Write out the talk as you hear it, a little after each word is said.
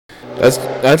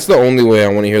That's the only way I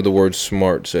want to hear the word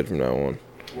smart said from now on.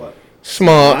 What?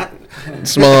 Smart.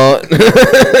 Smart.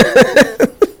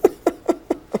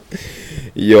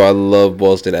 Yo, I love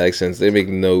Boston accents. They make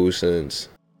no sense.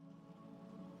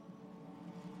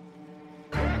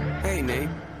 Hey, Nate.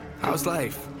 How's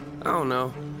life? I don't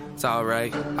know. It's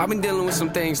alright. I've been dealing with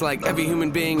some things like every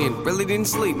human being and really didn't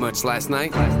sleep much last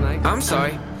night. I'm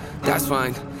sorry. That's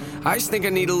fine. I just think I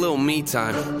need a little me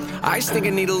time. I just think I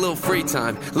need a little free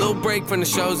time. A little break from the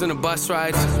shows and the bus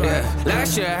rides. Yeah.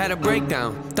 Last year I had a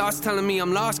breakdown. Thoughts telling me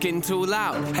I'm lost, getting too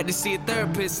loud. Had to see a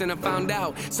therapist and I found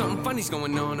out something funny's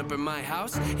going on up in my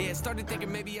house. Yeah, started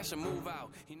thinking maybe I should move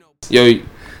out. Yo,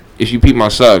 if you peep my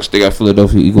socks, they got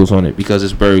Philadelphia Eagles on it because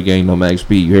it's Bird Gang, no Max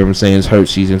B. You hear what I'm saying? It's hurt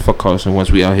season. Fuck Carson Wentz.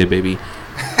 We out here, baby.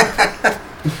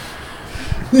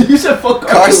 You said fuck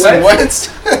Carson Wentz.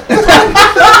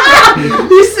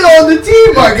 He's still on the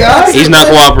team, my guy. He's not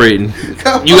cooperating.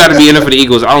 You got to be in it for the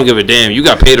Eagles. I don't give a damn. You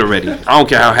got paid already. I don't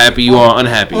care how happy you are or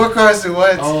unhappy. Poor Carson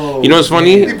Wentz. Oh, You know what's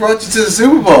funny? He brought you to the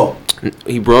Super Bowl.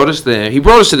 He brought us there. He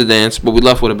brought us to the dance, but we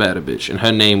left with a batter bitch, and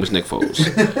her name was Nick Foles.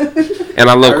 And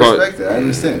I I love respect that. I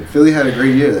understand. Philly had a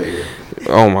great year that year.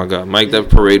 Oh my God, Mike, that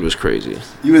parade was crazy.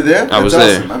 You were there? I was That's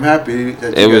there. awesome. I'm happy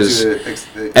that It you was- got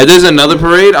If there's another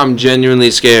parade, I'm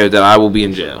genuinely scared that I will be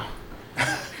in jail.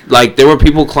 Like, there were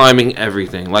people climbing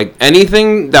everything. Like,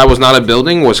 anything that was not a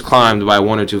building was climbed by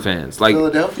one or two fans. Like,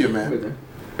 Philadelphia, man.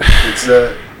 It's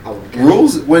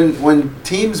rules when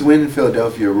teams win in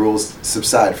Philadelphia, rules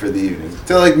subside for the evening.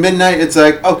 Till like midnight, it's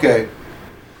like okay,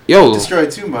 yo, destroy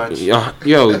too much.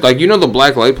 yo, like, you know the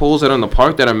black light poles that are in the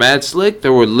park that are mad slick?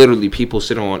 There were literally people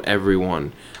sitting on every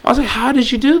one. I was like, how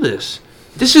did you do this?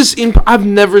 This is I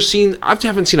haven't seen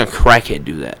a crackhead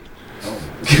do that.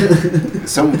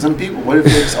 Some people. What if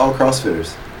it's all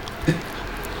CrossFitters?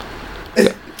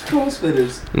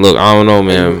 CrossFitters. Look, I don't know, Are you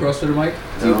a man. CrossFitter, Mike?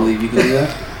 Do you No. believe you can do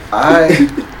that?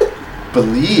 I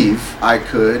believe I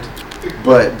could,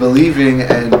 but believing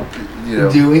and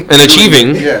Doing? And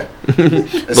achieving. yeah,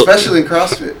 especially in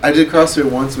CrossFit. I did CrossFit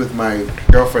once with my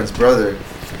girlfriend's brother,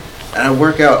 and I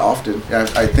work out often.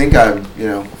 I think I'm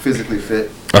physically fit.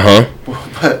 Uh-huh.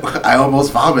 But I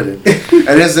almost vomited,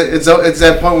 and it's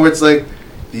that point where it's like,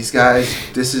 these guys,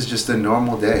 this is just a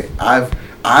normal day.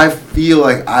 I feel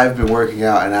like I've been working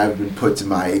out and I've been put to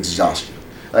my exhaustion.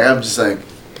 Like I'm just like,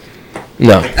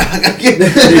 No.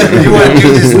 you want to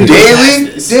do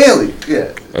this daily,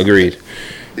 yeah. Agreed.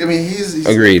 I mean, he's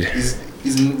Agreed.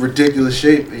 He's in ridiculous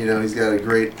shape. He's got a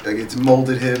great it's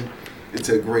molded him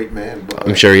into a great man. But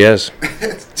I'm sure he has.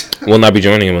 We'll not be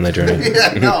joining him on that journey.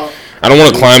 yeah, no. I don't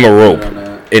want to climb a rope on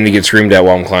that. and to get screamed at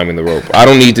while I'm climbing the rope. I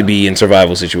don't need to be in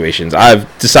survival situations. I've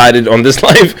decided on this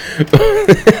life.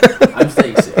 I'm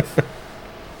staying safe.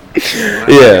 When I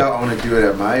Yeah. work out, I want to do it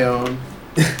at my own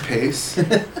pace.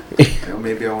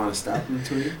 Maybe I want to stop in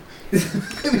between.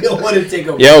 Maybe I want to take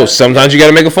a Yo, sometimes you got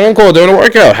to make a phone call during a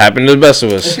workout. Happened to the best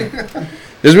of us.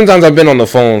 There's been times I've been on the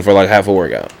phone for like half a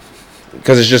workout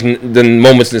because it's just the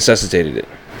moments necessitated it.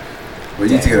 Well,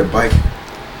 you need to get a bike.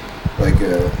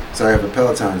 So I have a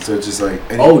Peloton, so it's just like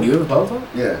Oh, do you have a Peloton?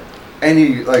 yeah,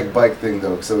 any bike thing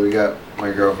though. So we got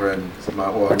my girlfriend's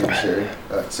mom. Well, her name's Sherry.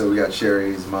 So we got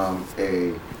Sherry's mom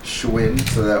a Schwinn,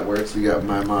 so that works. We got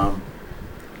my mom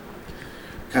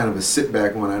kind of a sit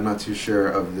back one. I'm not too sure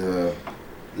of the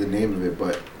name of it,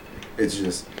 but it's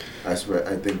just I swear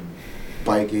I think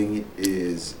biking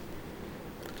is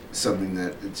something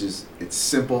that it's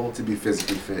simple to be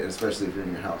physically fit, especially if you're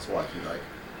in your house watching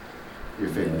your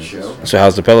favorite show. So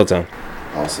how's the Peloton?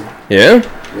 Awesome. Yeah?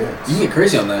 Yeah. You can get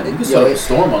crazy on that. You can Yo, start a it's-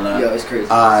 storm on that. Yo, it's crazy.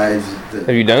 Have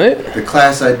you done it? The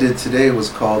class I did today was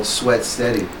called Sweat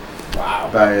Steady Wow.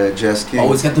 by Jess King.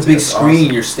 Oh, it's got the big It's screen.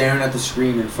 awesome. You're staring at the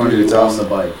screen in front Dude, of it's you on awesome. the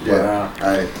bike. Yeah,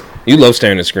 Wow. You love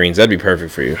staring at screens. That'd be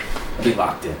perfect for you. I'll be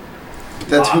locked in.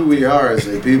 that's who we are as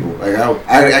a people.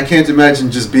 I can't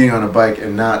imagine just being on a bike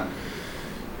and not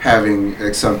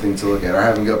having something to look at or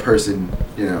having a person.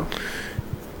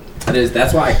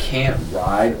 That's why I can't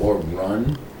ride or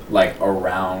run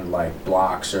around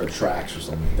blocks or tracks or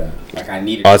something like that. Like I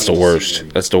need. Oh, that's the worst.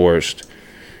 That's the worst.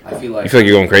 I feel like You feel like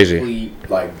you're going crazy.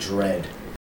 Complete, dread.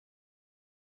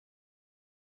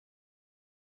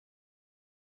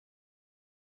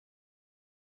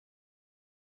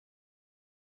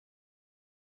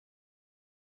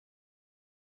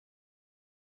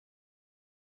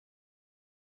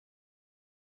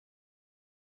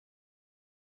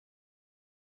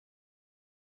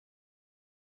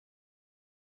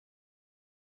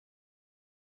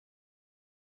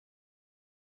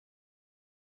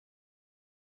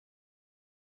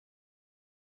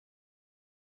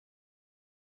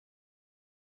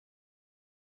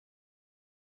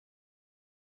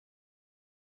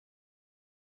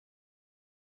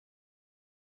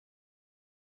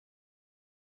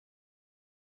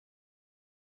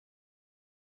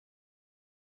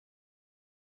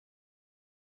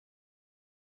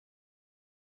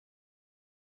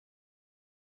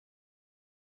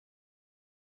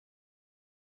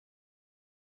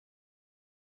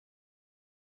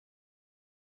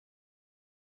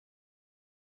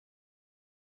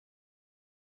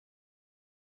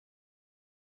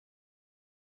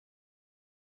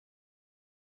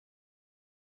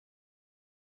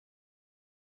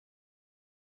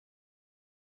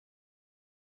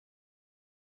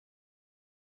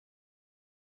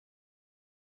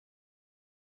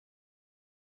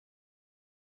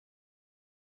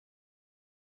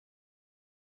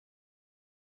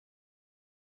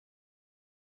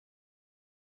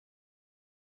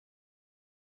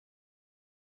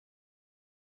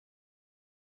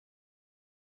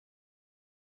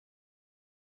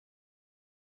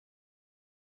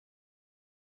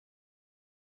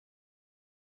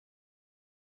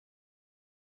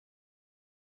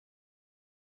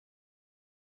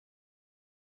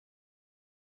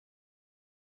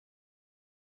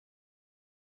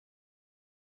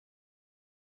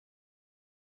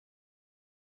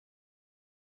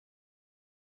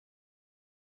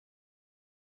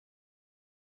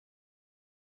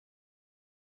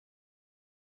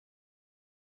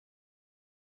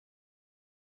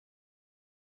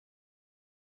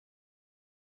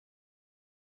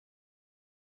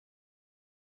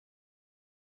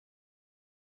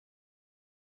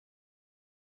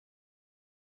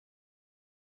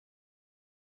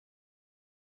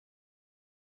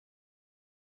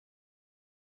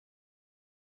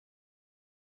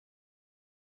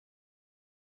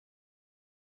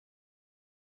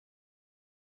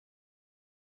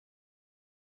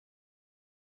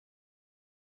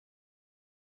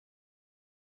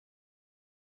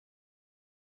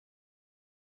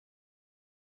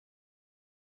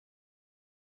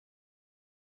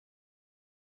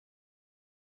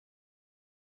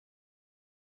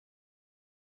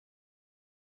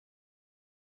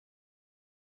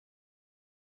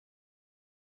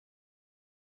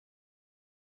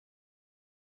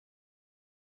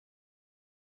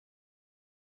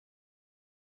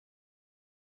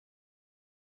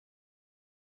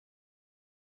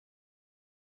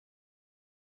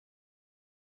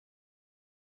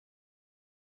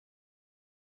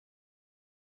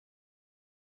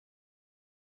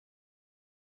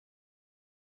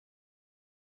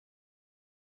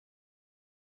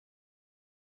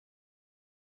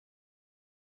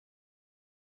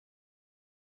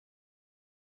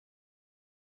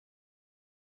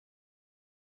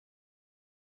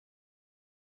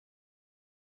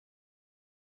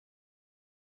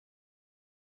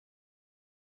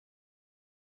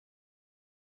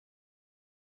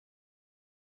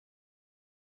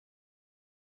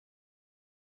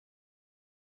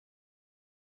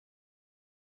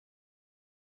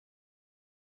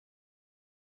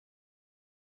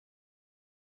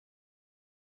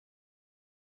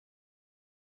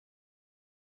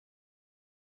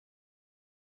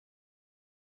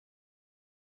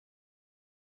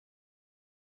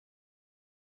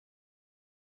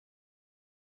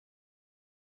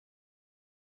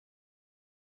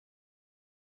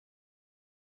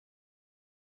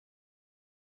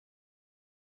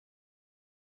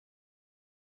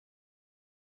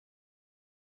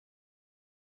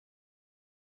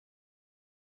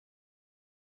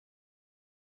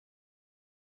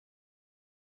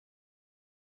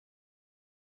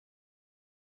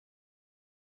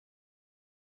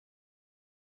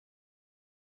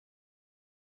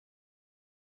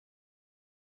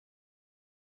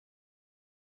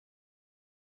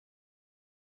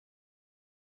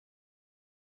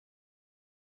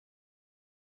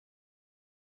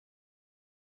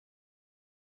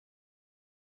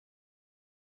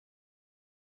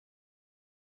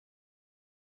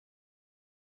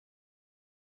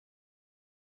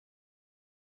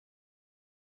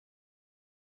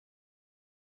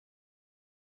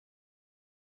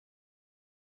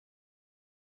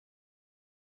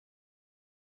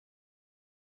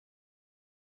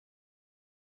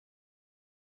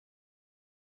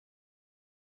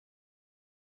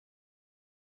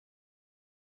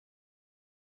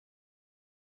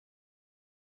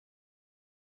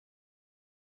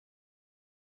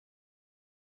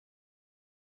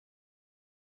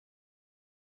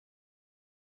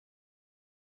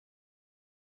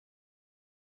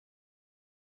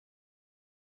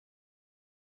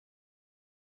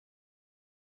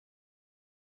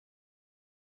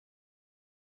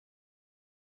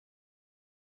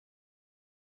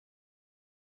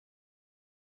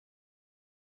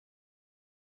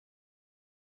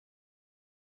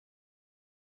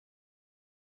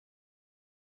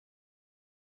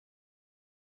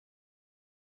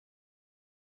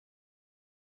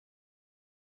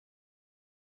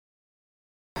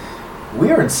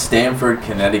 We are in Stamford,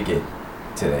 Connecticut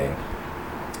today.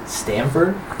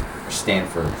 Stanford or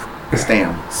Stanford?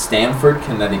 Stamford,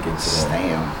 Connecticut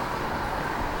today.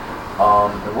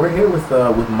 And we're here with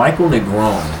Michael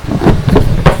Negron,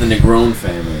 of the Negron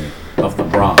family of the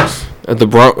Bronx. The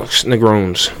Bronx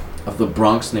Negrones. Of the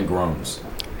Bronx Negrones.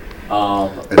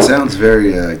 It sounds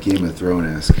very Game of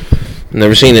Thrones-esque.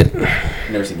 Never seen it.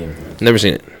 Never seen Game of Thrones. Never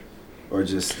seen it. Or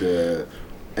just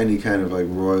any kind of like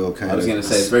royal kind of... I was gonna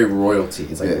say it's very royalty.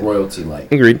 It's like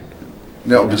royalty-like. Agreed.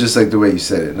 No, but just like the way you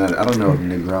said it. I don't know if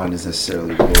Negron is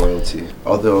necessarily royalty.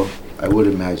 Although I would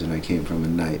imagine I came from a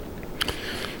knight.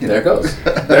 There it goes.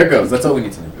 There it goes. That's all we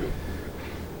need to know.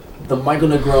 The Michael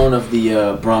Negron of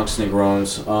the Bronx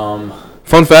Negrones.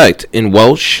 Fun fact: in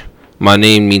Welsh, my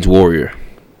name means warrior.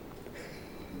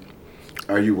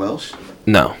 Are you Welsh?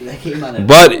 No, That came out of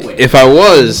but nowhere. if I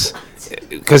was,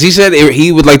 because he said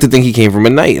he would like to think he came from a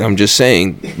knight. I'm just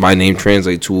saying my name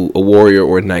translates to a warrior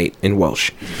or a knight in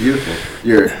Welsh. It's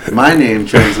beautiful. My name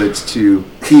translates to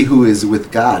he who is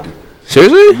with God.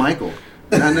 Seriously? Michael.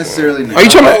 Not necessarily Negron. Are you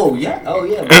talking about? Oh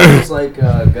yeah. Michael's like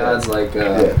God's like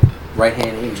right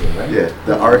hand angel, right? Yeah,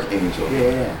 the archangel.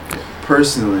 Yeah.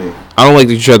 Personally, I don't like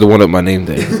that you tried to one up my name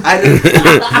there.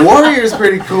 Warrior's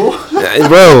pretty cool.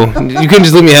 Bro, you couldn't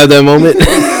just let me have that moment.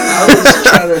 I was just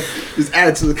trying to just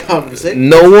add to the conversation.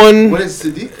 No one. What is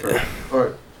Sadiq from?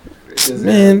 Or is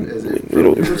Man,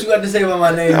 What you got to say about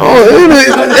my name? Oh,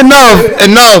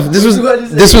 enough.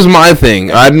 This was my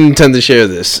thing. I didn't intend to share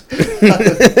this.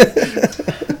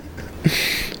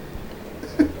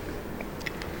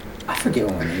 I forget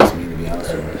what my name's mean, to be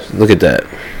honest with you. Look at that.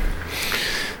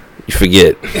 You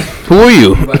forget. Who are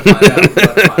you? We're about to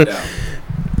find out.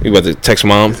 You about to text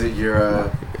mom? Is it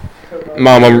your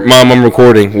Mom, I'm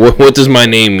recording. What does my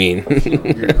name mean?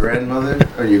 your grandmother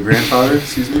or your grandfather?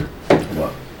 Excuse me.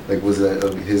 What? Like, was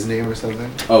that his name or something?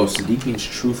 Oh, Sadiq means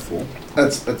truthful.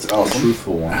 That's awesome.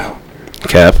 Truthful one. Wow.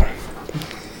 Cap.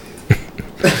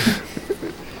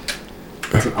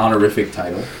 It's an honorific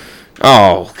title.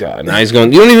 Oh God! Now he's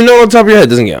going. You don't even know on top of your head.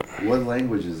 Doesn't count. What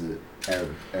language is it?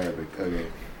 Arabic. Okay.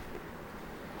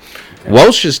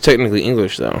 Welsh is technically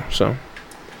English though. So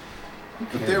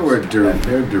But there were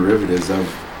derivatives of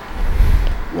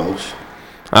Welsh.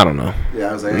 I don't know. Yeah,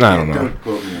 I was like, I don't know. Don't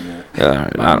quote me on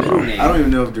that. I don't know. I don't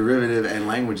even know if derivative and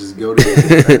languages go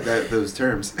to those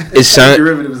terms.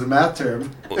 Derivative is a math term.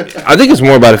 I think it's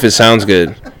more about if it sounds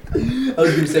good. I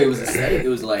was gonna say it was aesthetic. It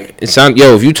was like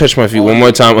If you touch my feet one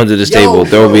more time under this table,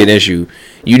 there will be an issue.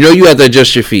 You know you have to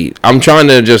adjust your feet. I'm trying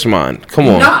to adjust mine. Come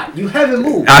on. not. You haven't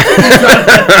moved.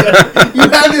 You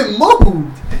haven't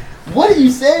moved. What are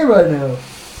you saying right now?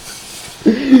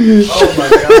 Oh my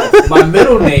god. My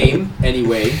middle name,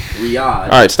 anyway, Riyadh. All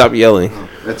right, stop yelling.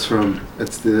 That's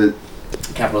the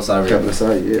Capital Psi. capital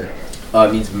side, yeah.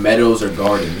 It means meadows or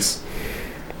gardens.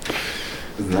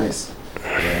 It's nice.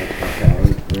 Okay.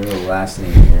 We're the last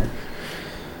name here.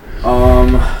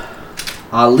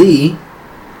 Ali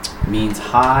means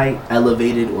high,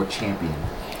 elevated, or champion.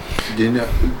 You know,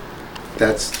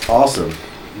 that's awesome.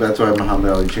 That's why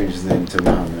Muhammad Ali changed his name to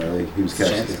Muhammad Ali. He was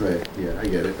catching his way. Yeah, I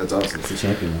get it. That's awesome. It's a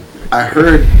champion. I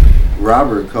heard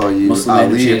Robert call you Muslim man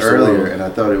who Ali changed the earlier, world. and I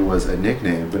thought it was a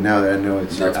nickname. But now that I know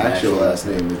it's your That's my actual actual last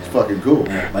name, it's fucking cool.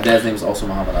 Yeah. My dad's name is also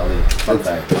Muhammad Ali. Fun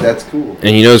fact. That's cool.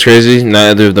 And you know what's crazy?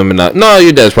 Neither of them are not. No,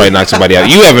 your dad's probably knocked somebody out.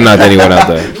 You haven't knocked anyone out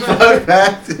there. Fun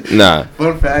fact. Nah,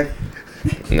 Fun fact.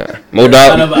 nah.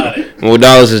 Fun about it. Mo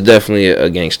Dollars is definitely a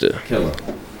gangster. Killer.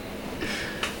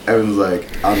 Evan's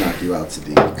like, I'll knock you out,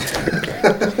 Sadiq.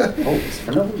 Oh, it's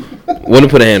for no reason.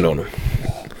 Wouldn't put a hand on him.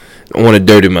 I want to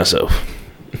dirty myself.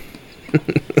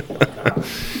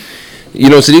 You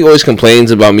know, Sadiq always complains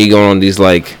about me going on these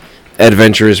like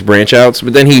adventurous branch outs,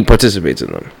 but then he participates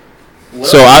in them. What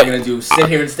So else are I- you gonna do? Sit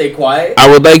here and stay quiet? I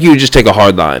would like you to just take a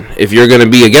hard line. If you're gonna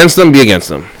be against them, be against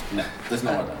them. No, there's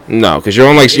no one. No, because you're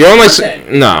on like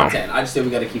no. 10. I just say we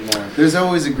gotta keep more. There's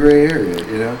always a gray area,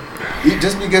 you know?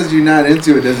 Just because you're not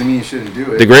into it doesn't mean you shouldn't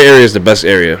do it. The gray area is the best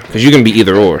area because you can be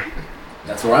either or.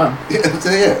 That's where I'm. Yeah, so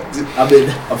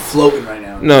yeah. I'm floating right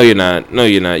now. No, you're not. No,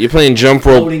 you're not. You're playing jump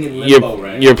rope. Floating in limbo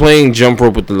right You're now. playing jump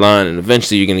rope with the line, and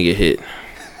eventually you're gonna get hit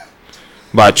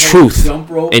by truth Jump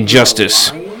rope and with a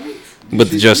justice. lion? With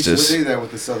the You justice. should say that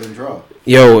with the southern draw.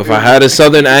 Yo, if I had a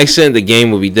southern accent, the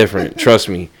game would be different. Trust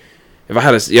me. If I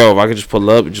could just pull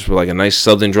up and just put like a nice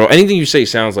southern draw. Anything you say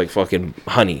sounds like fucking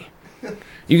honey.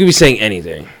 You could be saying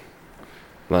anything.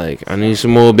 Like, I need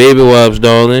some more baby wipes,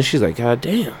 darling. She's like, God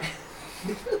damn.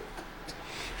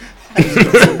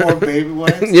 Some more baby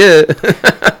wipes. Yeah.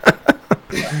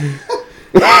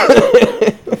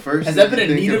 The first Has thing that been you a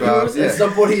think need of about- yours yeah. at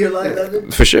some point in your life? Yeah.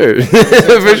 Evan? For sure.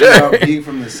 For For sure. being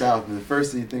from the South, and the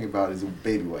first thing you think about is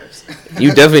baby wipes. You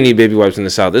definitely need baby wipes in the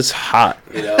South. It's hot.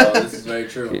 You know, this is very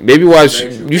true. Baby wipes.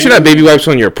 Very true. You should have baby wipes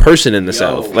on your person in the Yo.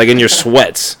 South, like in your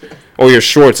sweats or your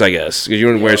shorts, I guess, because you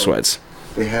wouldn't wear sweats.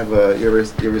 They have you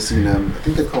ever seen them? I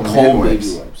think they're called man Cold wipes.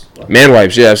 baby wipes. Man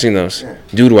wipes, yeah, I've seen those. Yeah.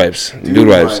 Dude wipes, dude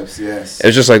wipes. Yes.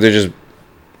 It's just like they're just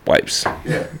wipes.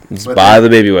 Yeah. Just But buy the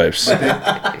baby wipes.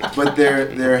 But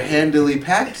they're handily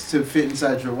packed to fit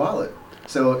inside your wallet.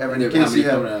 So every How case many you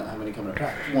have come in a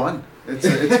pack? one. It's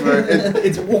for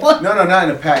It's one. no, not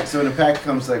in a pack. So in a pack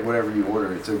comes like whatever you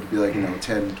order. So it could be like 10,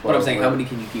 12. What I'm saying, how whatever. many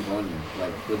can you keep on you,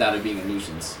 like without it being a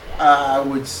nuisance? I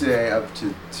would say up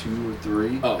to 2 or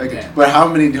 3. Oh, damn. But how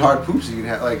many hard poops you can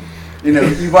have? Like, you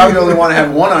probably only want to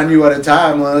have one on you at a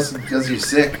time unless because you're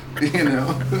sick.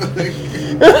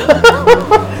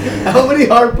 How many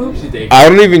hard poops you take? I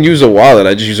don't even use a wallet.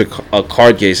 I just use a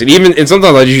card case, and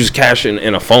sometimes I just use cash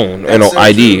in a phone and That's so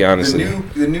ID. true. Honestly,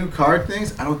 the new card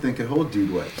things, I don't think could hold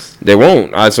dude wipes. they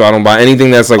won't. So I don't buy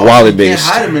anything that's like wallet You based.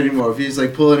 can't hide them anymore if you're just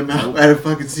like pulling them out at a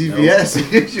fucking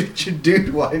CVS. your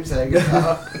dude wipes hanging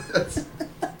out.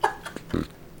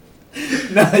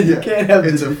 No, you can't have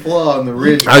It's a flaw in the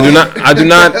ridge. I do not.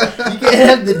 You can't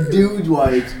have the dude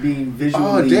wipes being visually.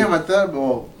 Oh damn! I thought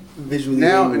visually.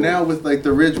 now able. with like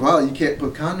the ridge wallet, you can't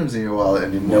put condoms in your wallet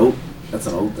anymore. Nope, that's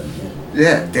an old thing.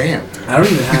 Yeah, damn. I don't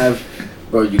even have,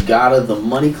 bro. You gotta. The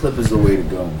money clip is the way to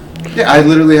go. Yeah, I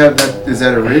literally have that. Is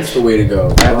that a It's ridge? the way to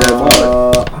go. I have that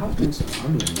wallet. I don't think so. I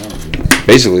don't even know.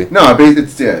 Basically, No,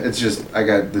 it's just I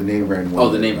got the name brand one. Oh,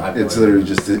 the name brand. It's literally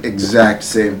just the exact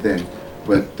same thing,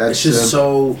 but that's It's just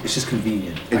it's just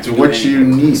convenient. I It's can do what you anything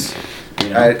with need. this, you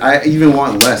know? I even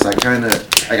want less. I kind of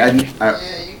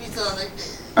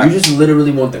You just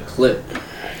literally want the clip.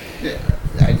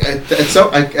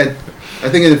 I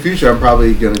think in the future I'm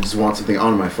probably gonna just want something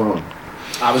on my phone.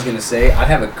 I was gonna say I'd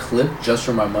have a clip just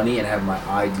for my money and have my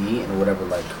ID and whatever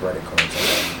like credit cards I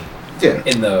have Yeah,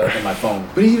 in my phone.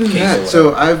 but even case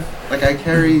or that. whatever. So I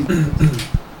carry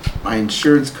my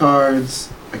insurance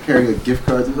cards. I carry like gift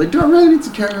cards. I'm like, do I really need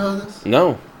to carry all this?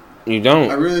 no, you don't.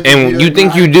 I really And you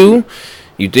think you do.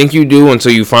 You think you do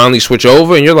until you finally switch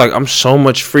over, and you're like, I'm so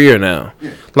much freer now.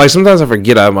 Yeah. Like sometimes I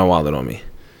forget I have my wallet on me.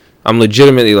 I'm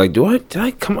legitimately like, did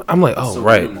I come? I'm like, oh So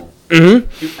right. minimal.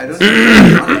 Mm-hmm. I don't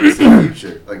think money's the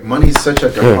future. Like money's such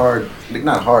like a hard, like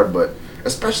not hard, but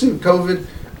especially with COVID,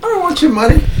 I don't want your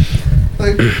money.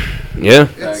 Like Yeah.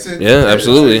 it's Yeah,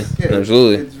 absolutely.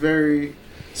 Absolutely. It's very.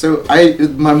 So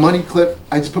my money clip,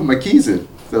 I just put my keys in.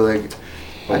 So like,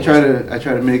 I try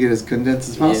to make it as condensed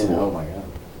as possible. Yeah, oh my god.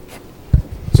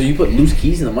 So you put loose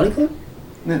keys in the money clip?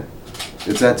 Yeah.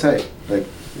 It's that tight. Like,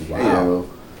 Wow.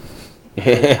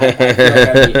 hey, I feel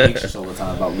like I'd be anxious all the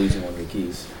time about losing one of the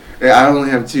keys. yeah, I only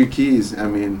have 2 keys. I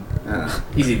mean,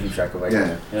 Easy to keep track of.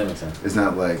 Yeah. That makes sense. it's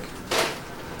not like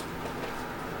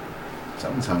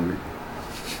someone's hungry.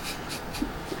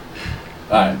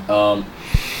 All right.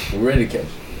 We're ready to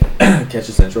catch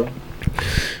a central.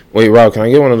 Wait, Rob, can I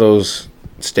get one of those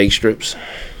steak strips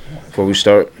before we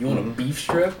start? You want a beef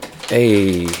strip?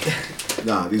 Hey.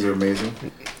 Nah, these are amazing.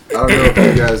 I don't know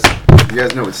if you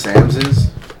guys know what Sam's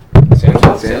is.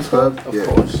 Sam's Club? Of Yeah.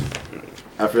 course.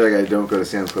 I feel like I don't go to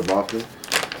Sam's Club often.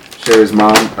 Sherry's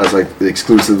mom, I was like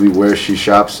exclusively where she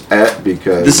shops at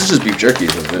because This is just beef jerky,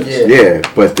 isn't it? Yeah. yeah,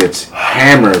 but it's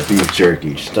hammer beef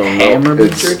jerky. Don't know. Hammer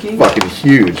beef It's jerky? fucking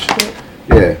huge.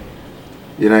 Yeah,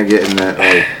 you're not getting that.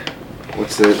 Like,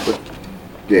 what's that?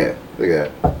 Yeah, look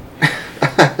at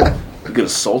that. You could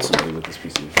assault somebody with this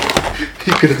piece of beef.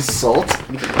 You could assault.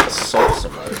 You could assault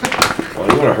somebody. Well,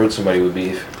 you want to hurt somebody with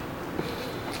beef.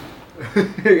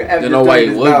 I don't know why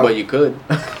you would, but you could.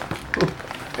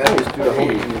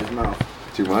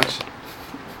 Too much.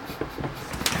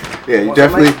 Yeah, you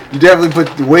definitely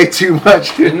put way too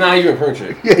much. Now you're a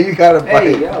percher. Yeah, you gotta bite.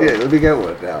 Hey, yo. Yeah, let me get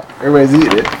one now. Everybody's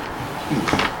eating it.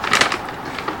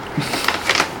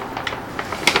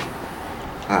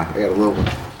 I got a little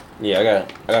one. Yeah, I got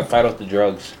to fight off the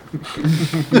drugs.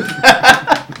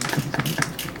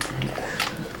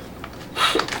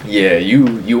 Yeah,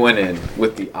 you went in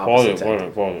with the opposite.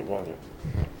 tactic. Pause it.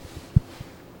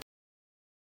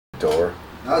 Door.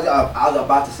 I was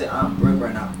about to say I'm brick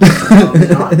right now.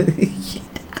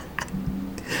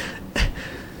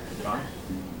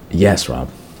 Yes, Rob.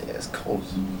 Yeah, it's cold.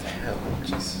 Damn,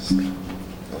 Jesus.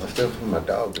 I left it for my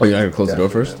dog. Oh, you're not gonna close the door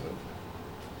first?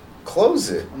 Close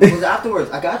it. Afterwards,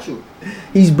 I got you.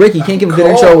 He's brick. He can't give a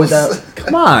good intro without.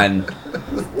 Come on.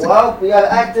 Well, we got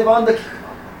active on the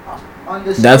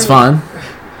That's screen. fine.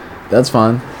 That's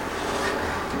fine.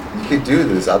 You could do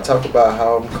this. I'll talk about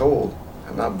how I'm cold.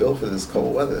 I'm not built for this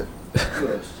cold weather.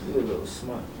 You're a little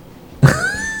smart.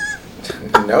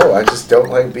 No, I just don't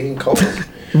like being cold.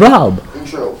 Rob,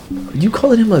 Intro. you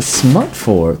calling him a smut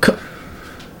for?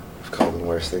 I've called him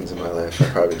worse things in my life. I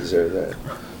probably deserve that.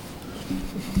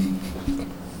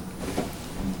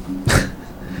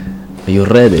 Are you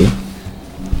ready?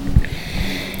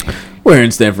 We're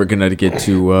in Stamford, Connecticut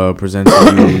to present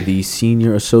to you the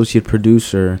senior associate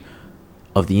producer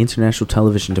of the International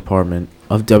Television Department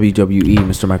of WWE,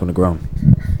 Mr. Michael Negron.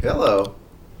 Hello.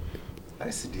 Hi,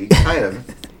 Sadiq. Hi, Evan.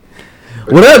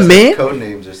 What up, man? Code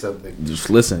names or something. Just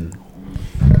listen.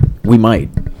 We might.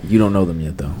 You don't know them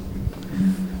yet, though.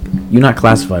 You're not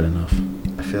classified enough.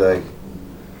 I feel like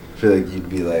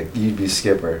you'd be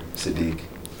Skipper, Sadiq.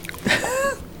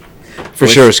 For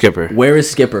sure, Skipper. Where is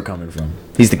Skipper coming from?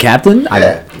 He's the captain?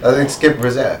 Yeah, I think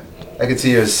Skipper's that. I could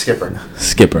see you as Skipper.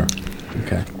 Skipper.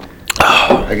 Okay.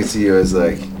 I could see you as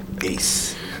like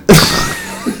Ace.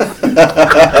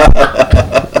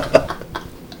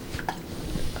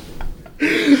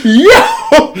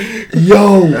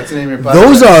 Yo! That's the name of your podcast.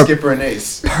 Those are Skipper and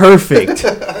Ace.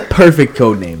 Perfect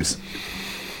code names.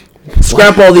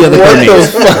 Scrap all the other code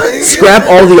names. Scrap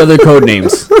all the other code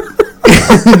names.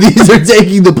 These are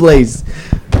taking the place.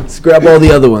 Scrap all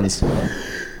the other ones.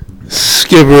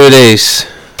 Skipper and Ace.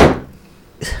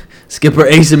 Skipper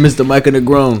Ace and Mr. Michael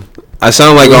Negron. I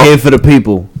sound like We're here for the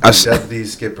people. Deputy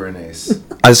Skipper and Ace.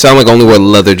 I sound like I only wear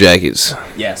leather jackets.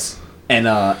 Yes. And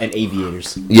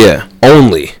aviators. Yeah,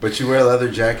 only. But you wear a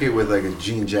leather jacket with like a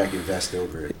jean jacket vest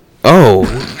over it. Oh,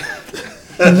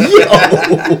 Yo!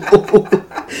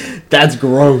 That's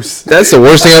gross. that's the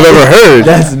worst thing I've ever heard.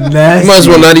 That's nasty. You might as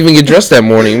well not even get dressed that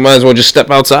morning. You might as well just step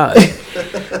outside.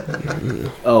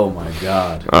 Oh my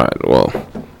god. All right, well,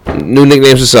 new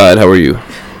nicknames aside, how are you?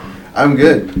 I'm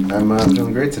good. I'm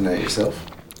feeling great tonight. Yourself?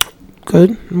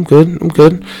 Good. I'm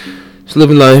good. Just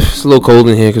living life. It's a little cold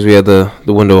in here because we had the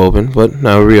window open, but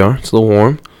now we are. It's a little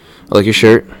warm. I like your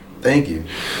shirt. Thank you.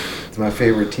 It's my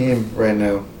favorite team right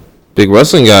now. Big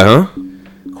wrestling guy, huh?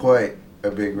 Quite a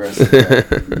big wrestling guy.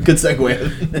 Good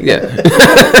segue. Yeah.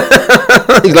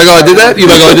 He's like, oh, I did that? You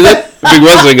like, oh, I did that? Big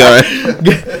wrestling guy.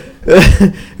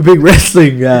 Big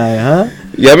wrestling guy, huh?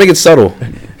 Yeah, make it subtle.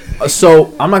 So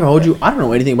I'm not gonna hold you. I don't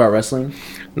know anything about wrestling.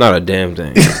 Not a damn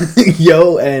thing.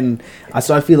 Yo, and I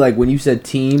feel like when you said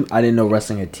team, I didn't know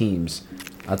wrestling had teams.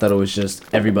 I thought it was just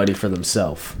everybody for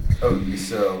themselves. Oh,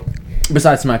 so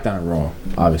Besides SmackDown and Raw,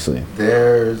 obviously.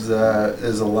 there's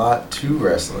a lot to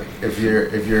wrestling. If you're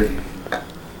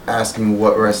asking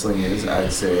what wrestling is,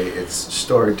 I'd say it's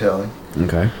storytelling.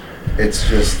 Okay. It's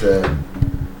just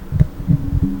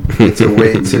it's a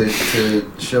way to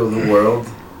show the world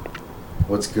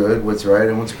what's good, what's right,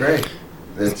 and what's great.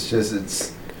 It's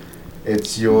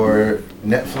your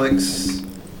Netflix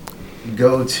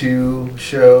go-to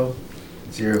show.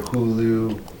 It's your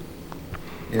Hulu,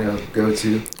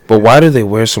 go-to. But why do they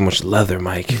wear so much leather,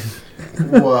 Mike?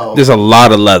 Whoa. There's a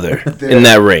lot of leather in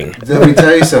that ring. Let me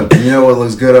tell you something. You know what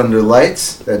looks good under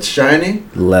lights? That's shiny.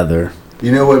 Leather.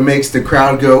 You know what makes the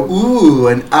crowd go ooh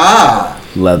and ah?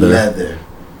 Leather. Leather.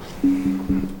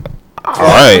 All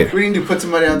right. What do you do? Put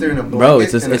somebody out there in a blanket Bro,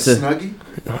 it's a snuggie?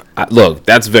 Look,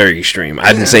 that's very extreme.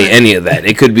 I didn't say any of that.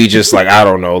 It could be just like, I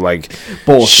don't know, like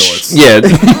Ball shorts. Yeah.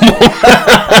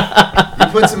 You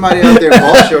put somebody out there in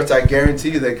ball shorts, I guarantee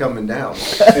you they're coming down.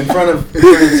 In front of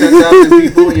 10,000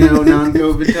 people,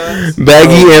 non-COVID times.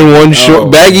 Baggy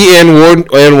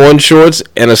and one shorts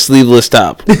and a sleeveless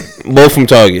top. Both from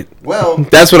Target. Well,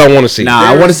 That's what I want to see. Nah,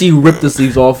 I want to see you rip the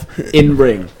sleeves off in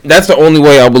ring. That's the only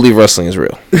way I'll believe wrestling is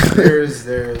real. there's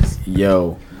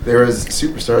Yo. there is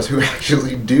superstars who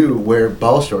actually do wear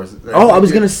ball shorts. Oh, I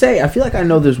was gonna say. I feel like I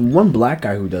know there's one black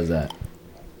guy who does that.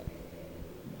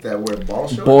 That wear ball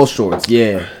shorts. Ball shorts.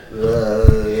 Yeah.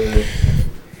 Uh,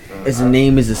 His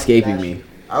name is escaping me.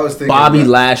 I was thinking Bobby about-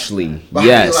 Lashley. Bobby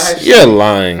Yes. Lashley. You're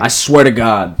lying. I swear to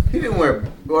God. He didn't wear,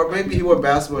 or maybe he wore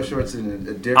basketball shorts in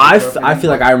a different. I company. feel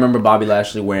like I remember Bobby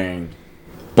Lashley wearing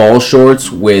ball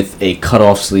shorts with a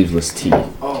cut-off sleeveless tee.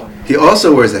 Oh, He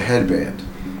also wears a headband.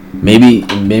 Maybe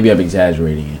I'm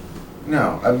exaggerating it.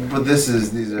 No, but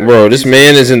these are. Bro, this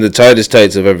man is in the tightest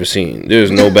tights I've ever seen. There's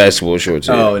no basketball shorts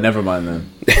here. Oh, never mind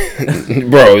then.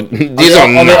 Bro, these are Are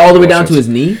they not all the way ball down to shorts. his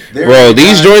knee? Bro,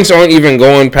 these joints aren't even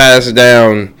going past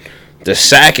down the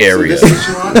sack area. So this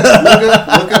is what you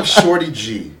want? Look up Shorty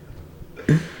G.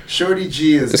 Shorty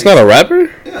G is. It's not a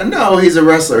rapper? Yeah, no, he's a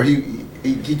wrestler.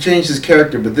 He changed his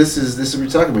character, but this is what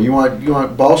we're talking about. You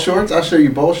want ball shorts? I'll show you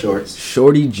ball shorts.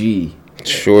 Shorty G.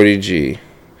 Shorty G.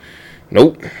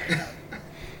 Nope.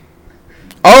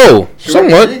 Oh,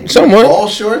 Shorty G? somewhat. Ball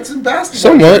shorts and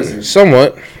basketball jerseys.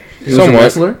 Somewhat. He was a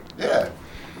wrestler? Yeah.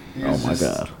 was Oh my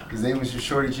God. His name was just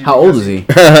Shorty G. How old is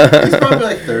because he? He's probably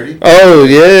like 30. Oh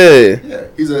yeah. Yeah,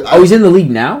 he's a. Oh, he's in the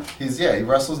league now? he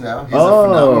wrestles now. He's Oh. a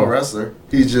phenomenal wrestler.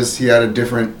 He had a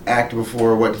different act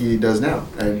before what he does now,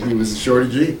 and he was Shorty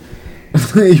G.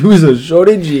 He was a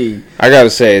Shorty G. I gotta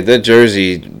say that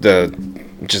jersey,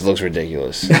 just looks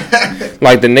ridiculous.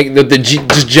 Like the G,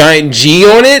 just giant G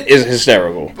on it is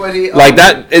hysterical. But he Like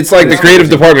that, it's like the creative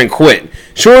department quit.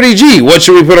 Shorty G, what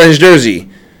should we put on his jersey?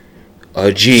 A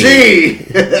G. G.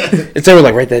 It's ever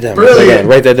like write that down. Brilliant.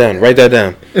 Write that down. Write that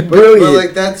down. But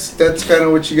like that's kind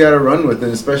of what you got to run with,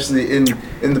 and especially in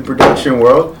the production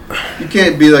world, you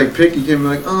can't be like picky. You can't be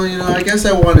like, oh, I guess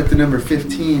I wanted the number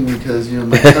 15 because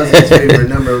my cousin's favorite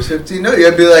number was 15. No, you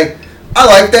got to be like, I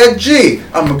like that G.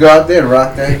 I'm gonna go out there and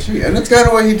rock that G, and that's kind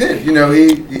of what he did.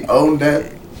 He owned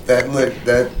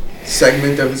that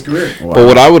segment of his career. Wow. But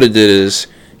what I would have did is,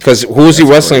 because who was he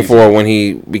wrestling for when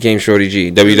he became Shorty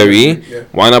G? WWE? Yeah.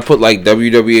 Why not put like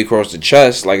WWE across the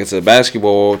chest like it's a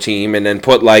basketball team and then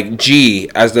put like G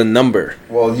as the number?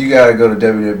 Well, you got to go to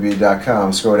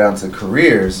WWE.com, scroll down to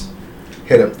careers,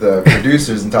 hit up the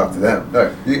producers and talk to them.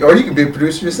 Or you can be a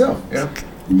producer yourself. Hit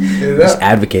it Just up.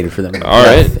 advocated for them. All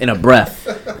right. In a breath.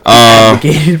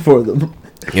 Advocated for them.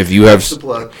 If you have, That's the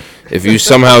plug. if you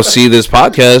somehow see this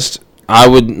podcast, I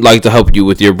would like to help you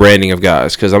with your branding of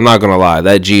guys, because I'm not gonna lie,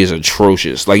 that G is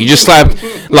atrocious. Like you just slapped,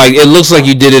 like it looks like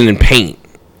you did it in Paint,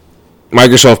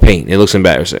 Microsoft Paint. It looks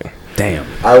embarrassing. Damn.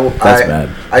 That's bad.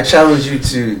 I challenge you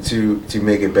to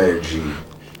make it better, G.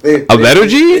 A better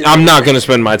G? I'm not gonna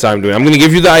spend my time doing it. I'm gonna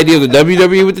give you the idea of the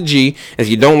WWE with the G. If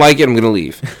you don't like it, I'm gonna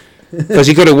leave. Because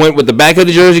he could have went with the back of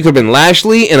the jersey, could have been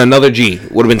Lashley and another G.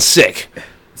 Would have been sick.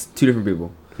 It's two different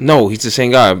people. No, he's the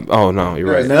same guy. Oh no, you're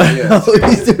right. No,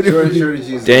 he's two different people. Shorty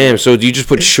G's Damn. So do you just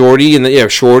put Shorty and then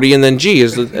Shorty and then G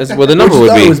as where the number What you would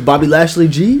thought be? it was Bobby Lashley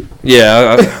G?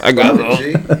 Yeah, I got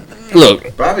Bobby it. G.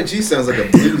 Look, Bobby G sounds like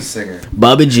a blues singer.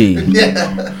 Bobby G.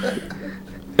 Yeah.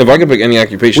 if I could pick any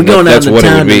occupation, We're going out that's to what it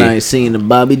town would be. tonight singing the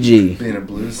Bobby G. Being a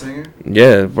blues singer?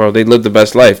 Yeah, bro, they lived the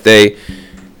best life. They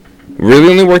really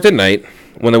only worked at night.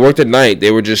 When they worked at night, they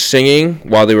were just singing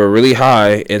while they were really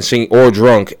high and singing or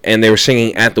drunk, and they were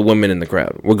singing at the women in the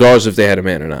crowd, regardless if they had a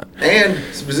man or not. And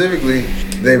specifically,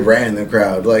 they ran the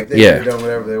crowd. Like, they could have done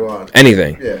whatever they want.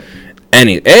 Anything. Yeah.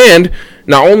 And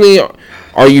not only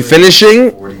are you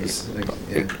finishing, 40s. Like,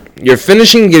 yeah. you're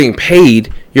finishing getting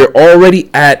paid, you're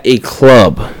already at a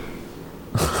club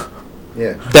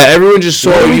Yeah. that everyone just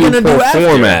saw What are we you gonna do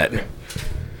perform after? at.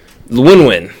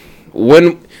 Win-win.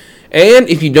 And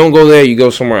if you don't go there, you go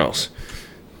somewhere else.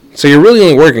 So you're really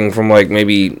only working from like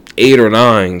maybe 8 or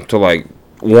 9 to like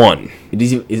 1.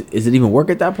 Is it even work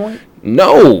at that point?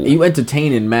 No. You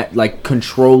entertaining, like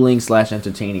controlling /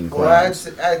 entertaining Well, I'd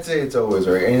crowds. say it's always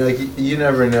right. And, like, you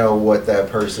never know what that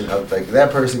person,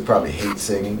 that person probably hates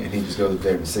singing, and he just goes up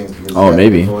there and sings because he's got a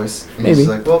maybe. good voice. And Maybe. he's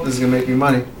like, well, this is going to make me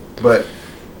money. But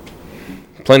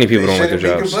Plenty of people they don't like their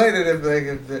shouldn't be jobs. complaining if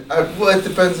well, it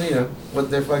depends,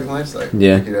 what their fucking life's like.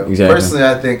 Yeah, exactly. Personally,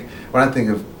 I think, when I think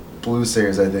of blues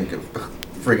singers, I think of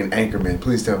freaking Anchorman.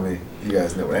 Please tell me you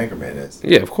guys know what Anchorman is.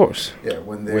 Yeah, of course. Yeah,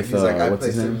 when With, he's like, I what's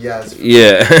play his some name? jazz.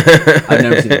 Yeah. I've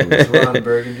never seen that movie. It's Ron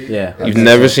Burgundy. Yeah. You've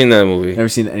never seen that movie. Never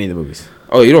seen any of the movies.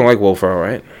 Oh, you don't like Will Ferrell,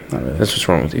 right? Not really. That's what's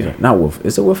wrong with you. Not Will.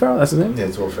 Is it Will Ferrell? That's his name? Yeah,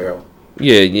 it's Will Ferrell.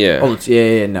 Yeah. Oh,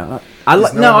 yeah. No, I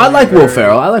He's like Will very-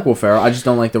 Ferrell. I like Will Ferrell. I just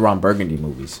don't like the Ron Burgundy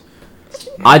movies.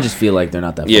 I just feel like they're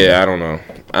not that. Yeah, funny.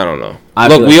 I don't know. I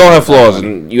Look, feel we like all have it's not that flaws, funny.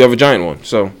 and you have a giant one.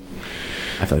 So,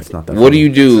 I feel like it's not that. what do funny. you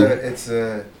do? It's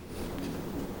a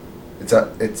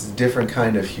different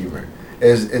kind of humor.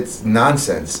 It's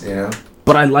nonsense,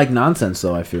 But I like nonsense,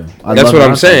 though. I feel. I That's love what I'm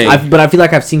nonsense. saying. But I feel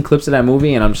like I've seen clips of that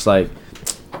movie, and I'm just like,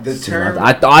 The term.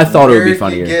 I thought it would be where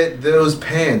funnier. You get those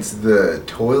pants. The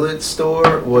toilet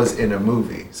store was in a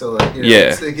movie, so like Yeah.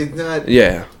 it's like it's not.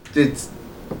 Yeah.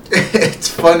 It's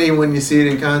funny when you see it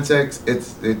in context.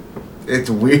 It's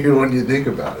weird when you think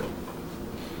about it.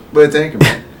 But it's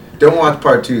Anchorman. Don't watch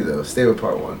part 2 though. Stay with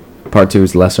part 1. Part 2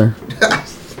 is lesser.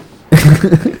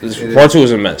 It Part is. 2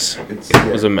 was a mess. It's,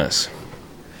 It was a mess.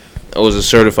 It was a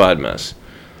certified mess.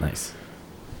 Nice.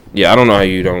 Yeah, I don't know how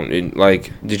you don't.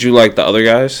 Did you like the other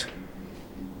guys?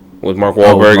 With Mark Oh,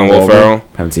 Wahlberg and Will Mark Wahlberg? Ferrell?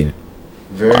 Haven't seen it.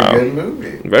 Very Wow. good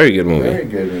movie. Very good movie. Very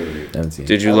good movie. Haven't seen it.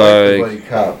 Did you I like. the buddy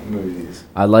cop movies?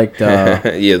 I liked. Yeah,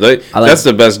 I like that's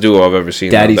the best duo I've ever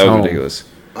seen. Daddy's that was Home. ridiculous.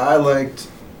 I liked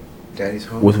Daddy's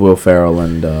Home. with Will Ferrell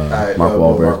and Mark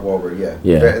Wahlberg. Mark Wahlberg, yeah.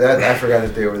 Yeah. I forgot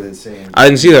that they were the same. I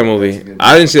didn't see that movie. That's a good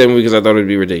I didn't see that movie because I thought it'd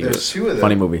be There's ridiculous. 2 of them.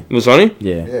 Funny movie. It was funny?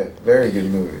 Yeah. Yeah, very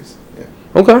good movies. Yeah.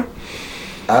 Okay.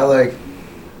 I like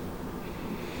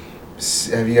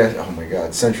Have you guys? Oh my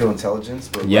God, Central Intelligence.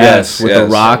 But Yes, with The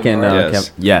Rock and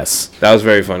Yes. yes, That was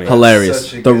very funny. hilarious.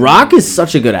 such a The good Rock movie. is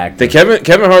such a good actor.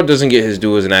 Kevin Hart doesn't get his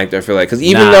due as an actor. I feel like because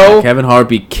even Nah, though Kevin Hart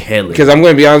be killing. because I'm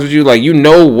going to be honest with you, like you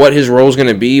know what his role's going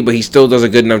to be, but he still does a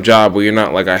good enough job where you're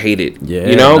not like I hate it. Yeah,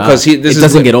 you know, because it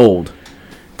doesn't get old.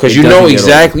 Because it you know doesn't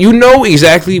get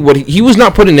exactly what he was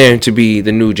not put in there to be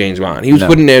the new James Bond. He was No.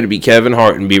 put in there to be Kevin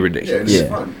Hart and be Yeah, ridiculous. it's Yeah.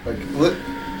 fun. Like,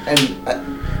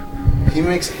 he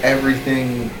makes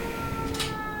everything.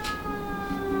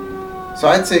 So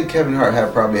I'd say Kevin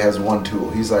Hart probably has one tool.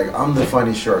 He's like, I'm the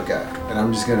funny short guy, and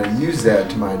I'm just gonna use that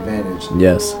to my advantage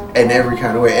Yes. in every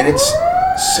kind of way, and it's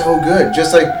so good.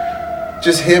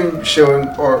 Just him showing,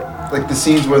 or like the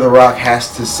scenes where The Rock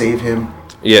has to save him.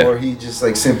 Yeah. Or he just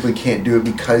like simply can't do it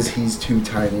because he's too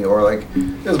tiny, or like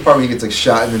there's a part where he gets like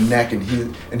shot in the neck and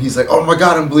he's like, oh my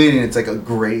God, I'm bleeding. It's like a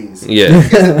graze. Yeah,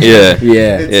 yeah,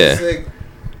 Yeah. It's Yeah. just like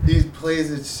he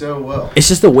plays it so well. It's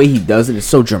just the way he does it. It's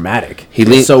so dramatic. He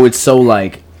lean- it's so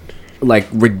like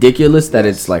ridiculous that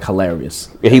it's like hilarious.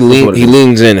 He That's what it is.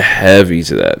 leans in heavy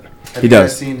to that. Have He you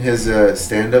does. guys seen his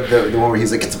stand up? The one where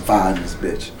he's like, it's a vibe, this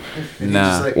bitch. And he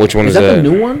Nah. just, like, Which one Is is that that? the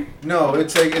new one? No,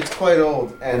 it's like it's quite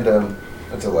old, and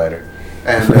it's a lighter,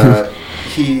 and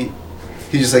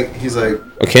he's like,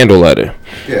 A candle lighter.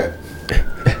 yeah.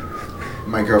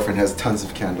 My girlfriend has tons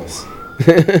of candles.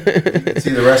 You can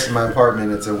see the rest of my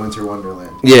apartment. It's a winter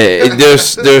wonderland. Yeah,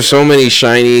 there's so many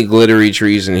shiny, glittery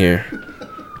trees in here.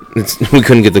 We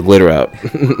couldn't get the glitter out.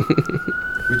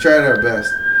 We tried our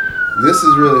best. This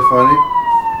is really funny.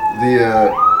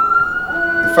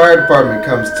 The fire department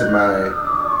comes to my.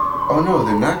 Oh no,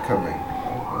 they're not coming.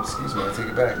 Oh, excuse me, I take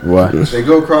it back. What? They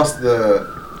go across the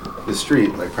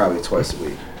street like probably twice a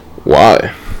week.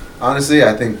 Why? Honestly,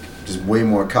 I think just way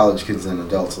more college kids than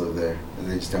adults live there,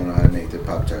 and they just don't know how to make their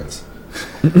Pop Tarts.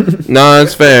 No,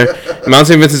 that's fair. Mount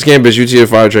St. Vincent's campus, you see a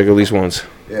fire truck at least once.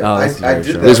 Yeah, Oh, that's I very did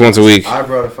true. that. At least once a week. I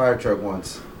brought a fire truck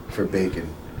once for bacon,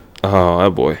 Oh,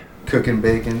 that boy. cooking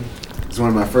bacon. It was one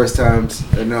of my first times,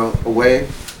 away. I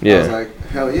Yeah. was like,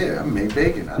 hell yeah, I make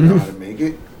bacon. I know how to make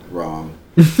it. Wrong.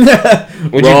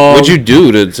 What'd you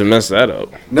do to mess that up?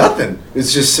 Nothing.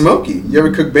 It's just smoky. You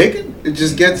ever cook bacon? It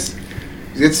just gets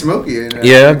smoky in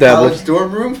Yeah, a I've dabbled. college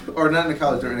dorm room, or not in a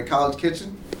college dorm, in a college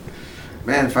kitchen.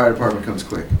 Man, fire department comes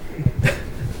quick.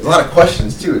 There's a lot of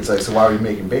questions too. It's like, so why were you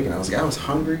making bacon? I was like, I was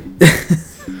hungry.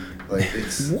 Like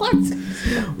it's. What?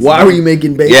 Why were you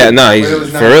making bacon? Yeah, no, but he's it was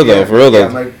for not- real yeah, though. For real yeah,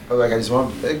 though. I'm like, I just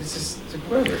want. It's just like,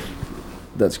 whatever.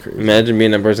 That's crazy. Imagine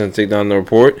being that person to take down the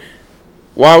report.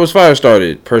 Why was fire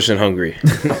started? Person hungry.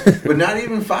 But not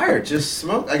even fire, just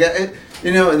smoke. I got it.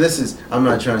 And this is. I'm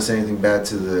not trying to say anything bad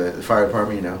to the fire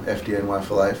department. FDNY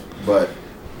for life. But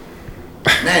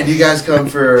man, you guys come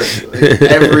for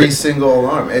every single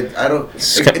alarm.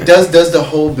 Does the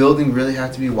whole building really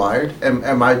have to be wired?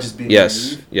 Am I just being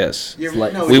Yes, naive? yes.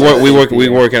 like- No, We it work. doesn't. We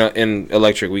work in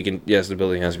electric. We can. Yes, the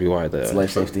building has to be wired. It's There.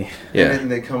 life safety. Yeah. And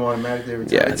they come automatically every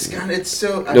time. Yeah. It's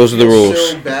so. I Those are the feel rules.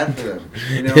 So bad for them.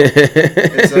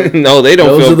 It's like, No, they don't.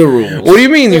 Those feel, are the rules. What do you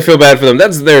mean you feel bad for them?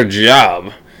 That's their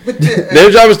job. but Their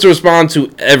job is to respond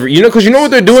to every. Because you know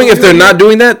what they're doing. So If they're we- not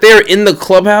doing that, they're in the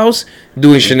clubhouse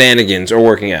doing shenanigans or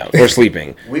working out or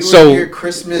sleeping. we were So here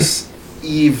Christmas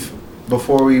Eve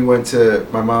before we went to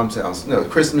my mom's house. No,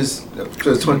 Christmas, the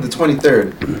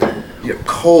 23rd. Yeah,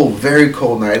 cold, very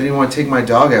cold night. I didn't want to take my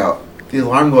dog out. The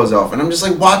alarm goes off, and I'm just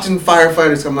like watching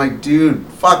firefighters. I'm like, dude,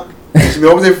 fuck. They should be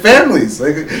over their families.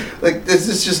 Like this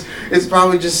is just. It's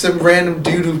probably just some random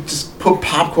dude who just put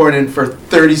popcorn in for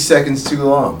 30 seconds too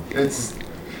long. It's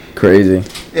Crazy.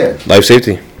 yeah. life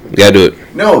safety. You gotta do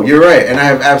it. No, you're right, and I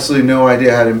have absolutely no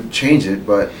idea how to change it,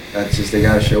 but that's just they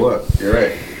gotta show up. You're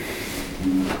right.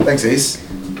 Thanks, Ace.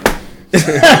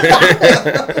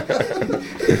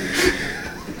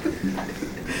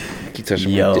 Keep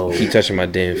touching my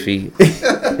damn feet.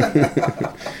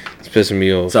 It's pissing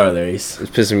me off. Sorry there, Ace. It's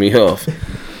pissing me off.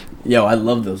 Yo, I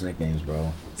love those nicknames,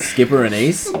 bro. Skipper and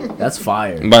Ace? That's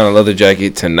fire. I'm buying a leather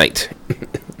jacket tonight.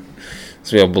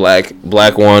 So we have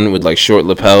black one with like short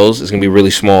lapels. It's gonna be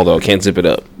really small though. Can't zip it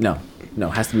up. No, it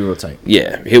has to be real tight.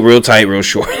 Yeah, hit real tight, real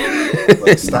short.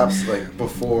 Like stops like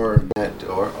before that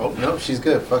door. Oh no, she's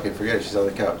good. Fuck it, forget it. She's on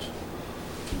the couch.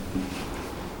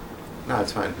 No,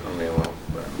 it's fine. I'll leave alone.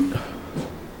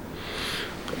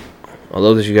 I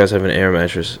love that you guys have an air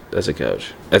mattress as a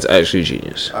couch. That's actually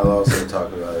genius. I'll also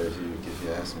talk about it if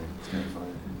you ask me. It's kind of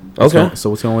funny. Okay. So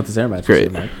what's going on with this air mattress?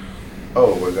 Great. Mike?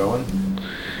 Oh, we're going.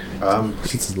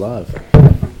 Pizza's live.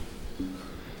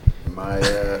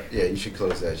 Yeah, you should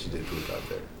close that. She did poop out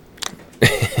there.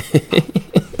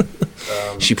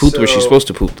 She pooped where she's supposed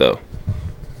to poop though.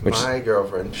 Which My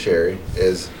girlfriend Sherry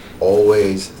is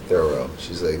always thorough.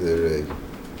 She's like literally,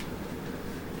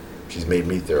 she's made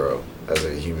me thorough as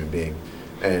a human being.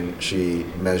 And she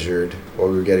measured, or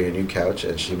we were getting a new couch,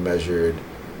 and she measured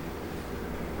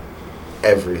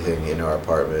everything in our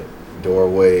apartment.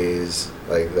 Doorways,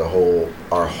 like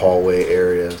our hallway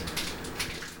area.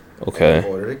 Okay. And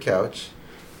ordered a couch.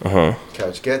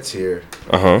 Couch gets here.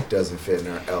 Doesn't fit in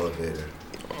our elevator.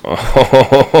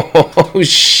 Oh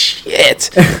shit!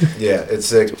 Yeah,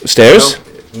 it's like stairs.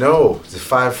 No, it's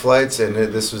 5 flights, and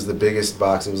this was the biggest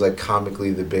box. It was like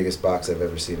comically the biggest box I've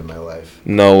ever seen in my life.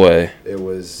 No way. It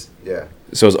was, yeah.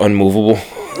 So it's unmovable.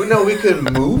 Well, no, we could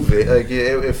move it. Like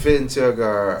it fit into like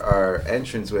our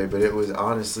entranceway, but it was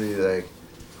honestly like,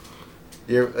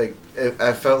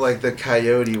 I felt like the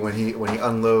coyote when he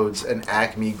unloads an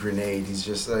Acme grenade. He's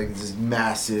just like this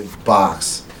massive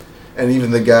box, and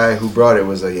even the guy who brought it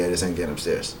was like, yeah, this ain't getting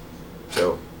upstairs.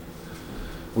 So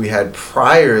we had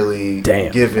priorly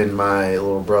given my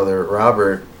little brother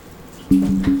Robert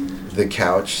the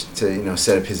couch to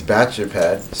set up his bachelor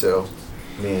pad. So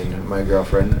me and my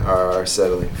girlfriend are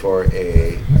settling for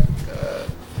a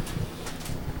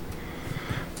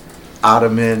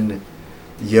Ottoman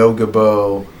Yoga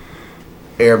Bow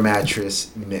air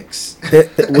mattress mix.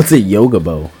 What's a Yoga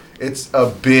Bow? It's a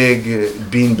big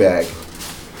beanbag.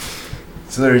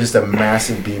 It's literally just a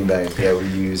massive beanbag that we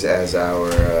use as our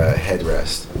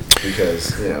headrest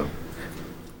because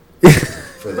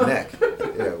for the neck.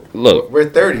 Look, we're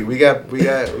 30. We got.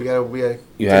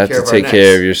 You have to take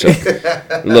care of yourself.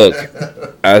 Look,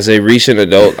 as a recent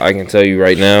adult, I can tell you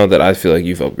right now that I feel like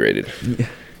you've upgraded.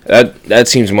 That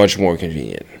seems much more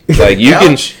convenient. Like you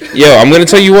can, I'm gonna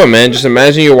tell you what, man. Just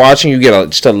imagine you're watching, you get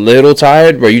just a little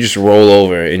tired, but you just roll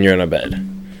over and you're in a bed.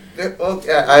 Well,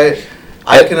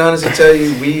 I can honestly tell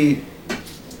you,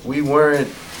 we weren't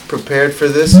prepared for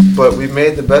this, but we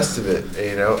made the best of it.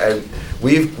 And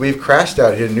we've crashed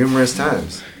out here numerous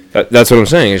times. That's what I'm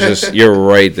saying. It's just you're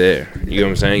right there. You know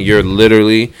what I'm saying? You're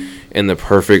literally in the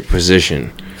perfect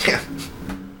position. Yeah.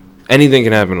 Anything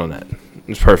can happen on that.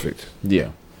 It's perfect.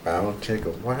 Yeah. I'll take a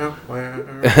wow.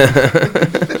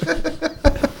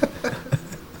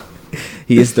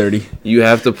 He is 30. You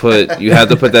have to put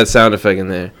that sound effect in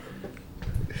there.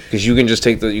 Because you can just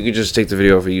take the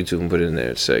video off of YouTube and put it in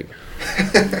there. It's sick.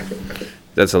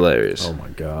 That's hilarious. Oh my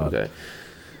god. Okay.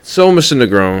 So, Mr.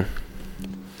 Negron,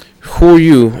 who are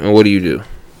you and what do you do?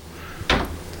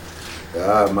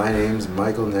 My name's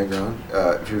Michael Negron.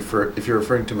 If you're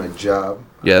referring to my job,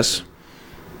 Yes.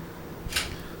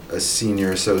 A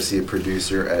senior associate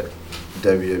producer at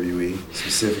WWE,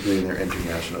 specifically in their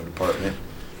international department.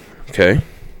 Okay.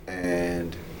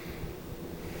 And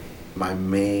my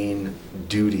main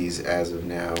duties as of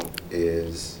now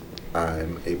is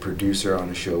I'm a producer on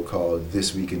a show called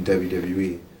This Week in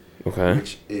WWE. Okay.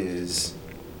 Which is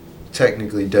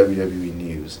technically WWE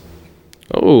news.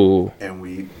 Oh. And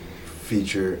we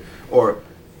feature,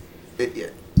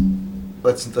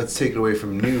 let's take it away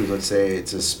from news. Let's say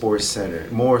it's a sports center,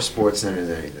 more sports center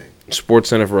than anything. Sports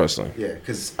Center for wrestling. Yeah,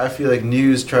 because I feel like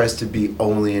news tries to be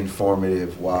only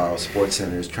informative while Sports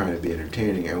Center is trying to be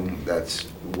entertaining, and that's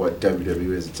what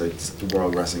WWE is. It's the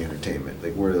World Wrestling Entertainment.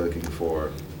 Like, we're looking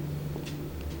for,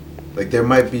 like, there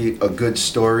might be a good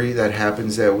story that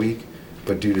happens that week,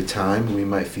 but due to time, we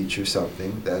might feature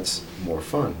something that's more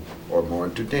fun or more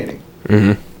entertaining.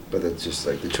 Mm-hmm. But that's just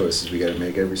like the choices we got to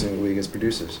make every single week as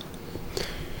producers.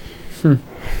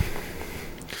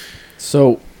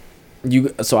 So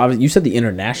you said the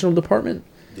international department?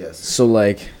 Yes. So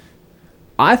like,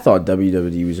 I thought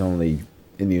WWE was only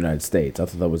in the United States. I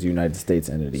thought that was a United States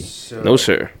entity. So No,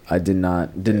 sir. I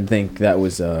didn't think that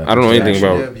was. I don't know anything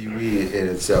about. WWE in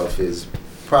itself is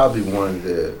probably one of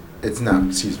the. It's not.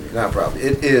 Excuse me. Not probably.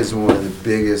 It is one of the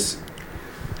biggest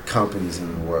companies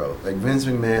in the world. Like, Vince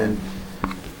McMahon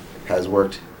has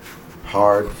worked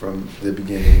hard from the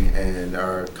beginning, and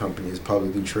our company is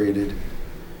publicly traded.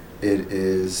 It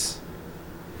is.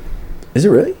 Is it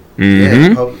really?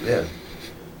 Mm-hmm. Yeah.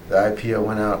 The IPO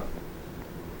went out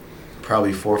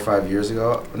probably 4 or 5 years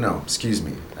ago. No, excuse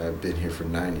me. I've been here for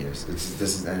 9 years.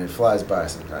 And it flies by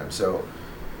sometimes. So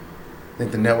I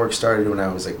think the network started when I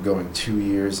was like going 2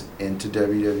 years into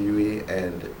WWE,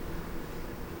 and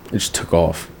It just took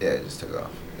off. yeah, it just took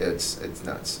off. It's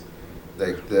nuts.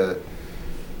 Like, the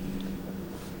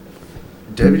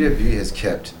WWE has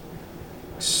kept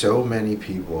so many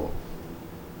people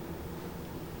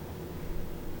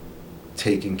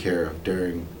taken care of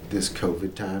during this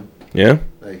COVID time. Yeah.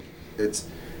 Like, it's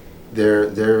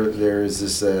there's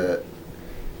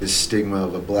this stigma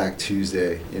of a Black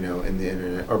Tuesday, in the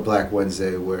internet, or Black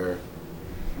Wednesday, where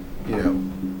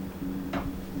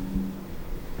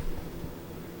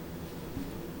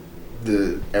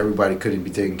everybody couldn't be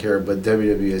taken care of, but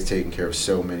WWE has taken care of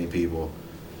so many people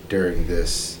during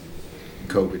this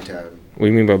COVID time. What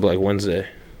do you mean by Black Wednesday?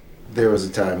 There was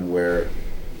a time where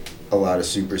a lot of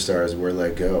superstars were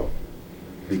let go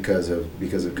because of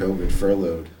COVID,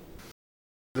 furloughed.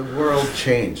 The world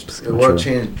changed. The world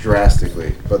changed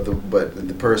drastically, but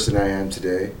the person I am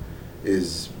today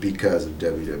is because of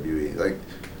WWE. Like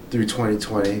through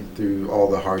 2020, through all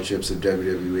the hardships of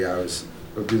WWE,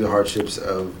 through the hardships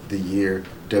of the year,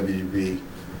 WWE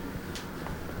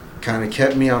kind of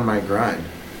kept me on my grind.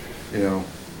 You know,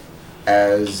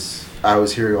 as I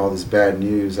was hearing all this bad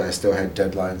news, I still had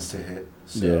deadlines to hit.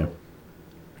 So Yeah.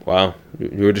 Wow,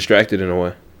 you were distracted in a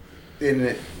way.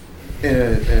 in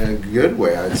a good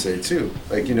way, I'd say too.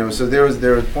 Like, you know, so there was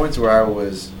points where I don't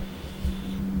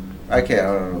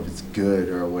know if it's good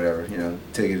or whatever, you know,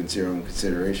 take it into your own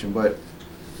consideration. But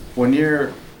when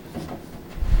you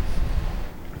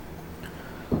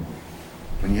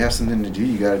have something to do,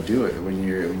 you got to do it. When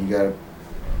you got to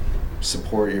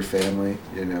support your family,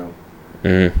 you know.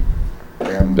 Mm-hmm.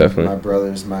 Like Definitely. My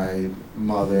brothers, my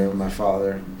mother, my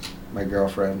father, my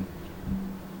girlfriend,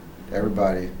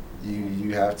 everybody.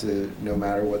 You have to, no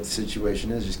matter what the situation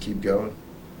is, just keep going.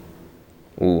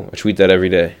 Ooh, I tweet that every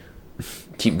day.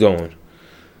 Keep going.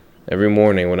 Every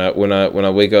morning when I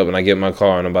wake up and I get in my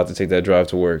car and I'm about to take that drive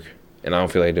to work and I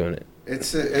don't feel like doing it. It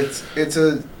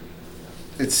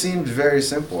seemed very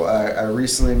simple. I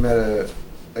recently met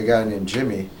a guy named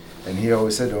Jimmy, and he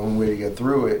always said the only way to get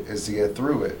through it is to get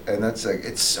through it. And that's like,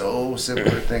 it's so simple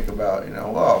to think about, you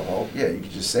know, oh, well, yeah, you could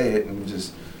just say it and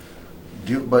just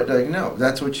do, but like, no,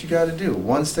 that's what you got to do,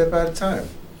 one step at a time.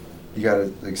 You got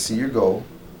to like see your goal,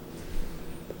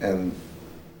 and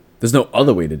There's no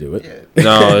other way to do it. yeah,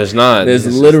 No, it's not. There's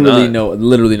It's literally not.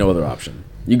 no other option.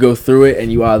 You go through it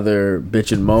and you either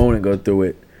bitch and moan and go through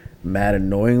it mad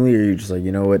annoyingly, or you're just like,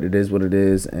 you know what, it is what it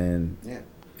is, and yeah.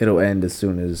 it'll end as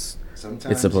soon as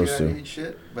Sometimes it's supposed you gotta to. eat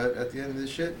shit, but at the end of the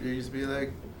shit, you just be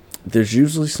like, There's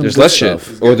usually some There's good less stuff.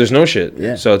 shit, or there's no shit.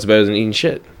 Yeah. So it's better than eating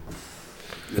shit.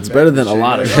 It's better than a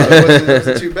lot of Like, shit. oh, it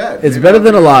wasn't too bad. It's Maybe better I'll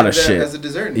than a do lot of that shit. as a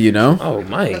dessert. You know? Oh,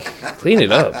 Mike, clean it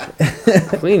up.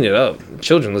 Clean it up.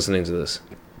 Children listening to this.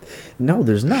 No,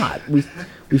 there's not. We've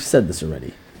said this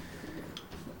already.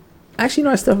 Actually,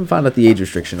 no, I still haven't found out the age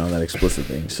restriction on that explicit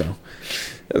thing, so.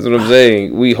 That's what I'm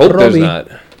saying. We hope there's Robbie. not.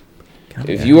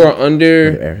 If you are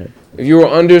under Airhead. If you are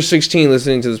under 16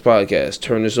 listening to this podcast,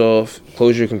 turn this off,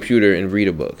 close your computer, and read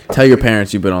a book. Tell your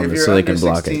parents you've been on If this you're so they under can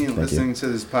block it. 16 Thank you. listening to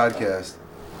this podcast,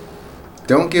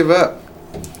 don't give up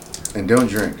and don't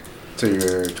drink till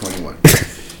you're 21.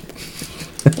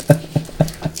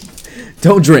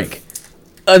 Don't drink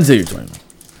until you're 21.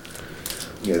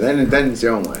 Yeah, then it's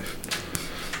your own life.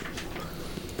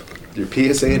 Your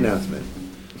PSA announcement.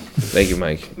 Thank you,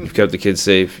 Mike. You've kept the kids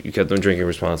safe. You kept them drinking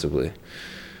responsibly.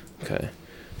 Okay.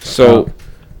 So,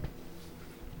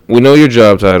 we know your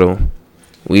job title.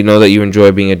 We know that you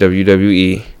enjoy being at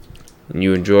WWE. And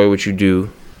you enjoy what you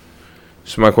do.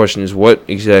 So my question is, what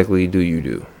exactly do you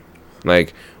do?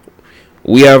 Like,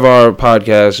 we have our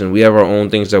podcast and we have our own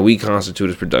things that we constitute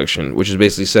as production, which is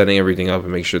basically setting everything up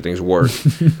and make sure things work.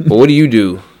 But what do you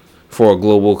do for a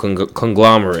global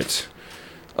conglomerate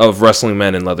of wrestling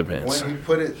men in leather pants? When you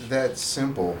put it that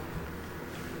simple,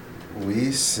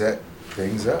 we set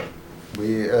things up.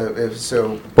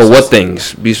 But what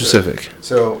things? Be specific.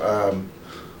 So,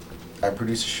 I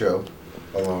produce a show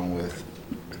along with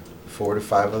 4 to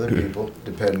 5 other people,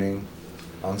 depending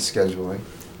on scheduling.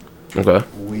 Okay.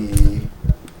 We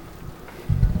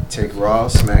take Raw,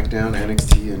 SmackDown,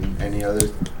 NXT, and any other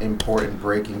important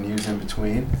breaking news in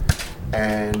between,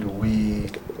 and we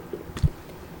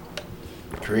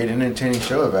create an entertaining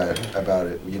show about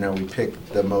it. You know, we pick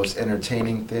the most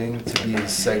entertaining thing to be in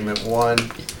segment 1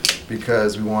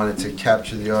 because we wanted to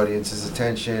capture the audience's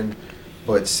attention,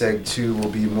 but seg 2 will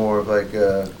be more of like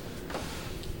a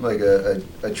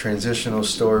transitional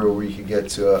story where we could get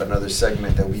to another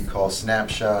segment that we call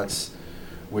Snapshots,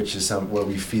 which is where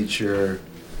we feature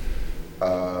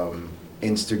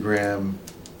Instagram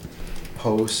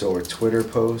posts or Twitter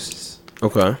posts.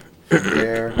 Okay.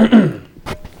 There,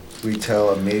 we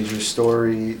tell a major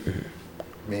story,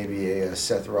 maybe a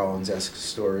Seth Rollins-esque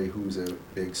story, who's a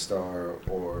big star,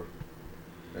 or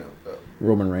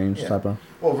Roman Reigns yeah. type of.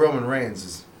 Well, Roman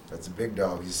Reigns that's a big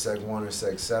dog. He's seg 1 or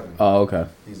seg 7. Oh, okay.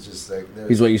 He's just like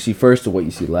He's what you see first or what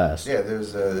you see last. Yeah,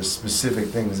 there's specific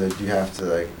things that you have to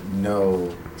like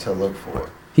know to look for.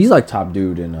 He's like top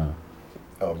dude in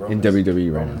Roman's,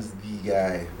 WWE right Roman's the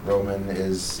guy. Roman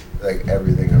is like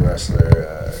everything a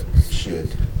wrestler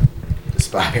should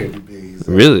aspired to be.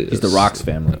 Really? He's the Rock's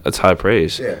family. That's high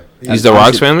praise. Yeah. He's the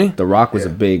Rock's family? The Rock was a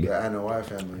big. The I Know Why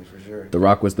family, for sure. The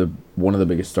Rock was one of the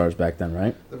biggest stars back then,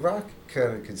 right? The Rock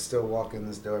kind of could still walk in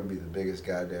this door and be the biggest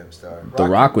goddamn star. The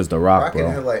Rock was the Rock, can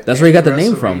bro. have, like, That's where he got the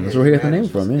name WrestleMania from. That's where he got the name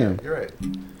from. matches. Yeah, You're right.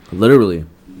 literally.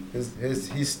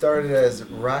 He started as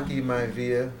Rocky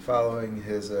Maivia, following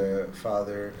his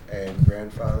father and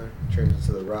grandfather, turned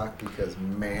into The Rock because,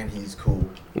 man, he's cool.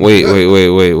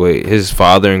 Wait. His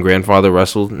father and grandfather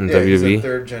wrestled in WWE? He's a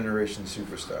third-generation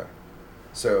superstar.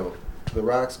 So, The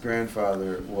Rock's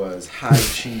grandfather was High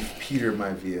Chief Peter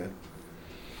Maivia.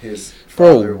 His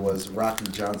father was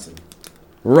Rocky Johnson.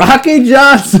 Rocky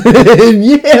Johnson,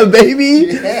 yeah,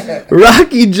 baby. Yeah.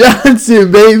 Rocky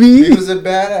Johnson, baby. He was a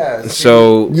badass.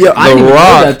 So, Yeah, I The didn't know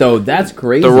Rock... that though. That's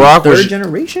crazy. The Rock Third was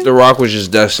generation. The Rock was just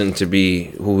destined to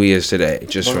be who he is today,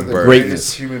 just One from of the birth. Greatness.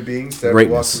 greatest human beings that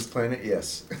Greatness. walked this planet,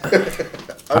 yes.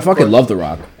 I fucking love The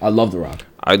Rock. I love The Rock.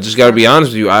 I just gotta be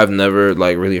honest with you. I've never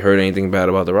really heard anything bad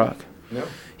about The Rock. No.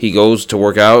 He goes to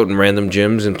work out in random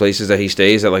gyms and places that he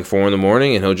stays at 4 in the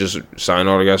morning, and he'll just sign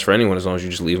autographs for anyone as long as you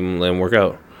just leave him and let him work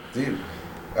out. Dude,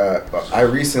 I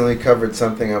recently covered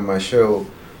something on my show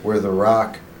where The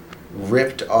Rock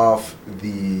ripped off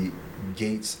the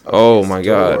gates of his my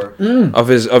door God. Of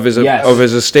his Yes. of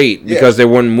his estate Yeah. because they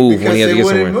wouldn't move because when he had to they get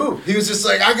wouldn't somewhere. move. He was just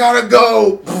like, I gotta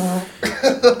go.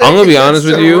 I'm gonna be honest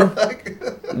with So you. Rock-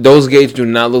 Those gates do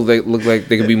not look like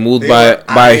they could be moved They by were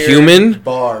a iron human.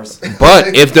 bars.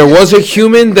 But if there was a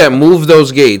human that moved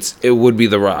those gates, it would be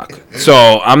The Rock. So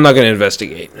I'm not gonna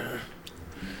investigate.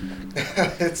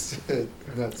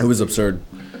 It was absurd.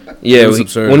 Yeah, It was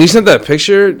absurd. when he sent that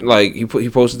picture, he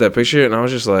posted that picture, and I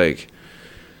was just like,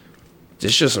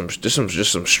 "This just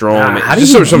some strong man, how do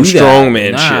just you some do strong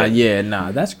that? man shit."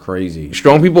 Yeah, that's crazy.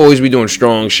 Strong people always be doing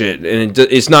strong shit, and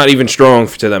it's not even strong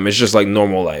to them. It's just like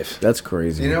normal life. That's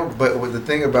crazy. You know, but what the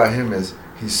thing about him is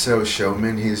he's so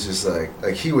showman. He's just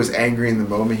like he was angry in the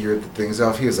moment he ripped the things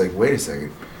off. He was like, wait a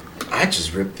second, I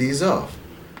just ripped these off.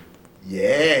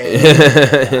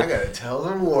 Yeah, I gotta tell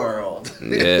the world.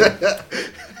 Yeah.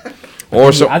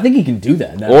 Or so, I think he can do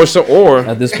that now. or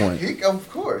At this point, Of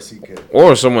course he could.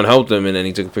 or someone helped him, and then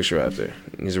he took a picture after.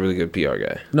 He's a really good PR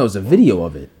guy. no, it's a video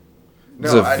of it.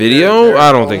 It's a video?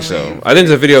 I don't think so. I think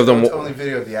it's a video of them. It's only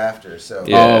video of the after. So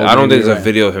Yeah, Oh, I don't think maybe it's a right.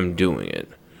 video of him doing it.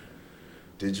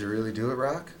 did you really do it,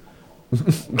 Rock?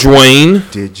 Dwayne.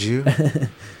 Did you?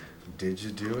 Did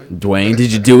you do it? Dwayne,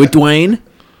 did you do it, Dwayne?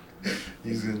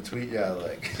 He's gonna tweet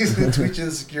he's gonna tweet you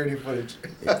the security footage.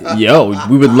 Yo,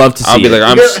 we would love to see I'll be it.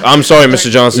 like, I'm sorry, Mr.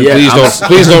 Johnson. Yeah,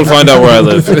 Please don't find out where I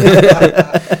live.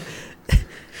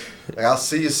 Like, I'll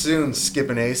see you soon,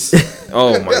 Skipping Ace.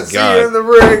 Oh my See you in god. the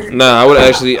ring. Nah, I would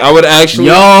actually.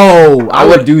 Yo, I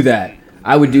would do that.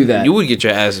 I would do that. You would get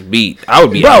your ass beat. I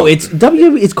would be. Bro, out. it's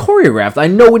WWE. It's choreographed. I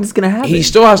know when it's gonna happen. He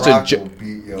still has to. Rock will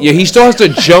beat your Yeah, he ass. still has to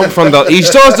jump from the. He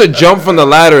still has to jump from the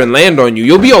ladder and land on you.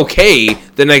 You'll be okay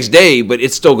the next day, but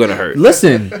it's still gonna hurt.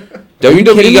 Listen. Are you kidding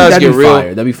WWE me? guys That'd get be real. fire.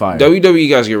 That'd be fire. WWE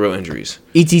guys get real injuries.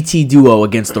 ETT duo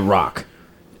against The Rock.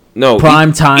 No,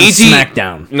 Prime time ET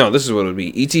SmackDown. No, this is what it would be.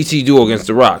 ETT duo against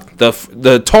The Rock.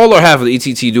 The taller half of the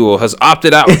ETT duo has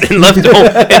opted out and left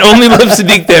and only left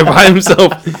Sadiq there by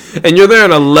himself. And you're there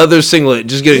in a leather singlet,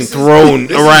 just getting thrown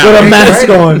around. With a mask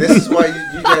on. This is why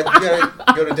you gotta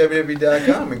go to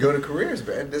WWE.com and go to careers,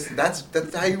 man. That's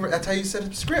how you set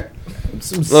up a script.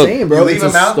 It's insane, bro. You leave It's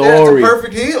him a out there, it's a story.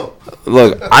 perfect heel.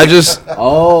 Look,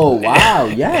 Oh wow,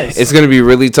 yes. it's gonna be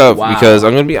really tough Wow. because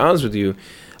I'm gonna be honest with you.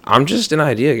 I'm just an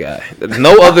idea guy.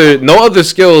 No other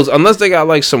skills unless they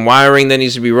got some wiring that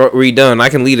needs to be redone. I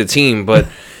can lead a team, but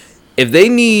if they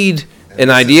need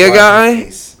an idea guy,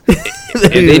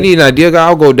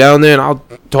 I'll go down there and I'll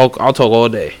talk all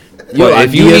day. But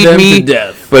if you need me,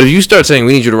 but if you start saying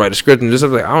we need you to write a script and just I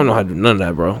don't know how to do none of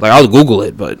that, bro. I'll Google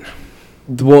it, but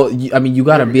Well, I mean, you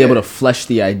gotta be able to flesh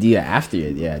the idea after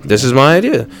it. Yeah. this is my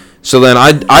idea. So then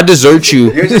I desert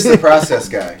you. You're just the process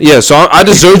guy. Yeah, so I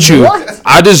desert you. What?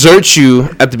 I desert you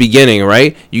at the beginning,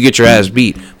 right? You get your ass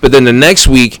beat. But then the next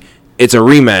week, it's a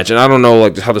rematch. And I don't know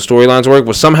how the storylines work,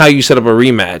 but somehow you set up a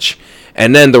rematch.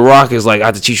 And then The Rock is like, I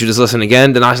have to teach you this lesson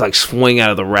again. Then I swing out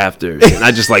of the rafters. And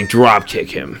I just drop kick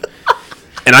him.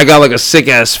 And I got a sick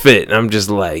ass fit. And I'm just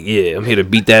like, yeah, I'm here to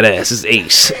beat that ass. It's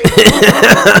Ace.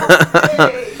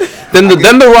 Then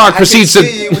the Rock proceeds I can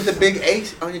to... see you with the big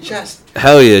ace on your chest.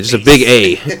 Hell yeah, just a big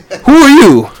A. Who are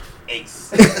you?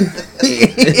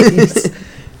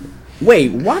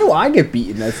 Wait, why do I get beat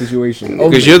in that situation?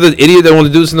 Because you're the idiot that wanted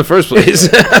to do this in the first place.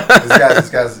 This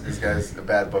guy's a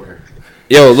bad booker.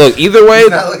 Yo, look, either way, He's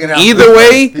not looking out for either himself.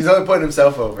 way, He's only putting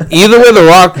himself over. The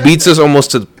Rock beats us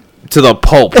almost to the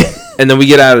pulp. and then we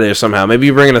get out of there somehow. Maybe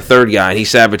you bring in a third guy and he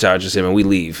sabotages him and we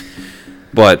leave.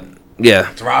 But yeah,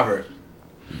 It's Robert.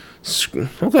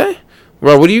 okay.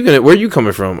 Bro, where are you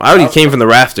coming from? I already came from the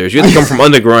rafters. You have to come from I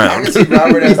underground. can see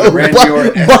Robert as the Randy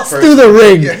Orton. Bust through the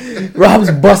ring.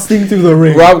 Rob's busting through the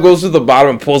ring. Rob goes to the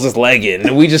bottom and pulls his leg in,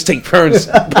 and we just take turns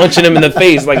punching him in the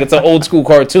face like it's an old school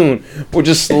cartoon. We're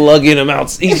just slugging him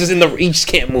out. He just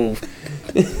can't move.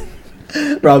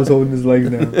 Rob's holding his legs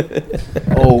now.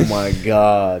 Oh my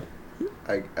god.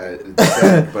 It's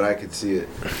sad, but I could see it.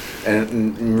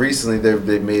 And recently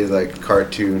they made like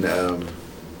cartoon,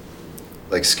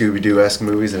 like Scooby-Doo-esque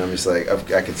movies, and I'm just like,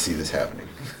 I could see this happening.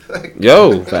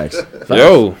 Yo, Facts.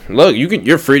 yo, look,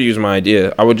 you're free to use my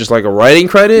idea. I would just like a writing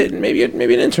credit and maybe an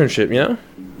internship. You know?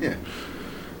 Yeah.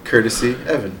 Courtesy,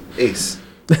 Evan, Ace.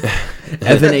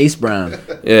 Evan Ace Brown.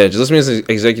 Yeah, just list me as an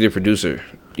executive producer.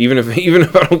 Even if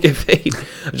I don't get paid,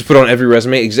 I just put on every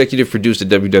resume. Executive produced a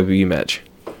WWE match.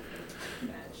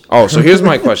 Oh, so here's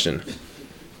my question.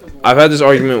 I've had this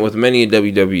argument with many a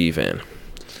WWE fan.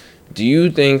 Do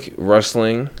you think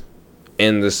wrestling,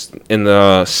 in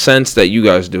the sense that you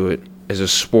guys do it, is a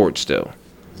sport still?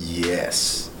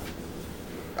 Yes.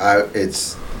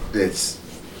 It's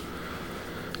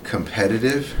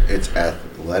competitive. It's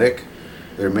athletic.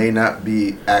 There may not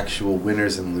be actual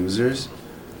winners and losers,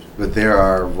 but there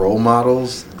are role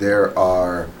models.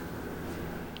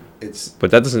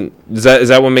 But that doesn't. Is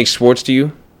that what makes sports to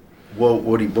you? Well,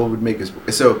 what would make us?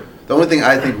 So the only thing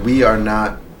I think we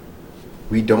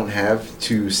don't have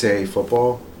to say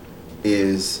football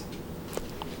is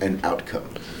an outcome.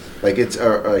 Like it's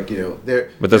there.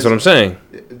 But that's what I'm saying.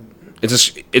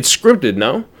 It's scripted,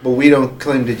 no? But we don't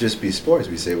claim to just be sports.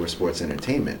 We say we're sports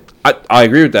entertainment. I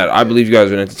agree with that. I believe you guys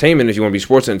are in entertainment if you want to be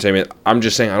sports entertainment. I'm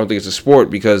just saying I don't think it's a sport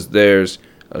because there's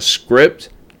a script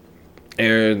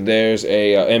and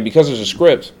and because there's a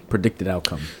script, Predicted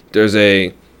outcome. there's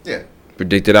a Yeah.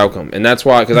 predicted outcome. And that's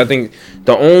why, because I think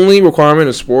the only requirement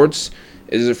of sports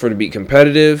is for it to be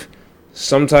competitive,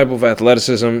 some type of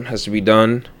athleticism has to be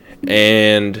done,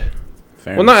 and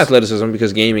well, not athleticism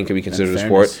because gaming can be considered a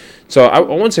sport. So I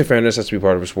wouldn't say fairness has to be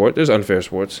part of a sport. There's unfair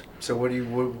sports. So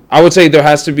I would say there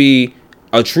has to be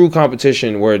a true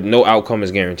competition where no outcome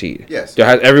is guaranteed. Yes.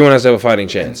 Everyone has to have a fighting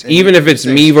chance. And even if it's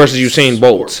say me versus sport. Usain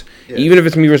Bolt. Yeah. Even if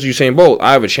it's me versus Usain Bolt,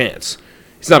 I have a chance.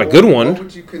 It's not a good What one.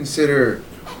 would you consider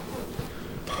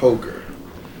poker?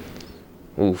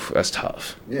 Oof, that's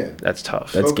tough. Yeah. That's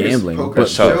tough. That's gambling,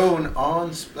 Poker's but tough. shown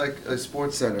on like a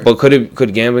sports center. But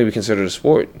could gambling be considered a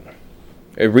sport?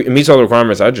 It meets all the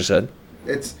requirements I just said.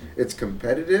 It's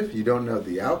competitive. You don't know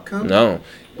the outcome. No,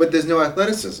 But there's no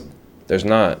athleticism. there's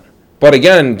not. But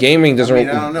again, gaming doesn't. I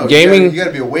don't know. Gaming. You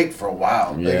gotta be awake for a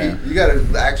while. Yeah. Like, you gotta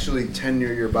actually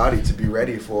tenure your body to be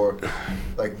ready for,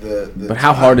 like the. But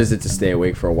how hard is it to stay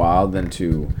awake for a while than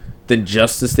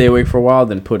just to stay awake for a while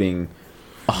than putting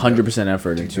 100%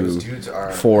 effort into Those dudes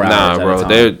are 4 hours Nah, at a bro,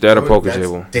 time? they're at a poker That's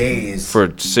table days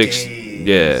for 6. days.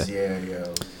 Yeah, Yeah,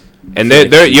 yo. and they're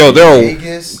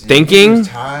Vegas, you thinking. use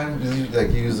time. You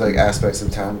use like aspects of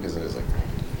time because it's like,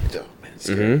 oh, man, it's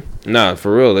scary. Nah,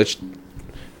 for real.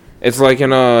 It's like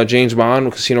in James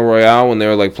Bond Casino Royale when they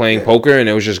were like playing poker and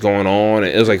it was just going on.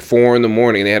 It was like 4 a.m.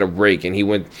 and they had a break and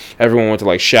everyone went to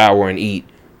like shower and eat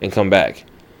and come back.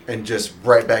 And just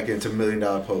right back into $1 million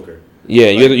poker. Yeah,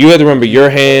 you have to remember your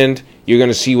hand. You're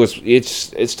gonna see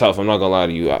it's tough. I'm not gonna lie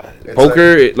to you.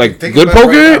 Poker, like Think good about it, poker,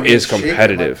 right now, I'm is shaking,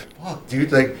 competitive. I'm like, fuck,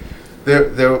 dude, like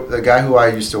the guy who I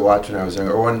used to watch when I was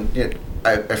younger, or when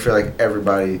I feel like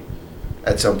everybody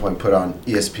at some point put on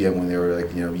ESPN when they were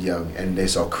like young, and they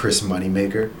saw Chris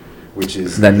Moneymaker, which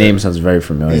is That name sounds very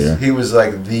familiar. He was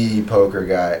like the poker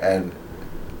guy, and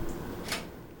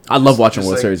I love watching just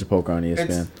World like- Series of Poker on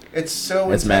ESPN. it's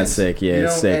so It's mad intense, sick, yeah,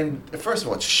 it's sick. And first of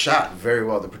all, it's shot very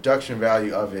well. The production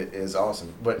value of it is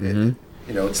awesome, but Mm-hmm.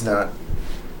 it's not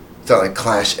like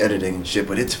Clash editing and shit,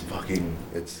 but it's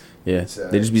Yeah, It's,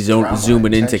 they just be drama,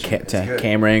 zooming into tension. It's good.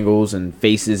 camera angles and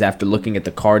faces after looking at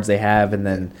the cards they have and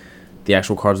then the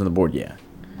actual cards on the board. Yeah,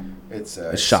 it's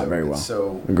shot very well.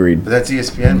 So agreed. but that's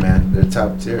ESPN, man. They're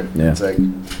top tier. Yeah. It's like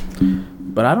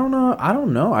But I don't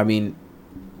know. I mean,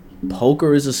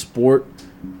 poker is a sport,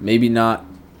 maybe not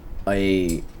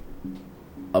a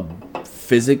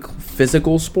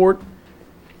physical sport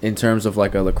in terms of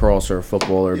like a lacrosse or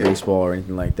football or baseball or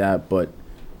anything like that, but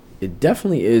it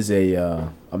definitely is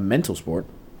a mental sport.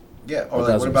 yeah. Or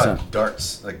like what 1000%. about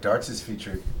darts? Like darts is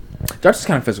featured. Darts is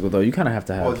kind of physical though. You kind of have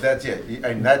to have. Oh, that's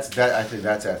and that's that. I think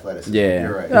that's athleticism. Yeah.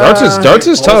 You're right. Darts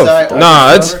is bullseye, tough.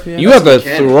 Nah, bullseye, it's yeah. you have to That's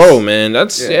mechanics. throw, man.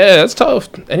 That's tough.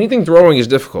 Anything throwing is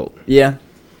difficult. Yeah.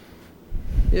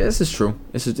 Yeah, this is true.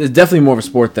 It's definitely more of a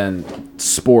sport than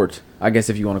sport I guess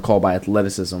if you want to call by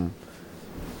athleticism,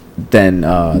 than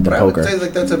But I would poker. say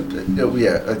like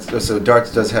that's so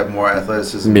darts does have more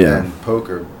athleticism Yeah. than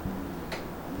poker.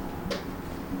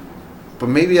 But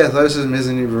maybe athleticism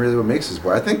isn't even really what makes a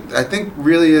sport. I think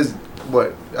really is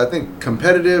what I think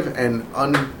competitive and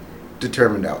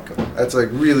undetermined outcome. That's like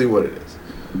really what it is.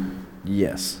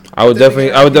 Yes. I would definitely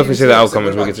say the outcome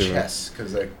is what gets it. chess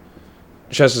because like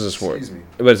Chess is a sport, excuse me.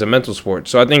 but it's a mental sport.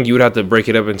 So I think you would have to break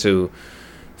it up into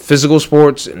physical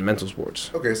sports and mental sports.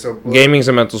 Okay, so Gaming's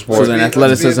a mental sport. So then let's be a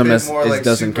athleticism bit is- more, is-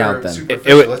 doesn't count then.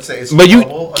 superficial. It would- Let's say it's but you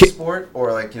trouble, a ca- sport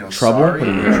or like Trouble? Sorry, What do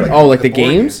you mean? like Oh, like the board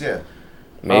games? Yeah.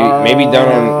 maybe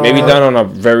down on a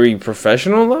very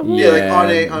professional level. Yeah, like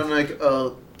Yeah. on like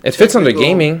It fits under technical-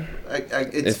 gaming.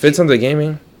 It fits under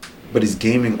gaming. But is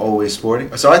gaming always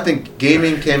sporting? So I think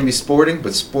gaming can be sporting,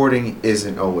 but sporting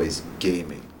isn't always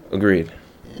gaming. Agreed.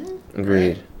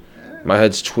 Agreed. My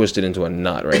head's twisted into a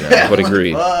knot right now, but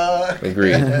agreed. Fuck.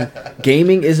 Agreed.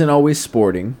 Gaming isn't always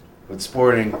sporting. But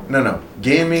sporting, no.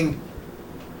 Gaming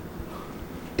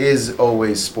is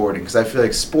always sporting because I feel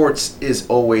like sports is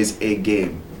always a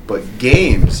game, but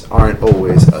games aren't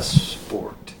always a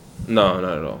sport. No,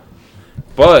 not at all.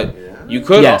 But Yeah. you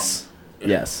could. Yes.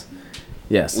 Yes.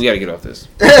 Yes. We gotta get off this.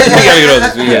 We gotta get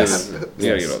off this. Yes. We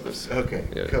gotta get off this. Okay,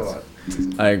 Yeah, come it's-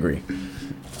 on. I agree.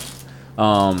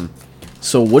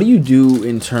 So what do you do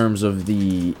in terms of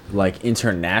the like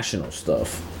international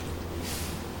stuff?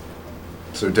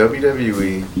 So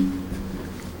WWE,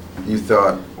 you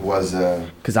thought was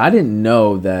Because I didn't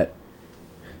know that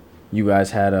you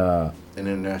guys had a an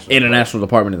international international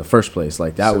department in the first place.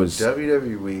 Like that So was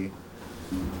WWE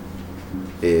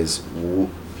is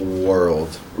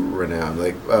world renowned.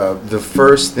 Like the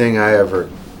first thing I ever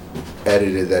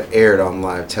edited that aired on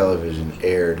live television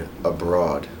aired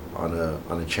abroad on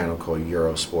a channel called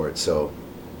Eurosport. So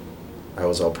I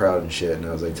was all proud and shit, and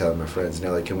I was like telling my friends, and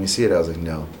they're like, "Can we see it?" I was like,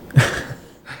 "No."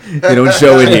 they don't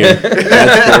show it here. That's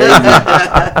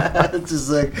crazy. It's just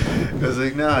like I was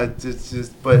like, "No, it's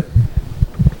just." But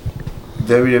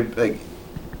WWE, like,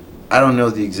 I don't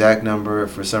know the exact number.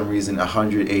 For some reason,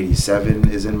 187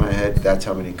 is in my head. That's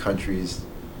how many countries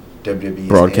WWE is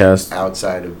Broadcast. in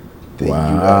outside of the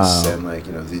Wow. U.S. and like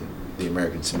the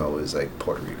American Samoa is like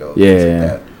Puerto Rico. Yeah, things like yeah.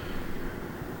 that.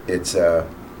 It's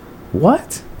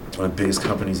What? one of the biggest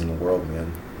companies in the world,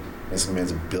 man. This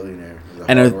man's a billionaire. He's a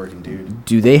And hardworking dude.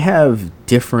 Do they have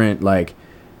different like,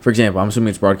 for example, I'm assuming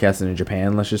it's broadcasted in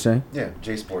Japan. Let's just say. Yeah,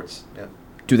 J Sports. Yeah.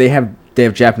 Do they have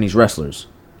Japanese wrestlers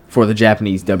for the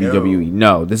Japanese WWE?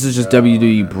 No, this is just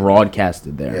WWE no.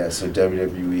 broadcasted there. Yeah, so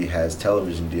WWE has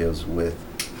television deals with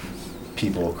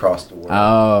people across the world.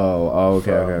 Oh,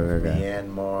 okay, From okay.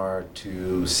 Myanmar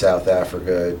to South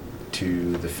Africa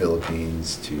to the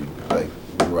Philippines to like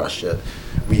Russia.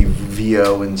 We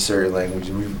VO in certain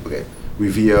languages. We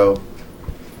VO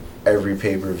every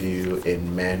pay-per-view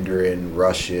in Mandarin,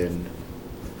 Russian,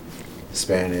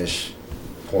 Spanish,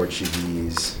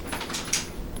 Portuguese,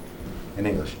 and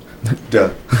English.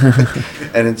 Duh.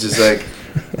 And it's just like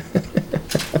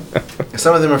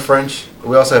some of them are French.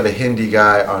 We also have a Hindi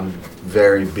guy on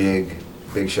very big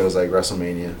shows like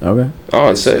WrestleMania. Okay.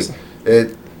 Oh, it's sick.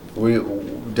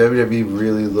 WWE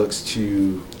really looks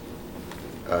to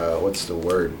what's the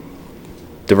word?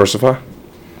 Diversify.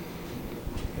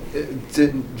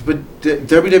 But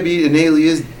WWE innately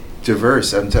is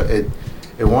diverse.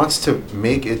 It wants to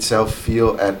make itself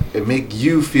make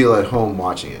you feel at home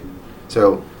watching it.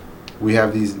 So we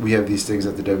have these things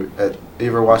at you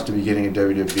ever watch the beginning of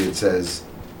WWE? It says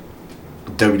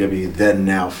WWE then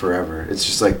now forever. It's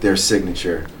just like their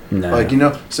signature. No. Like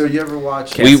so you ever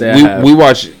watch? Can't say I have. We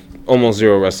watch almost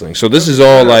zero wrestling, so this is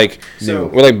all like So-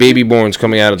 we're like baby borns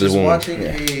coming out of this Just womb.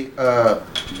 watching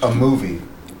a movie,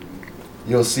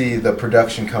 you'll see the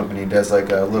production company does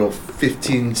like a little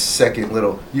 15-second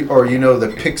little, the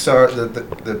Pixar,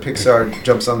 the Pixar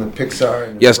jumps on the Pixar.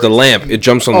 And Yes, the lamp. It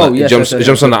jumps on Oh, the. yes, it jumps. yes, It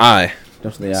jumps on the eye. So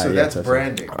that's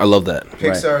branding. I love that.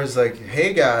 Pixar is like,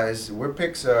 hey guys, we're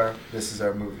Pixar. This is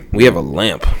our movie. We have a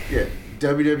lamp. Yeah,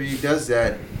 WWE does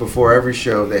that before every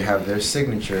show. They have their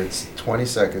signature. It's 20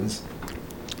 seconds.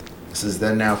 This is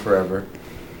then, now, forever.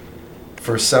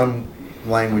 For some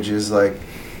languages, like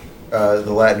the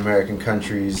Latin American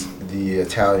countries, the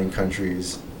Italian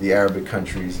countries, the Arabic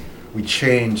countries, we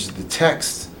change the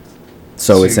text.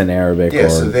 So it's in Arabic. Yeah, or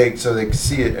so they can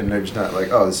see it, and they're just not like,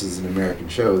 oh, this is an American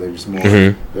show. They're just more,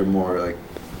 Mhm. they're more like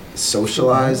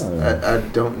socialized. I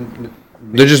don't.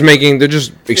 They're just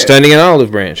extending an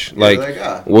olive branch. Yeah, Like,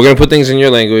 we're gonna put things in your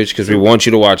language because we want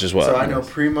you to watch as well. So I know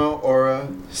primo ora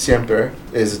sempre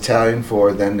is Italian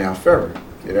for then, now, forever.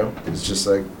 It's just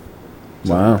like,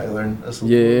 so Wow. I learned a little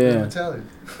Yeah. bit of Italian.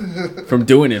 From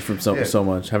doing it from Yeah. so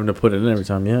much, having to put it in every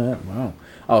time. Yeah, wow.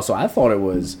 Oh, so I thought it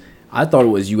was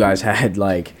you guys had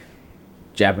like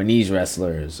Japanese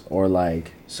wrestlers or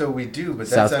like So we do, but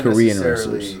South that's not Korean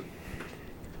necessarily wrestlers.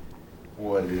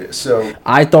 what it is. So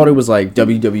I thought it was like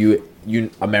WWE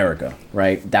America,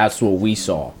 right? That's what we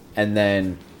saw, and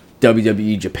then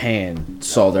WWE Japan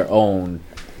saw their own.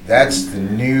 that's a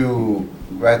new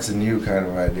kind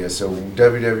of idea. So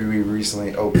WWE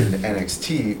recently opened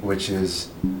NXT, which is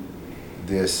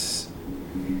this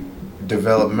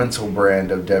developmental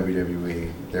brand of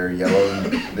WWE. They're yellow,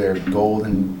 they're gold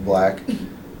and black,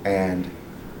 and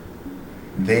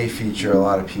they feature a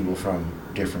lot of people from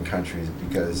different countries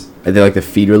because Are they like the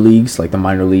feeder leagues, like the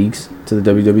minor leagues to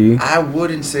the WWE? I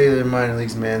wouldn't say they're minor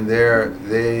leagues, man.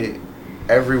 They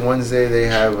every Wednesday they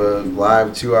have a live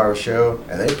 2-hour show,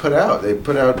 and they put out,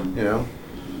 you know,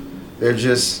 they're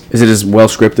just, Is it as well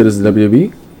scripted as the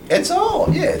WWE? it's all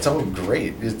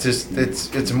great. It's just,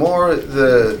 it's more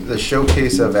the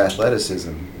showcase of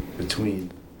athleticism between.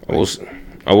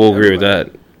 I will agree with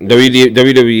that.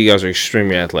 WWE guys are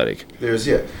extremely athletic. There's,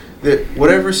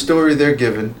 whatever story they're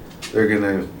given, they're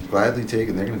gonna gladly take,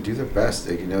 and they're gonna do their best.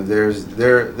 You know,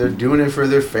 they're doing it for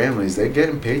their families. They're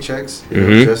getting paychecks, you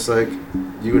know, just like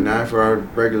you and I for our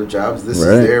regular jobs. This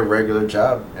Right. is their regular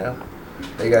job. You know,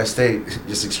 they gotta stay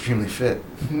just extremely fit.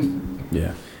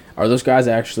 Yeah. Are those guys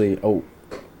actually? Oh,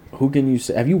 who can you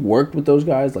say? Have you worked with those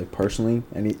guys like personally?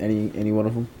 Any one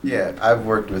of them? Yeah, I've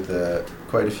worked with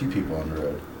quite a few people on the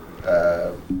road.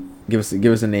 Give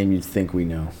us a name you think we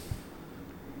know.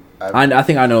 I've, I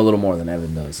think I know a little more than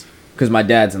Evan does because my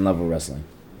dad's in love with wrestling.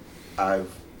 You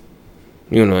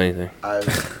don't know anything.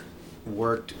 I've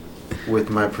worked with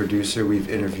my producer. We've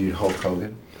interviewed Hulk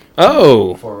Hogan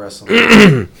Oh, for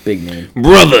wrestling. Big name.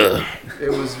 brother. It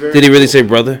was very. Did he really say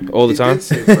brother all the He time? did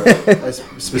say brother. I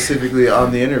specifically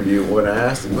on the interview when I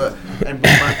asked him, but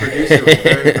my producer was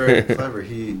very, very clever.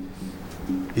 He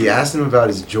asked him about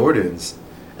his Jordans,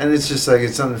 and it's just like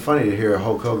it's something funny to hear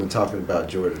Hulk Hogan talking about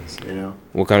Jordans. You know,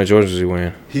 What kind of Jordans was he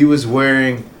wearing? he was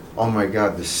wearing, oh my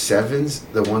God, the 7s,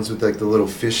 the ones with like the little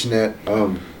fishnet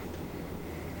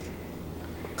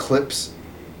clips.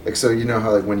 Like, so you know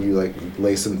how like when you like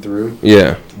lace them through,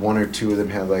 Yeah. one or two of them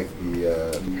had like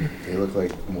they look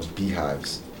like almost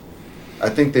beehives. I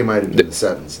think they might have been the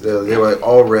 7s. They were like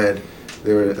all red.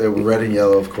 They were red and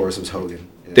yellow. Of course, it was Hogan.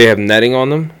 Yeah. They have netting on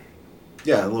them.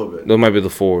 Yeah, a little bit. Those might be the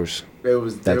 4s. It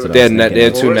was. That's what They I had was net. They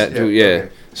had thinking. two Fours? net. Two, Yeah, yeah. okay.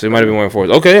 So he might have been wearing 4s.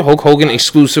 Okay, Hulk Hogan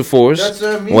exclusive 4s. That's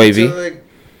what I mean. Wavy. So, like,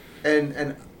 and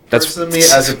That's- personally,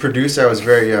 as a producer, I was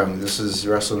very young. This is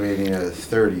WrestleMania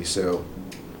 30, so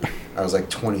I was like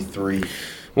 23.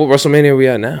 What WrestleMania are we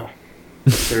at now?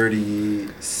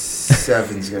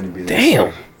 37 is going to be. This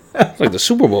Damn. It's like the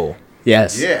Super Bowl.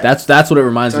 Yes. Yeah. That's what it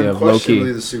reminds It's me of. Low unquestionably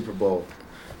key. the Super Bowl.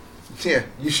 Yeah,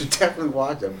 you should definitely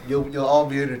watch them. You'll all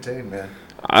be entertained, man.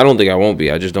 I don't think I won't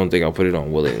be. I just don't think I'll put it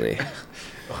on willingly.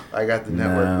 I got the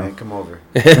network, No. man. Come over.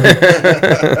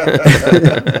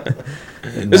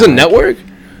 There's a network?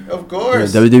 Of Yeah,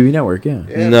 course. WWE Network. Yeah.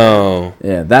 Yeah. No.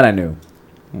 Yeah, that I knew.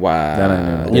 Wow. That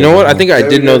I know. You know what? I think I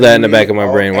did know that in the WWE, back of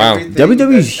my brain. Wow. everything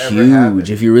WWE's that's ever happened. huge.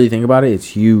 If you really think about it, it's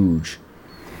huge.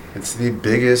 It's the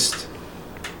biggest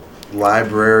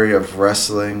library of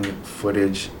wrestling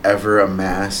footage ever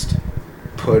amassed,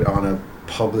 put on a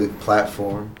public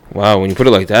platform. Wow, when you put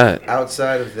it like that.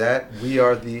 Outside of that, we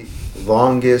are the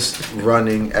longest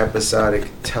running episodic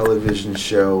television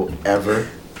show ever.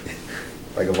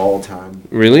 Like of all time.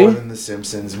 Really? More than The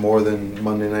Simpsons, more than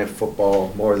Monday Night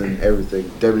Football, more than everything.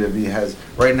 WWE has,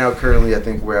 right now currently I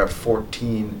think we're at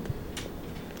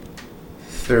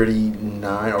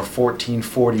 1439 or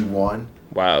 1441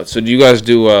 Wow. So do you guys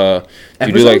do you do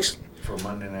like Episodes? for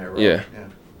Monday Night Raw. Yeah.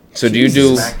 so do you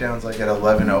do SmackDown's like at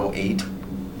 11:08.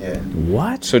 Yeah.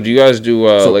 What? so do you guys do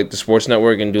So- like the sports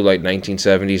network and do like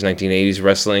 1970s, 1980s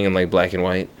wrestling and like black and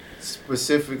white?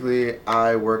 Specifically,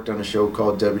 I worked on a show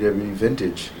called WWE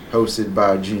Vintage, hosted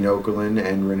by Gene Okerlund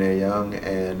and Renee Young,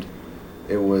 and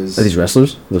it was Are these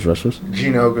wrestlers? Those wrestlers?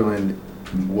 Gene Okerlund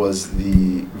was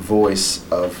the voice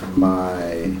of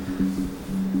my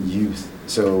youth.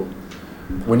 So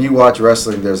when you watch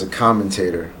wrestling, there's a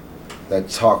commentator that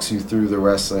talks you through the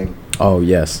wrestling, Oh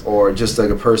yes. or just like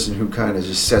a person who kind of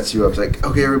just sets you up. It's like,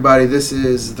 okay, everybody, this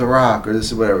is The Rock, or this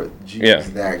is whatever. Gene's Yeah.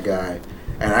 that guy.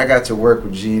 And I got to work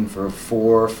with Gene for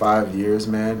 4 or 5 years,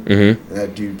 man. Mm-hmm. And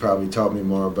that dude probably taught me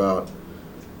more about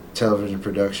television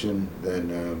production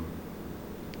than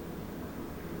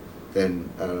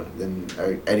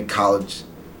any college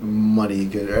money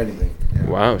could or anything. you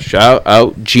know? Wow. Shout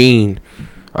out Gene.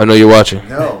 I know you're watching.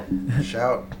 No,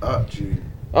 shout up, Gene.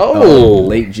 Oh,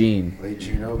 Late Gene. Late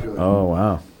Gene Okerlund. Oh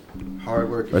wow.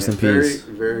 Hardworking. Rest in very, peace.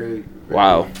 Very.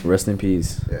 wow. Rest in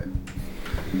peace. Yeah.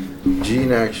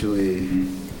 Gene actually,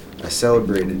 I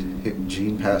celebrated.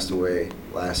 Gene passed away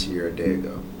last year, a day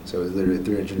ago. So it was literally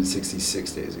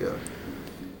 366 days ago.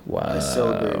 Wow. I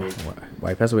celebrated. Why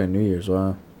he passed away on New Year's?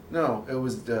 Wow. No, it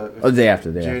was the. Oh, the day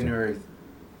after. Day January.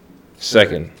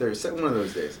 Second. Third, one of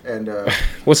those days, and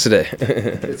What's today?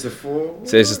 it's a full.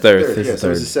 Today's the third. Today's Yeah, the so it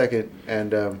was third. the second,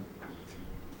 and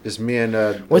just me and.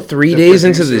 What, 3 the days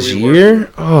into producer this we worked year?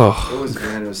 with. Oh. It was,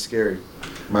 man, it was scary.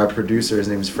 My producer, his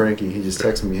name is Frankie. He just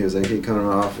texted me. He was like, "Hey, come to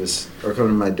my office or come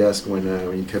to my desk when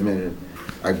you come in." And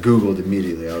I Googled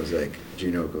immediately. I was like,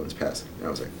 "Gene Okerlund's passing." And I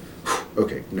was like,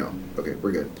 "Okay, no, okay,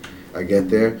 we're good." I get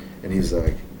there, and he's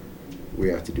like, "We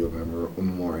have to do a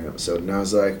memorial episode." And I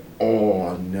was like,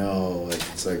 "Oh no!" Like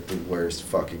it's like the worst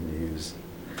fucking news.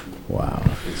 Wow.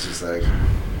 It's just like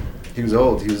he was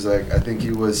old. He was like, I think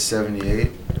he was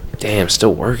 78. Damn,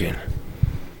 still working.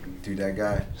 Dude, that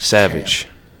guy. Savage.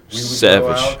 Damn. We would go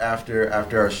Savage. out after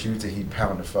our shoots and he'd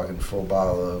pound a fucking full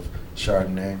bottle of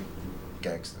Chardonnay.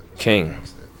 Gangsta. King.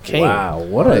 Gangsta. King. Wow.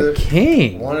 What One of a the-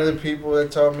 king. One of the people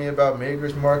that taught me about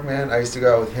Maker's Mark, man, I used to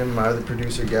go out with him, my other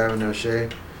producer, Gavin O'Shea,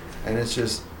 and it's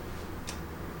just,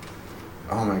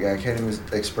 oh my God, I can't even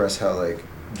express how, like,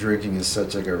 drinking is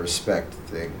such, like, a respect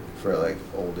thing for, like,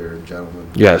 older gentlemen.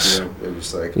 Yes. You know, they're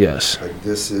just like, Yes. like,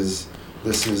 this is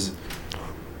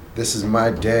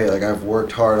my day. Like, I've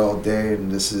worked hard all day,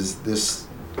 and this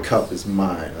cup is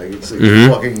mine. Like, it's like Mhm.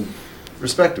 fucking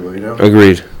respectable, you know?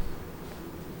 Agreed.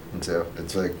 And so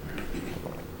it's like,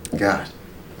 God,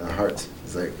 our hearts.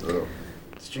 It's like, oh,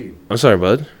 it's Gene. I'm sorry,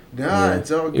 bud. Nah, Yeah.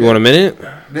 it's all good. You want a minute?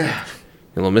 You Nah, a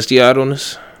little misty eyed on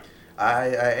this? I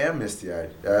am misty-eyed.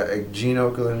 Gene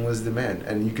Okerlund was the man,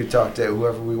 and you could talk to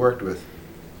whoever we worked with.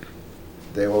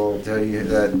 They will tell you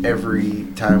that every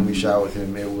time we shot with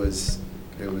him, it was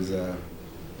a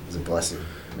blessing,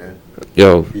 man.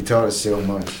 Yo, He taught us so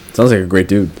much. Sounds like a great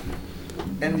dude.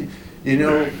 And you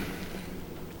know,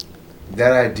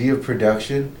 that idea of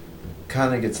production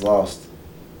kind of gets lost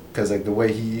because like the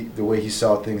way he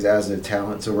saw things as a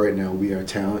talent. So right now we are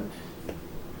talent.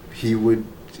 He would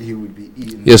be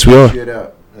eating Yes, we are. shit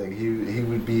up. Like he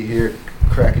would be here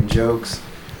cracking jokes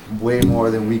way more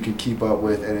than we could keep up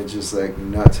with, and it's just like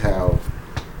nuts how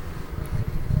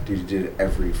dude he did it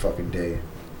every fucking day.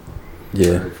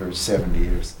 Yeah. For 70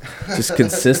 years. Just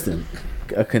consistent.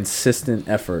 A consistent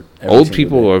effort. every old single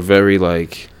people day. are very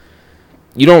like,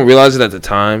 you don't realize it at the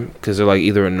time because they're like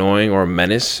either annoying or a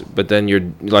menace, but then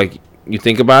you're like, you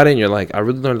think about it and you're like, I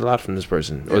really learned a lot from this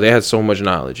person, or they had so much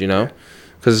knowledge, you know?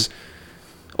 Because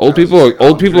old people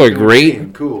are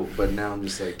great. Cool, but now I'm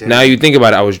just like, damn. Now you think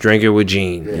about it, I was drinking with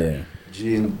Gene. Yeah.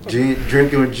 Gene,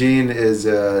 drinking with Gene is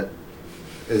the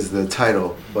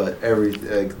title, but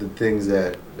the things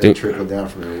that Think- trickle down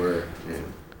from it were, yeah.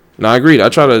 No, I agreed. I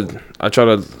try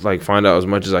to like find out as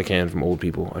much as I can from old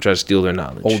people. I try to steal their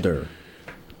knowledge. Older.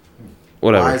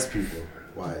 Whatever. Wise people,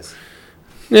 wise.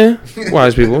 Yeah,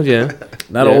 wise people. Yeah,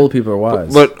 Not Yeah. all old people are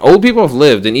wise. but old people have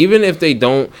lived, and even if they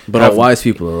don't, But have, all wise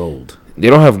people are old. they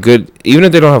don't have good. Even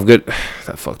if they don't have good,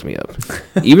 that fucked me up.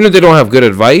 Even if they don't have good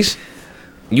advice,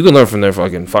 you can learn from their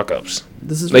fucking fuck ups.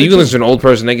 This is Like you can listen to an old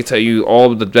person, they can tell you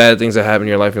all the bad things that happen in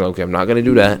your life. You're like, okay, I'm not gonna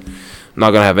do that. I'm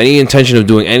not gonna have any intention of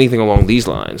doing anything along these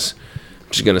lines.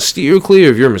 I'm just gonna steer clear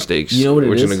of your mistakes. You know what it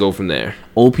We're just is? gonna go from there.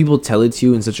 Old people tell it to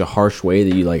you in such a harsh way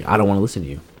that you like, I don't want to listen to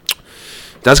you.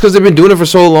 That's because they've been doing it for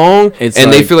so long, It's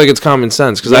and they like- feel like it's common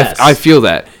sense. Because Yes. I feel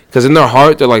that. Because in their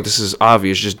heart, they're like, this is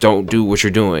obvious. Just don't do what you're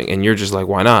doing. And you're just like,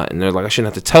 why not? And they're like, I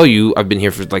shouldn't have to tell you. I've been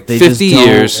here for like They 50 just don't.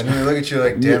 years. And then they look at you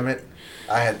like, damn it,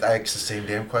 I asked the same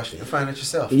damn question. You'll find it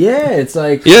yourself. Yeah, it's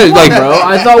like, Yeah, come on, like- bro.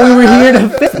 I thought we were here to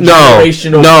fix No,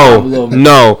 generational no, problem.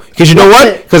 no. Because you know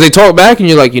what? Because they talk back, and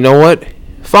you're like, you know what?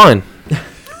 Fine.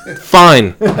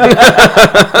 Fine.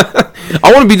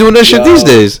 I want to be doing that shit these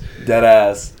days. Dead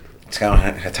ass. It's kind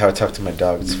of that's how I talk to my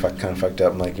dog. It's kind of fucked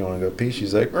up. I'm like, you want to go pee?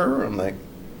 She's like, "Rrr." I'm like,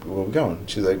 where we going?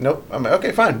 She's like, nope. I'm like,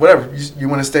 okay, fine, whatever. You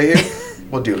want to stay here?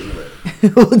 We'll deal with it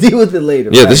later. We'll deal with it later.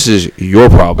 Yeah, right? this is your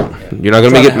problem. You're not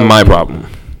going to Trying make to it help my you. problem.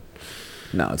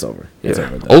 No, it's over. It's Yeah.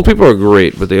 over. with that. Old people are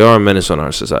great, but they are a menace on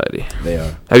our society. They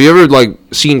are. Have you ever like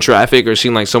seen traffic or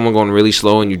seen like someone going really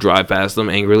slow and you drive past them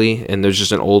angrily and there's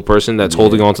just an old person that's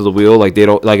holding onto the wheel, like they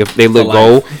don't, like if they let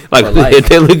go, life. like For life. if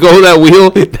they let go of that wheel,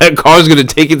 that car's gonna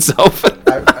take itself.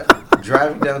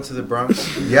 Driving down to the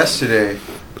Bronx yesterday,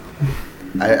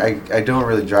 I don't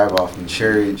really drive often.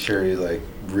 Sherry like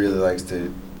really likes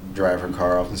to drive her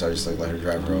car often, so I just like let her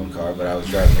drive her own car. But I was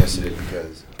driving yesterday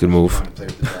because Good move. I wanted to play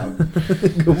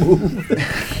with the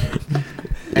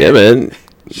dog. Yeah, man.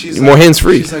 she's more hands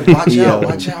free. She's like, watch out,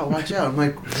 watch out, watch out. I'm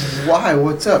like, why?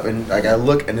 What's up? And like I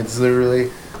look, and it's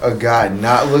literally a guy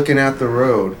not looking at the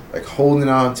road, like holding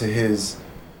on to his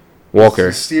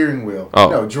Walker. steering wheel. Oh.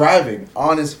 No, driving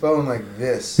on his phone like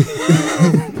this.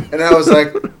 And I was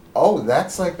like, oh,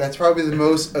 that's probably the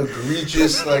most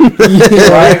egregious like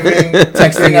driving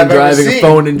Texting and driving,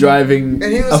 phone and driving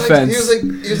and he was offense. like,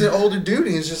 he was an older dude. And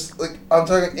he was just like, I'm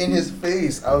talking in his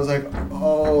face. I was like,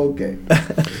 oh, okay.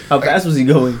 How fast was he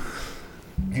going?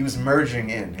 He was merging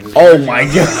in. He was Oh merging my on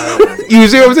the God. highway. You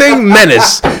see what I'm saying?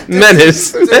 Menace.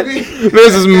 Menace.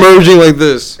 Menace is merging like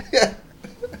this.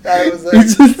 I was like,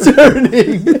 He's just turning.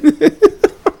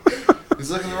 he's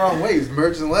looking the wrong way. He's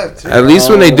merging left too. At least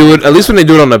when they do it,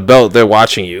 on the belt, they're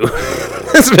watching you.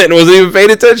 This man wasn't even paying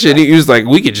attention. He was like,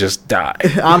 "We could just die."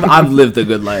 I've lived a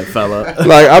good life, fella.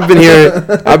 Like I've been here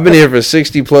for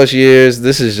 60+ years.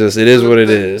 This is just, it is what it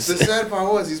is. The sad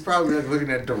part was he's probably like looking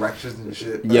at directions and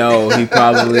shit. Yo, he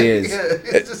probably is.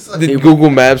 Yeah, it's just like, The Google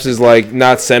Maps is like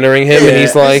not centering him, and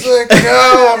he's like,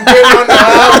 no, I'm getting on the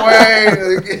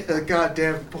highway. Like,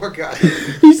 goddamn, poor guy.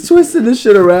 He's twisting this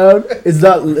shit around. It's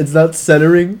not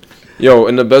centering. "Yo."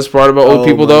 And the best part about old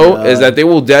people my though God. is that they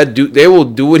will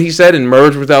do what he said and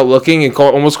merge without looking and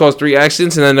almost cause 3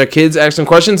 accidents, and then their kids ask them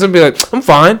questions and be like, "I'm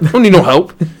fine. I don't need no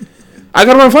help. I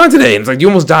got around fine today." And it's like, you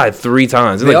almost died 3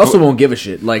 times. They Like, also won't give a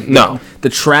shit. Like No. the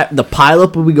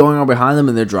pileup will be going on behind them,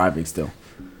 and they're driving still,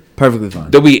 perfectly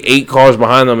fine. there'll be 8 cars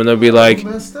behind them, and they'll be like,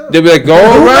 Messed up.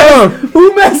 "Go around,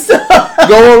 Who messed up?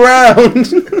 go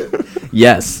around."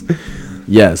 Yes.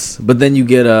 But then you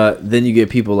get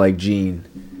people like Gene,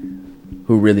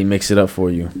 who really mix it up for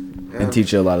you Yeah. and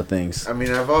teach you a lot of things. I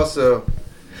mean, I've also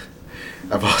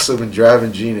been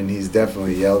driving Gene, and he's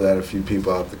definitely yelled at a few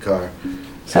people out the car.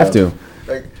 So, Have to.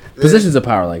 Like Positions of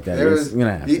power like that. there You're was-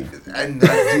 gonna have to. Dude,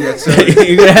 that's so,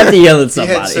 You're gonna have to yell at he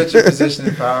had somebody. such a position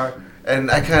of power, and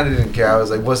I kind of didn't care. I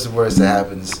was like, "What's the worst that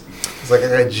happens?" It's like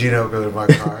I got Gino go to my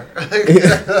car.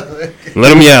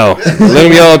 Let him yell. Let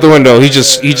him yell out the window. He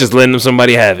just letting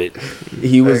somebody have it.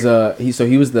 He was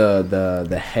he was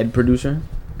the head producer,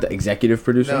 the executive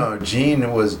producer. No,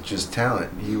 Gene was just talent.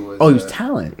 He was. Oh, he was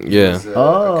talent. He Yeah. was, a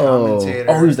Oh,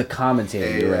 commentator, he was the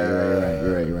commentator. You're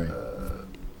right. You're right.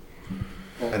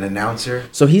 an announcer.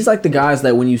 So he's like the guys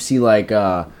that when you see I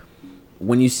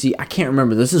can't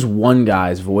remember. This is one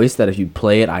guy's voice that if you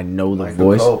play it, I know the Michael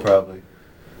voice. Cole, probably.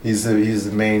 He's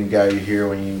the main guy you hear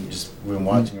when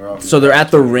watching Raw. So they're at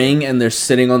the ring and they're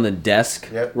sitting on the desk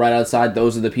Yep. right outside.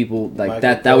 Those are the people like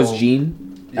Michael that was Cole.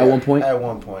 Gene Yeah, at one point. At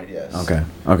one point, yes. Okay.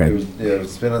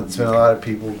 It's been a lot of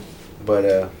people,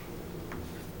 but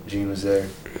Gene was there.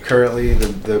 Currently,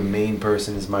 the main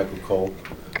person is Michael Cole,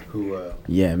 who.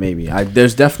 Yeah, maybe.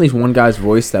 There's definitely one guy's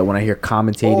voice that when I hear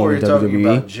commentating Or in you're talking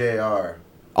WWE. about JR.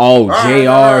 Oh,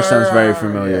 JR sounds very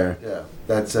familiar. Yeah,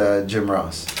 that's Jim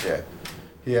Ross. Yeah,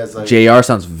 he has like JR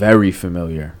sounds very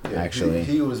familiar, yeah, actually.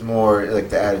 He was more like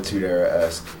the Attitude Era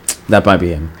esque. That might be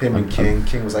him. Him and King.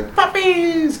 King was like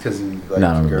puppies because he liked No, I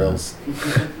don't remember girls.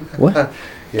 What?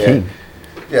 Yeah, King.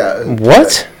 yeah.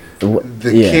 What?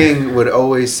 The King would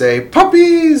always say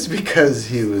puppies because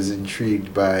he was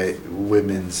intrigued by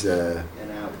women's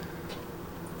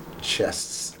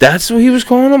chests. That's what he was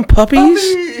calling them? Puppies?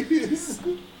 Puppies.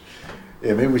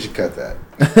 Yeah, maybe we should cut that.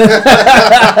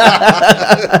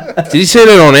 Did he say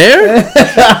that on air?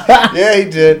 Yeah, he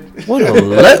did. What a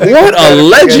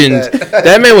legend. That.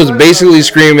 That man was basically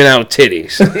screaming out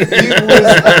titties.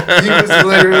 He was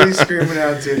literally screaming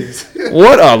out titties.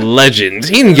 What a legend.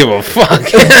 He didn't give a fuck.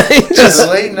 He just The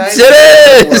late 90s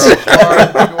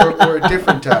titties. were a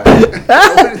different time.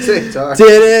 I wouldn't say time.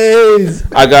 Titties.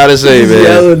 I gotta say, He's man.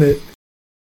 yelling it.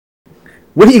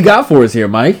 What do you got for us here,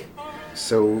 Mike?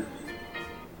 So,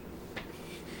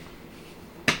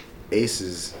 Ace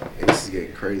is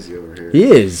getting crazy over here. He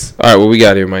is. All right, what we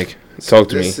got here, Mike? Talk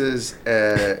to me. This is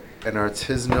an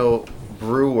artisanal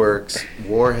Brewworks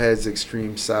Warheads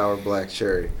Extreme Sour Black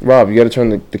Cherry. Rob, you gotta turn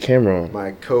the camera on.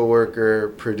 My coworker,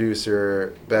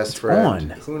 producer, best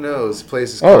friend. on. Who knows?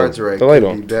 Plays his Oh, cards right. the light could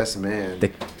on. be best man.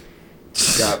 The-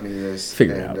 Got me this.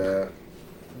 Figure it and, out.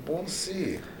 We'll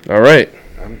see. All right.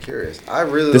 I'm curious. I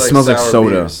really This like smells like sour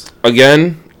soda. beers.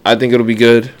 Again, I think it'll be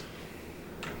good.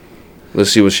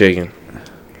 Let's see what's shaking.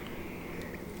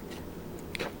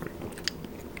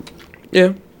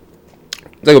 Yeah.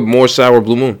 It's like a more sour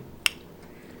Blue Moon.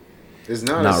 It's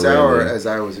not Not as sour really. as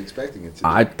I was expecting it to be.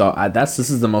 I thought this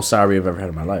is the most sour I've ever had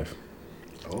in my life.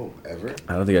 Oh, ever?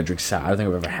 I don't think I drink sour. I don't think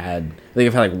I've ever had. I think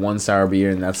I've had like one sour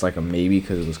beer, and that's like a maybe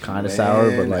because it was kind of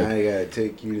sour. But like, I gotta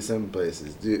take you to some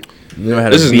places, dude. I've never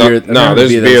had This a is beer. not. No,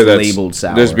 there's beer that's labeled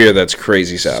sour. There's beer that's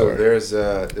crazy sour. So there's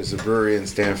a brewery in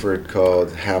Stanford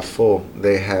called Half Full.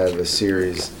 They have a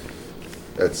series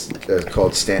that's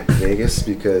called Stamp Vegas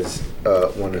because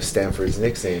one of Stanford's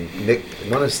nicknames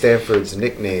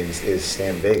is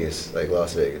Stamp Vegas, like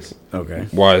Las Vegas. Okay.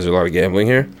 Why is there a lot of gambling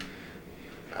here?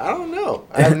 I don't know.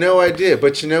 I have no idea.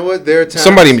 But you know what? There are times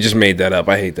Somebody just made that up.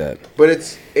 I hate that. But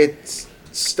it's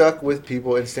stuck with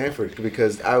people in Stanford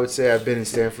because I would say I've been in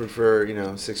Stanford for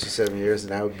 6 or 7 years,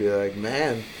 and I would be like,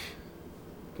 man,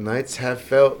 nights have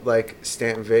felt like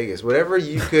Stanton Vegas. Whatever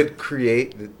you could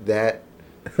create that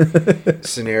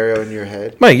scenario in your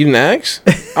head. Mike, you didn't ask?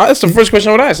 That's the first question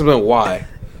I would ask. I'm like, why?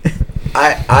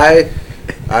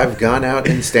 I've gone out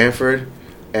in Stanford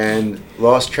and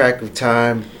lost track of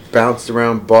time, bounced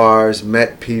around bars,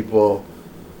 met people,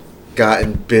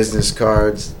 gotten business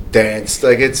cards, danced.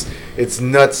 Like it's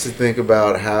nuts to think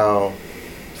about how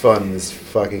fun this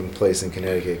fucking place in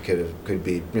Connecticut could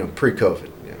be, pre-COVID.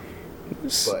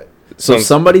 But So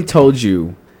somebody told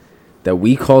you that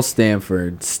we call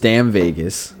Stanford Stam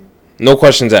Vegas. No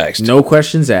questions asked. No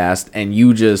questions asked, and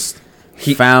you just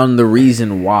found the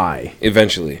reason why.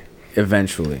 Eventually.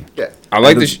 yeah, I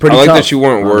like It's that. pretty I like tough, that you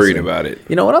weren't worried honestly. about it.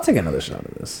 You know what? I'll take another shot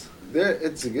of this.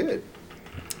 it's good.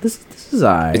 This is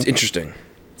alright. It's interesting.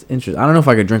 It's interesting. I don't know if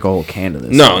I could drink a whole can of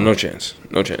this. No chance.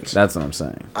 No chance. That's what I'm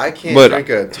saying. I can't But- drink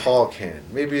a tall can.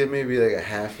 Maybe like a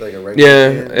half, like a regular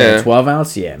Yeah, can. yeah. 12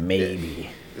 ounce? Yeah, maybe.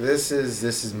 This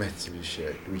is meant to be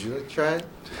shit. Would you like to try it?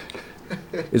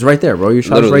 It's right there, bro. Your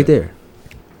shot is Literally. right there.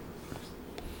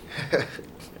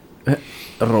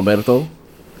 Roberto.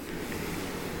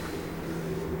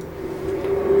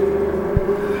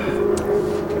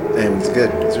 And it's good.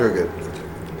 It's real good.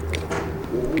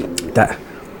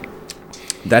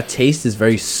 That taste is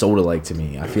very soda-like to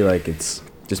me. I feel like it's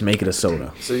just make it a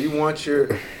soda. So you want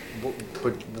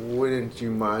but wouldn't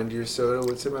you mind your soda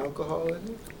with some alcohol in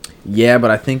it? Yeah, but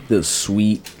I think the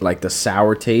sweet, like the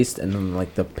sour taste, and then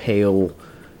like the pale,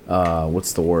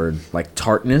 what's the word? Like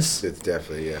tartness. It's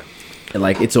definitely, yeah. And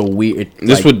like it's a weird.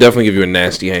 This like, would definitely give you a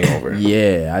nasty hangover.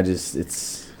 Yeah, I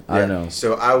don't know.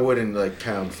 So I wouldn't like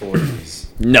pound 40s.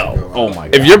 No. Oh my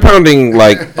god. If you're pounding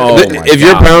like, Oh my if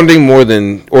you're God. pounding more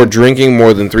than or drinking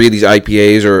more than 3 of these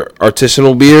IPAs or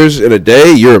artisanal beers in a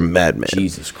day, you're a madman.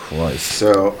 Jesus Christ.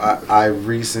 So I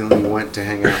recently went to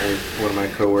hang out with one of my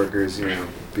coworkers,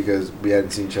 because we hadn't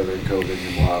seen each other in COVID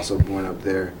in a while. So we went up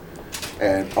there,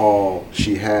 and all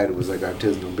she had was like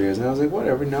artisanal beers, and I was like,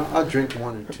 whatever, no, I'll drink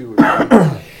 1 or 2 or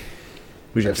 3.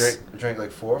 We I just drank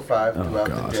like 4 or 5 Oh, throughout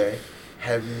God. the day.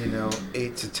 Heavy,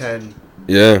 8 to 10.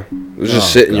 Yeah, it was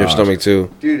just Oh, sit in your God. stomach too.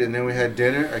 Dude, and then we had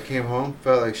dinner. I came home,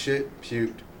 felt like shit,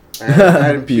 puked. I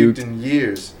hadn't puked Puked. in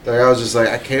years. Like I was just like,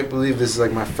 I can't believe this is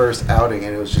like my first outing,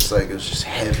 and it was just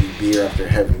heavy beer after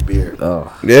heavy beer.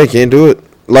 oh Yeah, can't do it.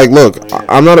 Like, look, Oh, yeah.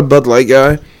 I'm not a Bud Light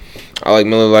guy. I like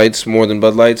Miller Lights more than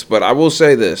Bud Lights, but I will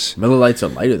say this: Miller Lights are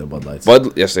lighter than Bud Lights.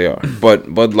 yes, they are.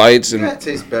 But Bud Lights You and gotta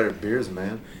taste better beers,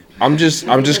 man. I'm just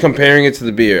comparing it to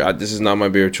the beer. This is not my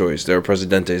beer of choice. There are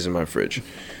Presidentes in my fridge.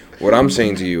 What I'm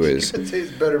saying to you is, It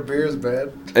tastes better beers,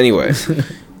 man. anyway,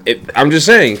 I'm just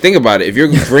saying. Think about it. If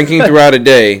you're drinking throughout a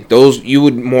day, you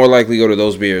would more likely go to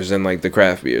those beers than like the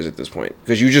craft beers at this point,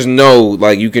 because you just know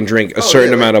like you can drink a Oh, certain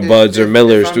yeah, amount like, of Buds or if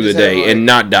Millers I'm through the just having, day like, and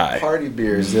not die. Party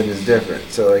beers, then it's different.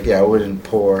 So like, yeah, I wouldn't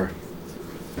pour.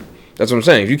 That's what I'm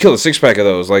saying. If you kill a 6-pack of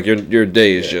those, like your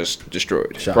day is just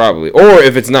destroyed. Shot. Probably. Or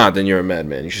if it's not, then you're a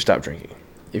madman. You should stop drinking.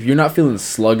 If you're not feeling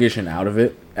sluggish and out of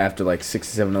it after like 6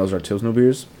 to 7 of those artisanal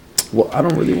beers, well, I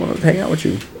don't really want to hang out with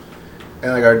you.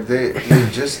 And like, they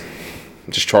just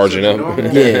Just charging so up.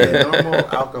 Normal, Yeah. normal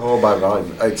alcohol by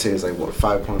volume, I'd say is like what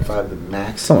 5.5 the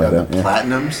max. Something You like got that, the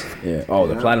yeah. platinums. Yeah. Oh,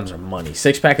 the Yeah. platinums are money.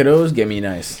 6-pack of those get me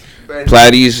nice.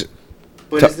 Platties.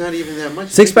 But it's not even that much.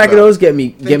 6-pack of those get me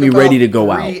Think ready to about go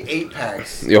 3 out.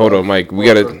 8-packs. Yo, hold on, Mike. We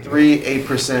Or gotta. 3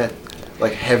 8%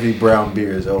 like heavy brown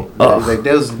beers. Oh, Ugh. like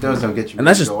those don't get you. And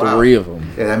that's ready just to go 3 out. of them.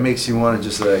 Yeah, that makes you want to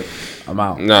just like. I'm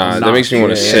out. Nah, that Nah. makes me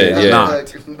want to sit. I'm Yeah. not.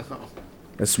 Like, no.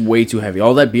 That's way too heavy.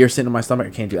 All that beer sitting in my stomach, I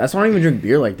can't do. That's why I don't even drink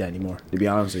beer like that anymore. To be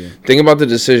honest with you. Think about the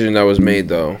decision that was made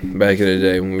though back in the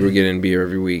day when we were getting beer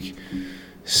every week.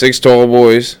 6 tall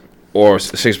boys or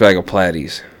 6-pack of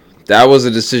Platties. That was the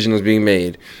decision that was being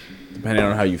made. Depending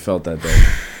on how you felt that day.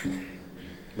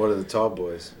 What are the tall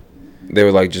boys? They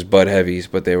were like just Bud Heavies,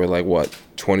 but they were like what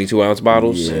 22-ounce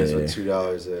bottles. Yeah. It's like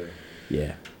 $2 there.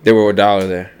 Yeah. They were $1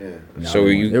 there. Yeah. No, So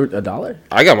they you- were $1?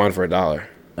 I got mine for $1.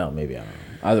 Oh, maybe I don't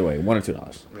know. Either way, $1 or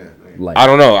 $2. Yeah, Like, I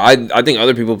don't know. I think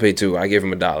other people pay too. I gave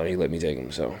him $1. He let me take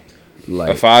him. So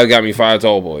like a 5 got me 5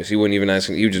 tall boys. He wouldn't even ask.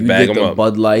 He would just you bag get them the up.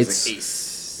 Bud Lights.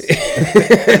 Ace.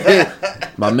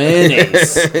 My man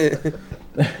Ace.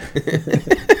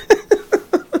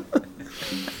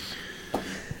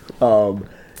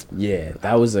 Yeah,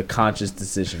 that was a conscious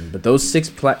decision. But those don't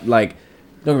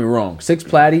get me wrong, 6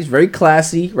 Platties, very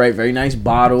classy, right? Very nice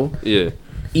bottle, Yeah.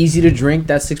 easy to drink.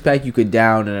 That 6-pack you could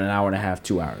down in an hour and a half,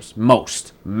 2 hours,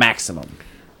 maximum.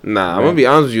 Nah, I'm gonna be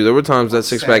honest with you. There were times that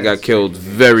 6-pack got killed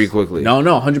very quickly. No,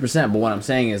 100%. But what I'm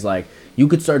saying is like you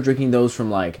could start drinking those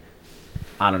from like,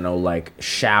 I don't know, like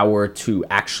shower to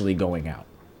actually going out,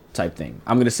 type thing.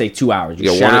 I'm gonna say 2 hours.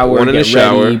 You Yeah, shower, one in get the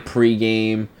shower. ready,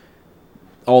 pregame.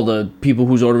 All the people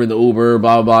who's ordering the Uber,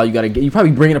 blah blah blah. You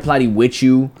probably bringing a Platty with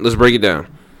you. Let's break it down.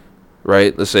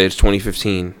 Right? Let's say it's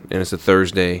 2015 and it's a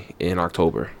Thursday in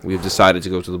October. We've decided to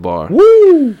go to the bar.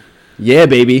 Woo! Yeah,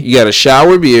 baby. You got a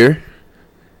shower beer.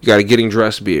 You got a getting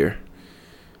dressed beer.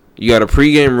 You got a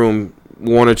pregame room,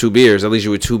 1 or 2 beers. At least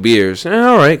you with 2 beers.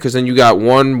 All right, because then you got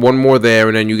one more there,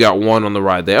 and then you got one on the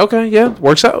ride there. Okay, yeah,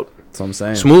 works out. That's what I'm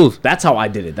saying. Smooth. That's how I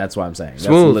did it. That's what I'm saying. That's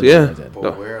Smooth, literally yeah. what I did.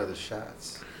 But where are the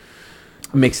shots?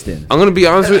 Mixed in. I'm gonna be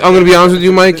honest with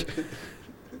you, Mike.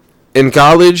 In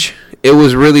college, it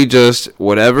was really just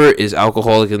whatever is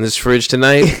alcoholic in this fridge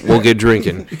tonight, we'll get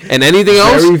drinking. And anything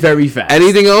else, Very, very fast.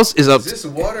 anything else is up. Is this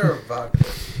water or vodka?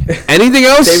 Anything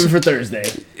else? Save it for Thursday.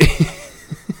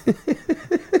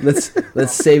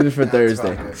 let's save it for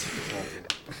Thursday.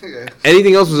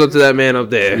 Anything else was up to that man up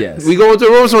there. Yes. We go into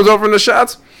the room, someone's offering the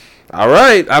shots. All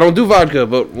right, I don't do vodka,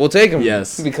 but we'll take them.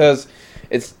 Yes. Because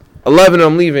it's 11 and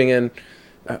I'm leaving, and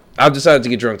I've decided to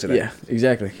get drunk today. Yeah,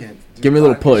 exactly. Can't do Give me a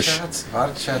little vodka push. Shots.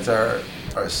 Vodka shots are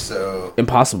so.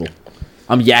 Impossible.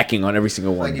 I'm yakking on every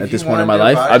single one. Like, if At this you point in wanna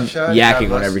my do a life, vodka I'm shot, yakking God on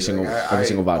bless every you. single Like, every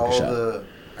single vodka shot.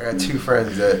 I got 2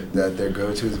 friends that their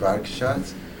go-to is vodka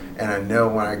shots, and I know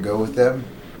when I go with them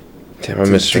Damn, I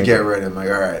missed to get ready, I'm like,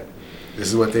 all right, this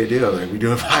is what they do. I'm like, we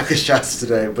doing vodka shots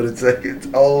today, but it's like it's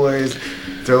always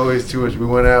too much. We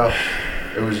went out.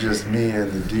 It was just me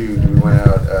and the dude. We went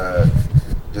out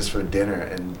just for dinner,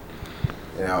 and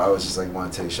I was just like,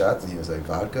 want to take shots, and he was like,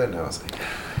 vodka, and I was like,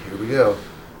 here we go.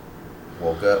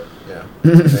 Woke up,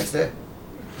 next day,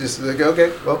 just like,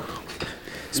 okay, well.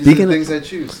 Speaking These are the of- things I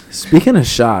choose. Speaking of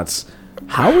shots,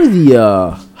 how are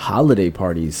the holiday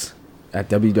parties at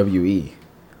WWE?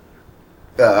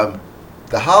 The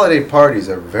holiday parties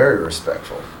are very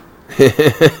respectful.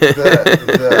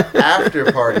 the after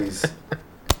parties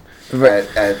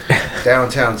at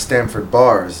downtown Stamford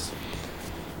bars,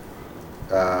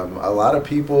 a lot of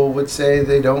people would say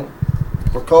they don't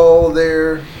recall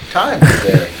their time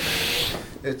there.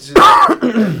 It's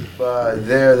just,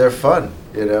 they're fun,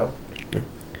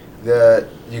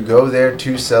 You go there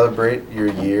to celebrate your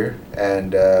year,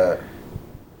 and Are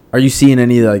you seeing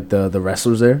any like the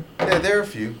wrestlers there? yeah, there are a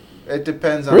few. It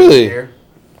depends on Really? the year.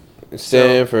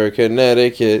 Stanford,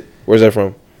 Connecticut. Where's that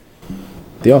from?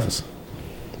 The Office.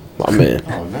 My man.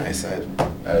 Oh, nice. I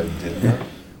didn't know.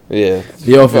 Yeah.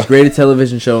 The Office, greatest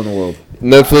television show in the world.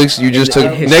 Netflix, you just took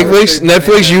It-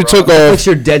 Netflix. You took Netflix, off.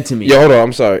 you're dead to me. Yo, hold on.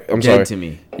 I'm sorry. dead to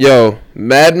me. Yo,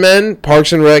 Mad Men,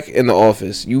 Parks and Rec, and The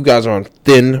Office. You guys are on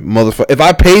thin motherfucker. If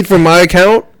I paid for my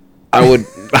account, I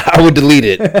would delete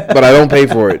it, but I don't pay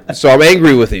for it. So I'm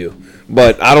angry with you,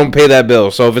 but I don't pay that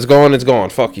bill. So if it's gone, it's gone.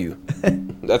 Fuck you.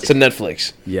 That's to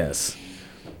Netflix. Yes.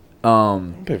 I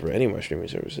don't pay for any of my streaming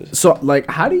services. So like,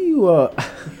 how do you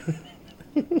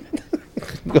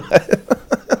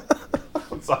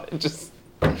I'm sorry, just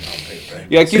you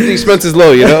gotta keep the expenses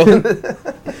low,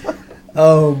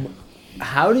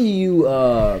 how do you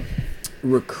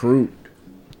recruit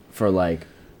for like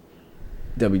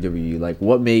WWE? Like,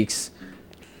 what makes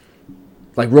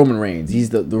like Roman Reigns? He's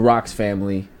the Rock's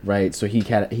family, right? So he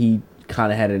kind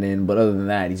of had it in, but other than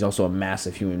that, he's also a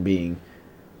massive human being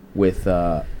with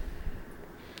a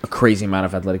crazy amount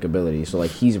of athletic ability. So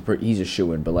like, he's a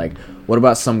shoo-in. But like, what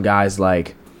about some guys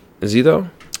like? Is he though?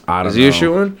 I don't Is know. he a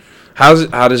shoo-in? How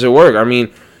does it work? I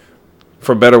mean,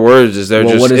 for better words, is there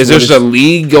Well, just what is is- there what just is- a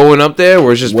league going up there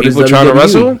where it's just what is people trying to WWE?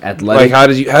 wrestle? Athletic?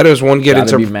 Like how does one get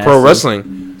Gotta into be pro massive.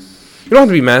 wrestling? You don't have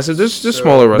to be massive. There's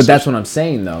smaller wrestlers. But that's what I'm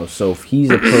saying though. So if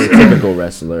he's a prototypical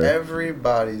wrestler,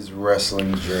 Everybody's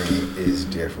wrestling journey is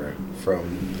different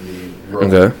from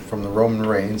Okay. from the Roman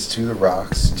Reigns to the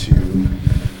Rocks to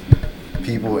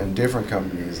people in different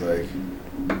companies like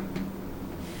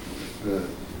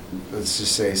let's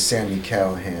just say Sami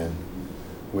Callihan,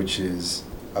 which is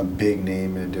a big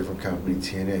name in a different company,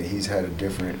 TNA. He's had a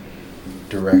different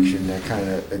direction that kind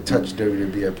of touched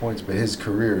WWE at points, but his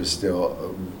career is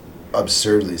still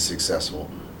absurdly successful.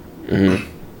 Mhm.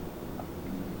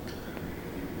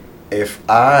 If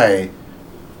I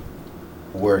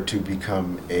were to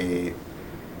become a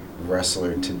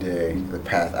wrestler today, the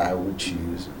path I would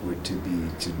choose would to be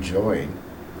to join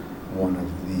one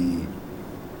of the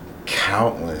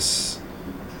countless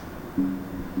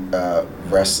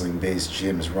wrestling-based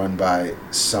gyms run by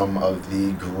some of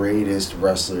the greatest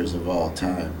wrestlers of all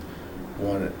time.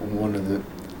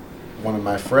 One of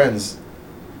my friends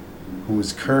who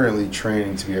is currently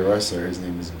training to be a wrestler, his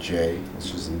name is Jay.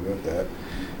 Let's just leave it at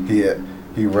that.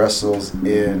 He wrestles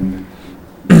in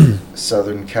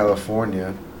Southern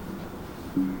California.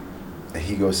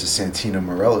 He goes to Santino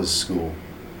Marella's school.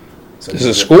 So This is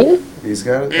a school? He's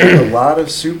got a lot of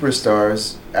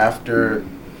superstars after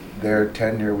their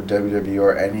tenure with WWE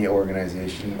or any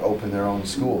organization open their own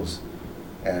schools.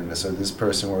 And so this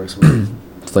person works with...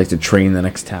 It's like to train the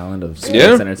next talent of sports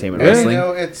Yeah. entertainment Yeah. wrestling. You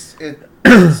know,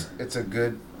 it's a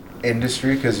good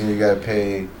industry because you got to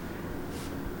pay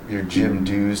your gym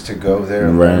dues to go there.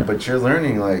 and learn, Right. but you're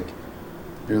learning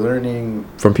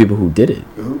From people who did it.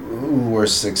 who were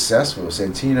successful.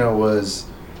 Santino was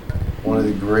one of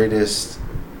the greatest.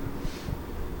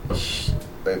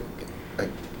 Like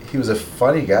he was a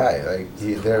funny guy. Like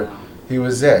he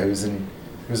was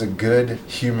a good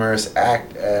humorous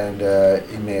act, and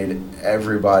he made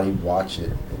everybody watch it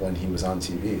when he was on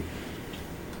TV.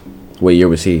 What year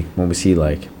was he? When was he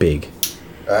like big?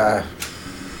 I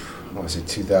want to say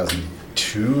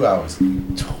 2002. I was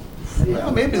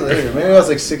maybe later. Maybe I was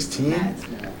like 16.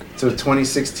 So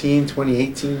 2016,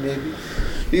 2018 maybe.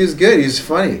 He was good. He was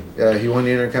funny. He won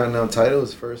the Intercontinental title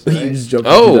his first You night. just jumped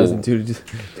Oh. from 2002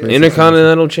 to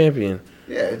Intercontinental champion.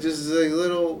 Yeah, just like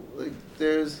little like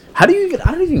there's How do you get?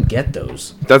 I don't even get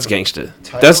those. That's gangsta.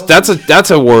 Title?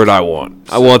 That's a word I want.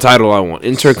 I want a title I want.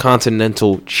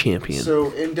 Intercontinental champion.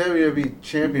 so in WWE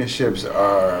championships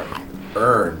are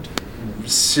earned.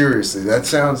 Seriously, that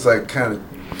sounds like kind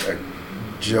of like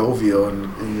jovial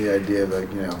in the idea of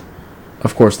like, you know,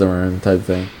 Of course, they were in type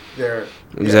thing. they're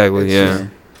Exactly, it's yeah. just-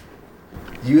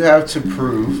 you have to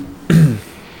prove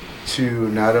to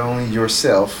not only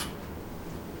yourself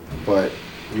but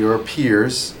your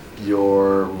peers,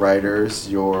 your writers,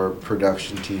 your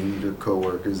production team, your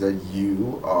coworkers that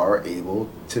you are able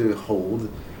to hold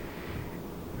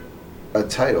a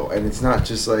title. And it's not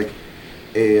just like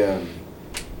a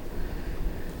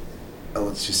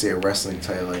let's just say a wrestling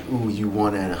title, like, ooh, you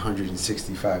won at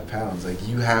 165 pounds. Like,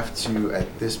 you have to,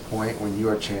 at this point, when you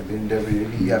are champion in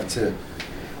WWE, you have to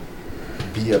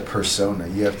be a persona.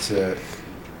 You have to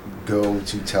go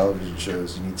to television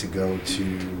shows. You need to go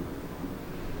to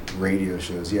radio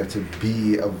shows. You have to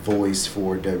be a voice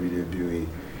for WWE.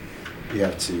 You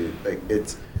have to, like,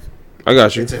 it's I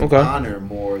got you. it's an Okay. honor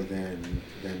more than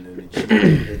an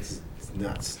achievement. It's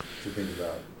nuts to think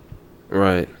about.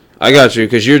 Right. I got you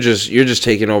because you're just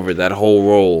taking over that whole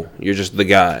role. You're just the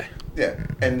guy. Yeah,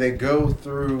 and they go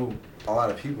through a lot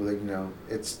of people. That, you know,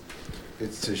 it's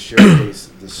to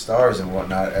showcase the stars and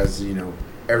whatnot. As you know,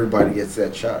 everybody gets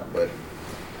that shot, but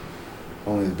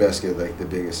only the best get like the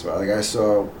biggest spot. Like I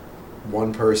saw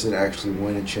one person actually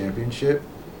win a championship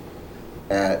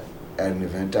at an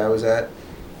event I was at,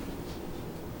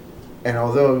 and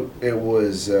although it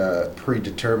was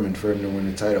predetermined for him to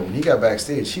win the title, when he got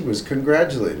backstage, he was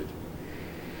congratulated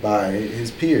by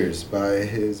his peers, by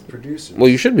his producers. Well,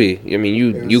 you should be. I mean,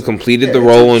 It you was- completed yeah, the it's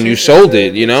role a and you shit- sold it's a-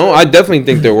 it. You it's know, a- I definitely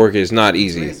think their work is not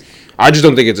easy. Amazing. I just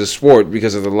don't think it's a sport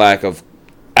because of the lack of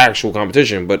actual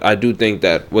competition. But I do think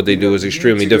that what they do is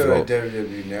extremely difficult. You need to go to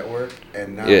WWE Network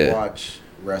and not Yeah. watch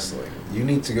wrestling. You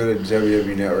need to go to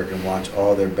WWE Network and watch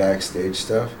all their backstage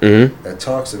stuff Mm-hmm. that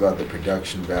talks about the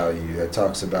production value, that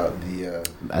talks about the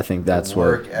I think that's the where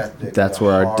work ethic, that's the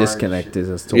where our hard disconnect shit. is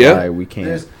as to Yeah. why we can't.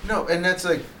 There's, no, and that's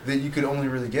like that. You could only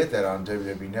really get that on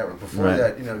WWE Network. Before Right.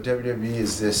 that, you know, WWE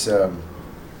is this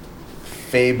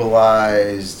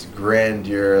fableized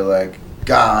grandeur, like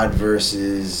God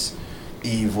versus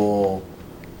evil.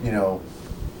 You know,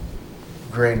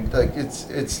 grand like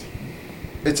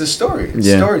it's a story. It's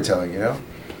Yeah. storytelling, you know.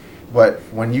 But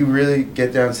when you really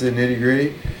get down to the nitty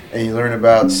gritty and you learn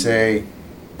about, say,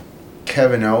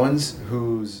 Kevin Owens,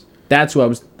 who's That's who I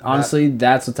was. Honestly,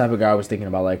 that's the type of guy I was thinking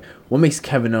about. Like, what makes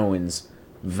Kevin Owens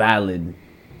valid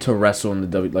to wrestle in the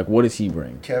W? Like, what does he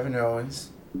bring? Kevin Owens,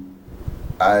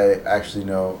 I actually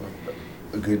know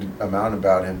a good amount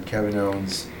about him. Kevin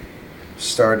Owens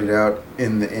started out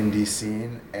in the indie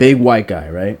scene. And, Big white guy,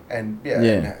 right? And, Yeah.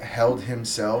 and held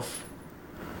himself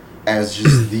as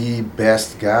just the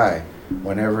best guy.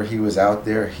 Whenever he was out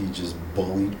there, he just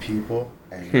bullied people.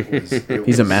 And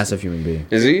He's a massive human being.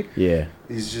 Is he? Yeah.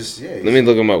 He's just Let me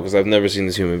look him up because I've never seen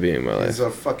this human being in my life. He's a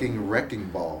fucking wrecking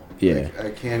ball. Yeah. Like, I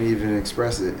can't even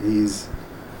express it.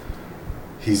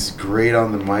 He's great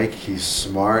on the mic. He's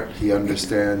smart. He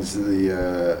understands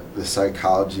the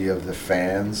psychology of the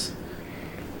fans.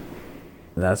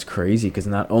 That's crazy because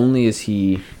not only is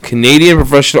he Canadian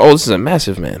professional. Oh, this is a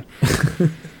massive man. Yeah,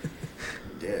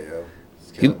 yo.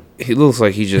 It's killing. He looks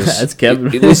like he just. That's Kevin.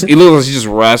 He looks like he just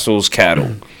wrestles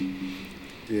cattle.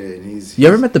 Yeah, and he's. You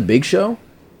ever met the Big Show?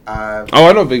 I've. Oh,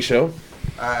 I know Big Show.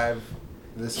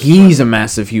 He's a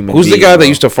massive human Who's being. the guy that bro.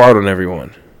 used to fart on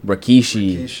everyone?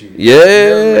 Rikishi.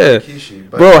 Yeah. Rikishi,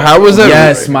 Bro, how was that?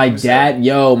 Yes, my dad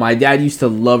used to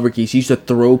love Rikishi. He used to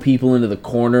throw people into the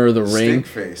corner of the ring. Stink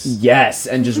face. Yes,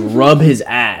 and just rub his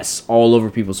ass all over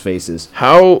people's faces.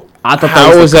 How? I thought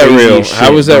How was that real? craziest How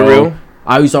shit, was that bro. real?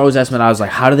 I used to always ask him, I was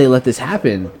like, how do they let this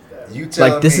happen? You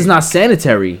telling Like, this me is not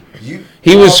sanitary.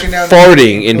 He was walking down the-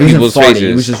 farting in He wasn't people's farting, faces.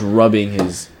 he was just rubbing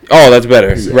his... Oh, that's better.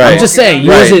 Right. I'm just saying, he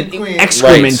Right. wasn't Queen.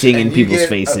 excrementing and in you people's get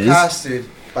faces. accosted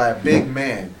by a big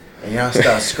man, and y'all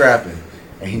start scrapping,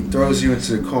 and he throws you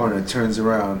into the corner, turns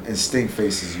around, and stink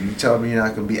faces you. You tell me you're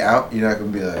not gonna be out. You're not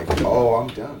gonna be like, oh, I'm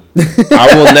done.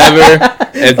 I will never.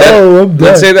 If that, Oh, I'm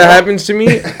let's done. say that happens to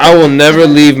me, I will never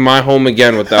leave my home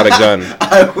again without a gun.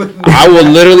 I would. I will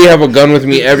literally have a gun with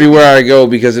me everywhere I go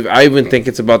because if I even think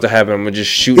it's about to happen, I'm gonna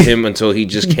just shoot him until he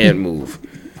just can't move,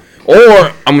 or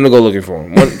I'm gonna go looking for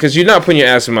him. Because you're not putting your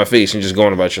ass in my face and just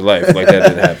going about your life like that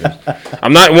didn't happen.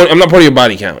 I'm not part of your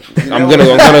body count. I'm gonna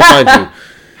find you.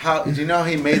 How do you know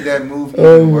he made that move even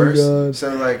Oh my worse? God.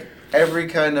 So like every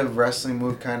kind of wrestling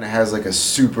move kind of has like a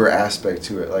super aspect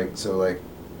to it. Like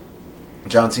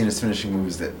John Cena's finishing move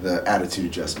is the attitude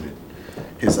adjustment.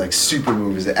 His like super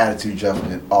move is the attitude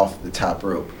adjustment off the top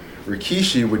rope.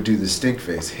 Rikishi would do the stink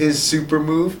face. His super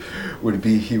move would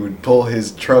be he would pull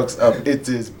his trunks up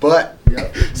into his butt.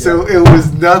 So it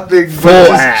was nothing Full but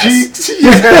ass. his cheeks.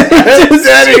 Yeah,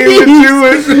 that he would do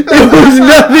it. It was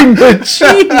nothing but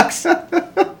cheeks.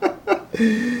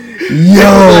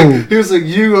 Yo. He was like,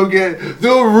 you go get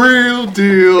the real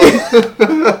deal.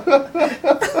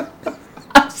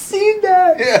 I've seen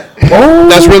that. Yeah. Oh,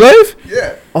 That's real life.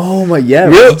 Yeah. oh my, yeah.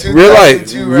 Real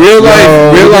 2002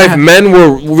 life men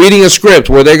were reading a script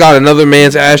where they got another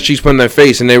man's ass cheeks put in their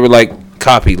face and they were like,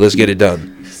 copy, let's get it done.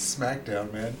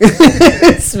 SmackDown, man.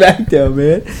 Smackdown,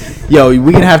 man. Yo,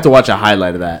 we're gonna have to watch a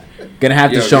highlight of that. Gonna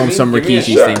have to show him some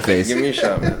Rikishi stink face. Give me a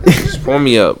shot, man. Just pour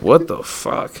me up. What the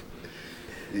fuck?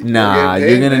 Nah,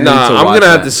 you're gonna need Nah, to I'm watch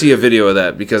gonna have that. to see a video of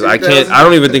that because I can't. I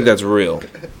don't even think that's real.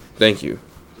 Thank you.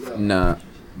 Nah,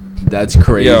 that's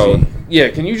crazy. Yo, yeah.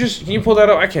 Can you pull that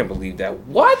up? I can't believe that.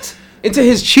 What? Into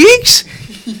his cheeks?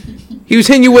 He was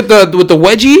hitting you with the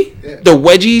wedgie. Yeah. The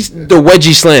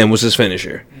wedgie slam was his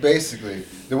finisher. Basically,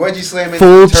 the wedgie slam into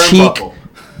Full the turnbuckle.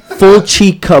 full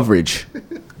cheek coverage.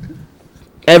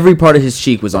 Every part of his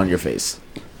cheek was on your face.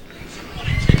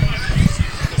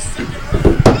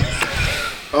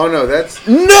 Oh no, that's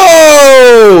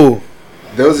No.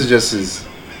 those are just his.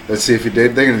 Let's see if he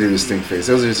did. They're gonna do the stink face.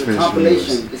 Those are his finishing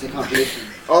moves. It's a compilation.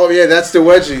 Oh yeah, that's the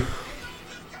wedgie.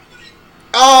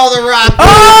 Oh, the Rock.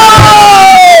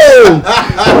 Oh!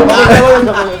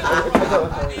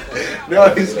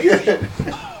 No, he's good.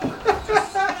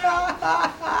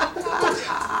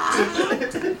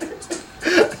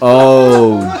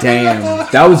 Oh, damn.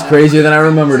 That was crazier than I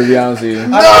remember, to be honest with you.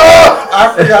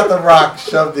 I forgot the Rock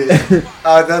shoved it.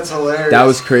 That's hilarious. That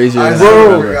was crazier I than I still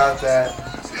remember. forgot that.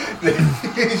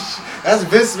 That's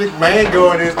Vince McMahon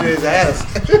going into his ass.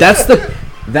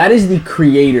 That is the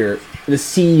creator, the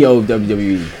CEO of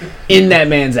WWE, in that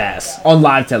man's ass on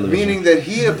live television. Meaning that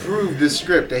he approved the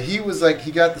script. That he was like,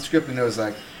 he got the script and it was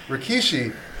like,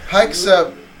 Rikishi hikes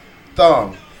up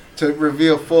thong to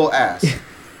reveal full ass.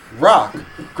 Rock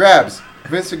grabs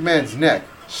Vince McMahon's neck,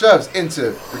 shoves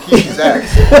into Rikishi's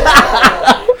ass.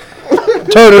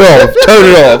 Turn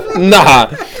it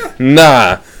off.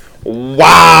 Nah.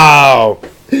 Wow.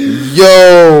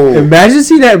 Yo. Imagine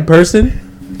seeing that in person.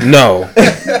 No.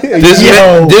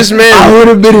 This I man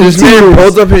would've been in This man tears.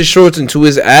 pulled up his shorts into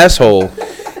his asshole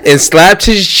and slapped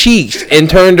his cheeks and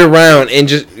turned around and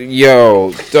just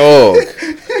dog.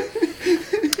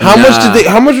 How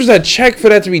much was that check for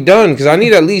that to be done? Because I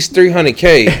need at least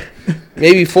 $300K.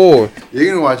 Maybe 4. You're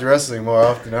gonna watch wrestling more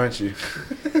often, aren't you?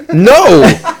 No,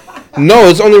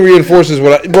 it's only reinforces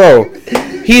what bro.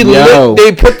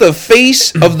 They put the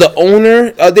face of the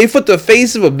owner. They put the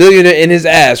face of a billionaire in his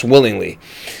ass willingly.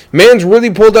 Man's really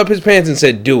pulled up his pants and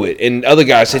said, "Do it," and other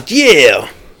guy said, "Yeah."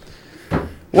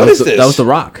 What is this? That was The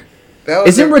Rock. That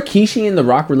was Isn't Rikishi and The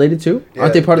Rock related too?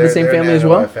 Aren't they part of the same they're family an as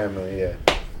well? Anime family, yeah.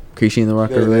 Rikishi and The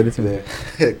Rock are related to?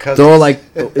 They're They're all like,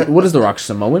 what is The Rock,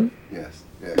 Samoan? Yes.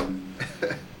 Yeah.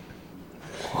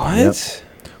 What? Yep.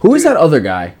 Who is that other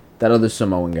guy? That other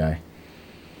Samoan guy?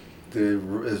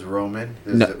 There's Roman.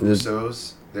 There's No, the there's-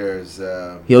 Usos. There's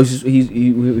He always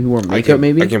he wore makeup,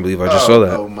 maybe? I can't believe I just saw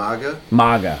that. Umaga.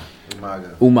 Maga.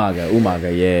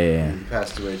 Umaga, yeah. He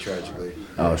passed away tragically.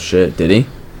 Oh, shit, did he?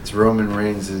 It's Roman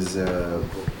Reigns'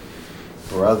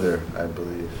 brother, I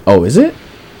believe. Oh, is it?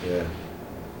 Yeah.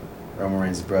 Roman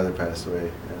Reigns' brother passed away.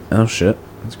 Yeah. Oh, shit.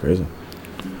 That's crazy.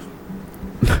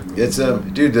 It's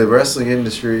dude, the wrestling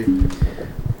industry.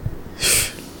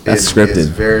 That's is scripted.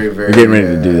 Very, very. We're getting ready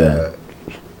to do that.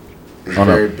 It's Oh,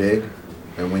 no. very big,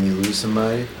 and when you lose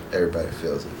somebody, everybody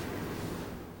feels it.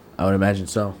 I would imagine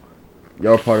so.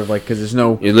 You're a part of, like, because there's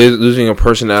no... You're losing a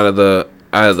person out of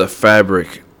the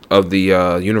fabric of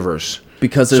the universe.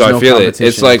 Because there's So no I feel it. competition.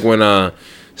 It's like when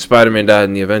Spider-Man died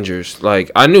in the Avengers. Like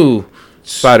I knew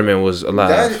Spider-Man was alive,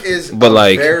 That is but a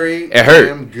like very it hurt.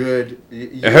 damn good. You're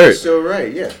It hurt. so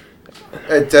right. Yeah,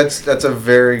 that's a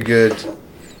very good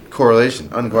correlation,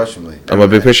 unquestionably. I'm a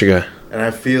big picture guy. and I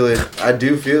feel it. I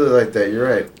do feel it like that. You're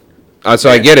right. So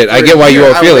I get it. I get why you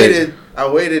all feel it. I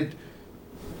waited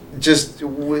just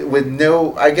with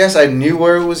no. I guess I knew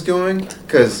where it was going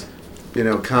because,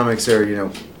 comics are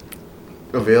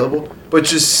available. But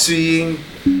just seeing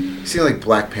like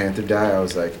Black Panther die, I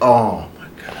was like, oh my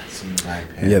god, seeing Black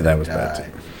Panther. Yeah, that was die. bad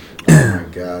too. Oh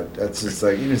my god, that's just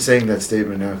like even saying that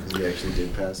statement now because he actually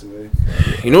did pass away.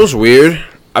 You know what's weird?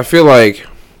 I feel like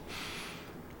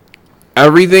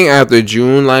everything after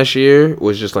June last year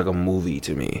was just like a movie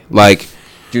to me. Like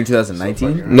June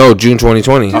 2019? no, June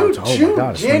 2020. Oh, my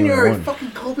God, it's January. 2021.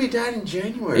 Fucking Kobe died in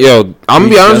January. Yo, I'm gonna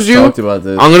be honest with you. Talked about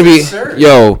this. I'm gonna be Absurd.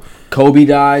 yo. Kobe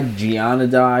died, Gianna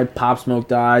died, Pop Smoke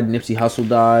died, Nipsey Hussle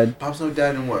died. Pop Smoke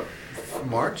died in what?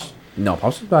 March? No,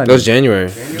 Pop Smoke died. That was January.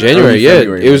 January? January, yeah.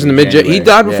 February, It was in the mid. He January,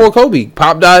 died before yeah. Kobe.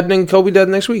 Pop died, and then Kobe died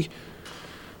next week.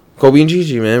 Kobe and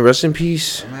Gigi, man, rest in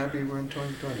peace. I'm happy we're in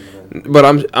 2020. Man.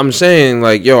 But I'm saying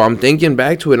like, yo, I'm thinking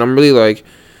back to it. And I'm really like,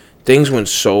 things went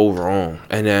so wrong,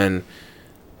 and then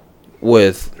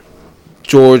with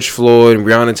George Floyd and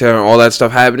Breonna Taylor and all that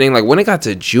stuff happening, like when it got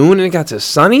to June and it got to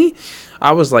Sunny,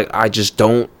 I was like, I just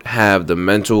don't have the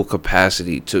mental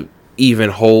capacity to even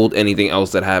hold anything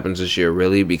else that happens this year,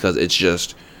 really, because it's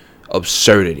just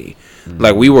absurdity.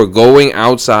 Like we were going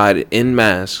outside in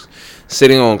masks,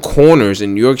 sitting on corners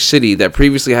in New York City that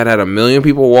previously had 1 million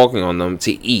people walking on them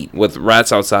to eat with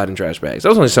rats outside in trash bags. That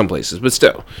was only some places, but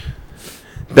still.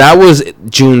 That was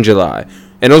June, July.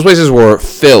 And those places were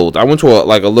filled. I went to a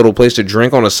little place to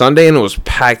drink on a Sunday, and it was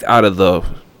packed out of the...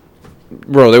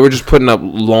 Bro, they were just putting up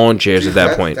lawn chairs at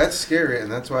that point. That's scary,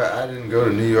 and that's why I didn't go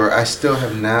to New York. I still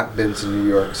have not been to New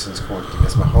York since quarantine.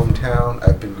 That's my hometown.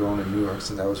 I've been going to New York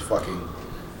since I was fucking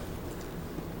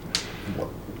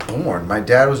born. My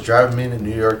dad was driving me to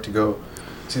New York to go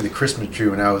see the Christmas tree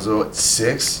when I was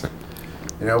 6.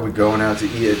 We're going out to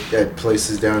eat at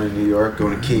places down in New York,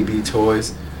 going to KB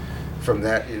Toys. From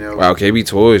that, Wow, KB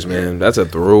Toys, man. That's a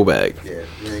throwback. Yeah,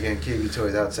 again, KB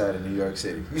Toys outside of New York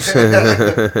City.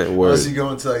 Word. Unless you go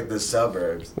into the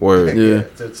suburbs. Word. Yeah.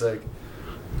 So it's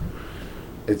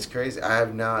it's crazy. I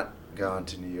have not gone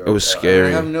to New York. It was scary.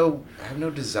 I have no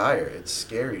desire. It's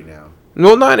scary now.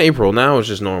 No, not in April. Now it's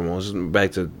just normal. It's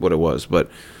back to what it was.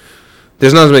 But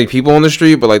there's not as many people on the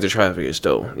street, but the traffic is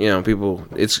still, people,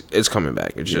 it's coming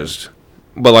back. It's just,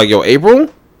 but April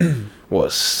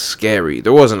was scary.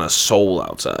 There wasn't a soul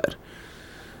outside.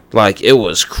 It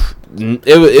was,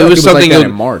 it was something. like that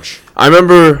in March. I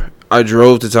remember I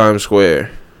drove to Times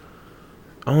Square.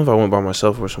 I don't know if I went by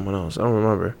myself or someone else. I don't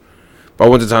remember. But I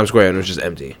went to Times Square and it was just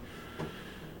empty.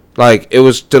 It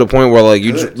was to the point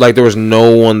where there was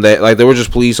no one there. There were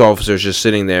just police officers just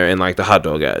sitting there and the hot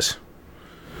dog guys.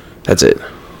 That's it.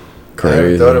 I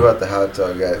never thought about the hot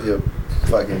dog guy.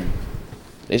 Fucking.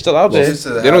 They still out there. Just to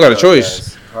the They don't hot got a dog choice.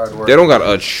 guys. Hard work. They don't got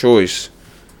a choice.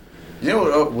 You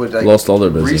know what Lost all their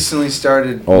business. recently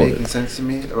started All of making it. sense to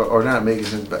me, or not making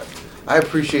sense, but I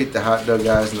appreciate the hot dog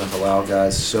guys and the halal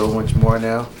guys so much more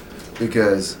now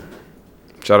because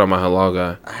Shout out my halal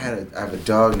guy. I have a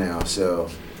dog now, so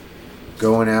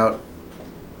going out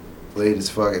late as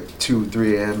fuck at 2,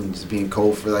 3 a.m. and just being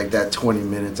cold for that 20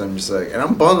 minutes, I'm just and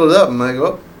I'm bundled up. I'm like,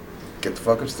 oh, get the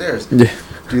fuck upstairs. Yeah.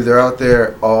 Dude, they're out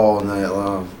there all night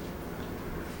long.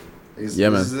 Yeah,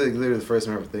 man. This is literally the first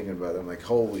time I'm ever thinking about it. I'm like,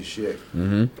 holy shit.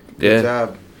 Mm-hmm. Good Yeah.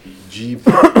 job, Jeep.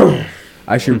 I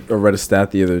actually read a stat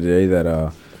the other day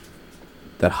that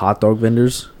that hot dog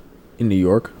vendors in New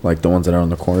York, the ones that are on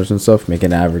the corners and stuff, make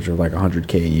an average of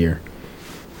 $100K a year.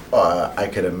 I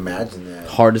could imagine that.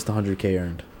 Hardest $100K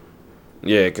earned.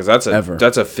 Yeah, because Ever.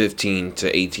 that's a 15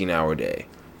 to 18 hour day.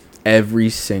 Every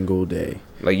single day.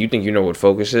 Like, you think you know what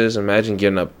focus is? Imagine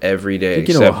getting up every day. Think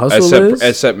you know what hustle is?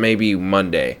 Except maybe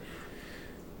Monday.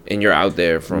 And you're out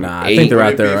there from Nah, 8, I think they're Would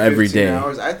out it be there every 15 day.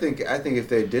 Hours? I think if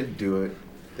they did do it,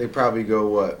 they probably go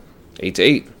what 8 to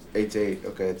 8. 8 to 8.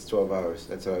 Okay, it's 12 hours.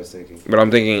 That's what I was thinking. But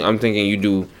I'm thinking you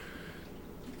do,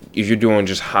 if you're doing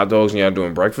just hot dogs and you're not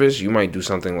doing breakfast, you might do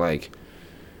something like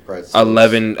Pretzels.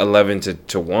 11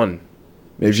 to 1.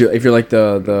 If you're like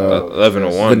the 11 to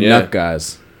the 1, yeah. nut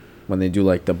guys, when they do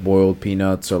like the boiled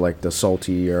peanuts or like the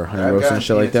salty or honey I've roast gotten and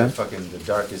shit like peanuts that. at fucking the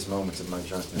darkest moments of my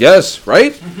drunkenness. Yes,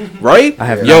 right? Right? I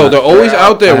have Yo, not. they're always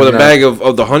out there I with a have bag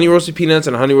of the honey roasted peanuts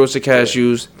and honey roasted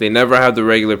cashews. They never have the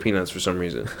regular peanuts for some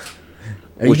reason.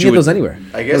 You Which can you get those would- anywhere.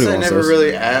 I guess Nobody I wants never those.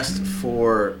 really asked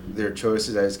for their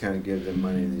choices. I just kind of give them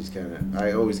money and they just kind of.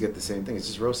 I always get the same thing. It's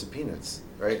just roasted peanuts,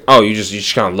 right? Oh, you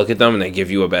just kind of look at them and they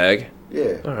give you a bag?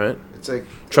 Yeah. All right. It's like,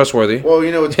 Trustworthy. well,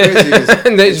 you know what's crazy is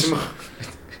And they it's just-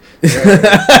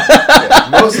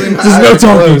 mostly my There's no eyes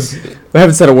talking. closed. I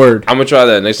haven't said a word. I'm going to try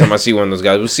that next time I see one of those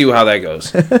guys. We'll see how that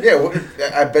goes. Yeah, well,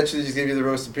 I bet you they just give you the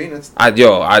roasted peanuts. I'll be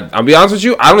honest with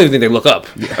you. I don't even think they look up.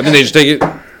 I think they just take it.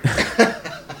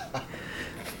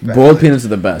 Boiled peanuts are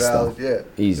the best Valid, though. yeah. Oh,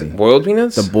 Easy. Boiled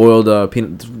peanuts? The boiled the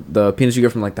peanuts you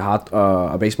get from like the hot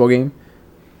a baseball game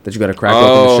that you got to crack open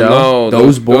Oh, the shell. no.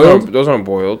 Those boiled. Those aren't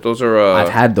boiled. Those are... I've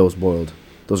had those boiled.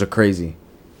 Those are crazy.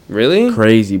 Really?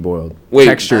 Crazy boiled. Wait,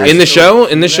 Texture in the Actual shell? In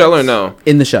the peanuts? shell or no?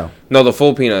 in the shell. No, the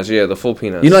full peanuts. Yeah, the full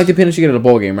peanuts. You know, like the peanuts you get at a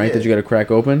bowl game, right? Yeah. That you got to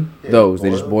crack open. Yeah, Those they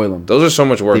boil just them. boil them. Those are so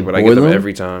much work, They but I get boil them them?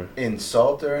 every time. In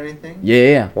salt or anything?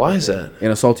 Yeah. Why is that?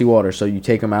 In a salty water, so you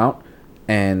take them out,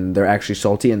 and they're actually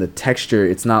salty, and the texture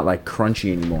it's not like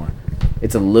crunchy anymore.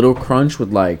 It's a little crunch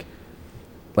with like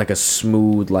a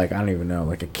smooth, like I don't even know,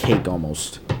 like a cake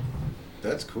almost.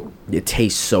 That's cool. It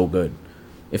tastes so good.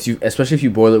 Especially if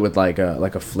you boil it with like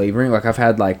a flavoring. Like I've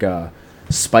had like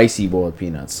spicy boiled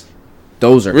peanuts.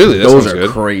 Those are Really? That those sounds are good.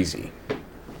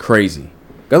 crazy.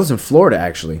 Got those in Florida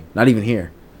actually. Not even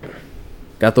here.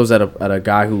 Got those at a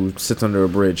guy who sits under a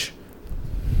bridge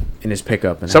in his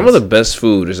pickup. And Some of the best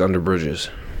food is under bridges.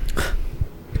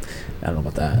 I don't know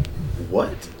about that.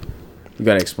 What? You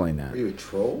gotta explain Are that. you a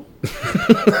troll?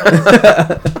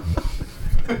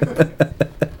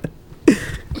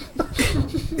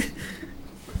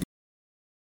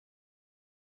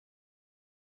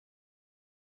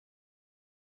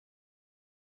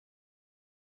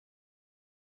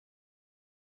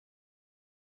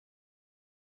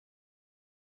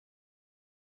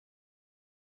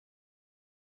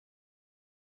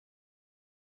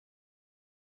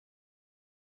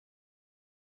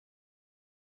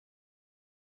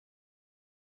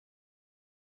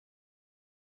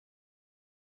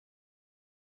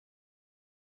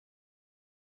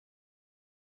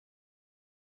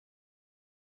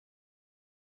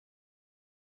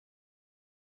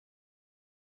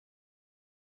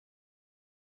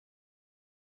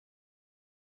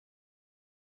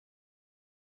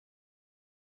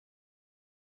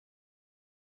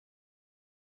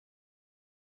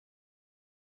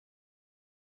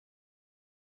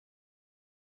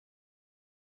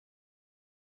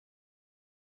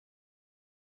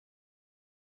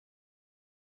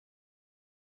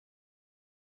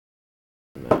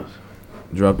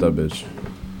 Drop that bitch.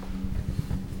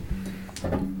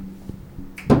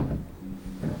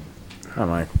 All right,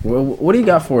 Mike. Well, what do you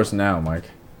got for us now, Mike?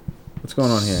 What's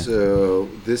going on here? So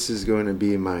this is going to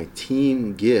be my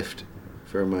team gift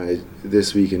for my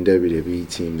This Week in WWE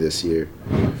team this year.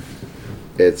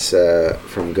 It's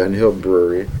from Gun Hill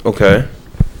Brewery, Okay.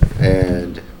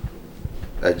 and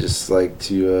I just like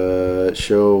to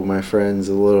show my friends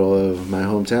a little of my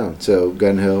hometown. So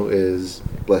Gun Hill is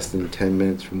less than 10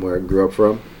 minutes from where I grew up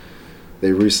from.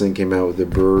 They recently came out with a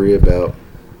brewery about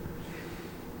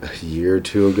a year or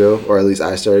two ago, or at least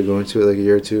I started going to it like a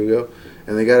year or two ago.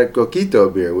 And they got a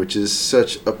coquito beer, which is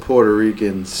such a Puerto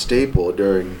Rican staple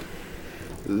during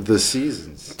the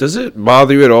seasons. Does it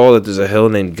bother you at all that there's a hill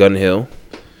named Gun Hill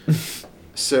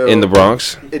So in the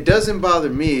Bronx? It doesn't bother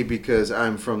me because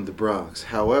I'm from the Bronx.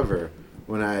 However,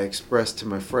 when I express to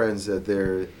my friends that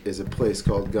there is a place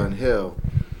called Gun Hill,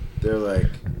 they're like,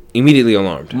 Immediately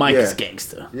alarmed. Mike Yeah. is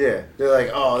gangster. yeah. They're like,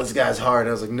 oh, this guy's hard. And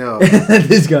I was like, no.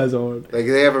 This guy's hard. Like,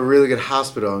 they have a really good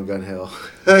hospital in Gun Hill.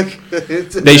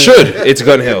 They should. It's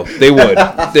Gun Hill. They would.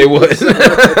 They would.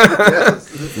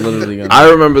 Literally gonna. I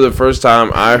remember the first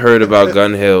time I heard about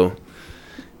Gun Hill,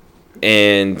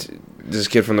 and this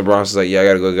kid from the Bronx was like, "Yeah, I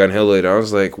gotta go to Gun Hill later." I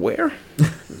was like, "Where?"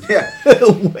 Yeah.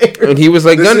 And he was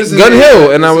like, This "Gun isn't Gun a-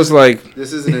 Hill," and I this was is- like,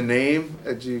 This isn't a name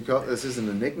that you call. This isn't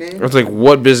a "I nickname. was like,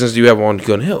 what business do you have on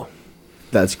Gun Hill?"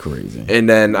 That's crazy. And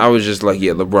then I was just like,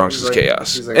 yeah, the Bronx is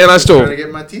chaos. He's like, And I I'm still, trying to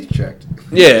get my teeth checked.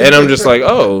 yeah, and I'm just like,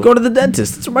 oh, Go to the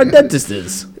dentist. That's where my dentist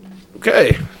is.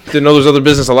 okay. Didn't know there's other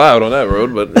business allowed on that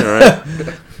road, but all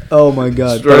right. Oh my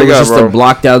god. Swear to That was God, just bro. a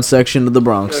blocked out section of the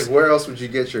Bronx. Like, where else would you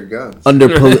get your guns? Under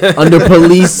police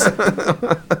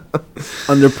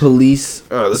under police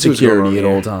All right, let's see what's going on security at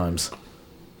here. all times.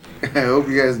 I hope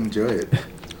you guys enjoy it.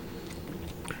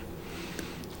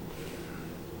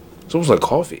 It's almost like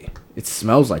coffee. It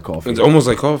smells like coffee. It's almost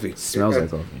like coffee. It smells like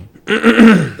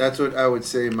coffee. That's what I would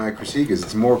say my critique is.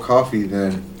 It's more coffee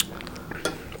than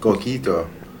coquito.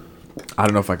 I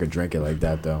don't know if I could drink it like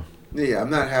that though. Yeah, I'm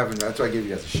not having. That's why I gave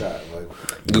you guys a shot. Like,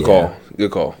 Good Yeah. call.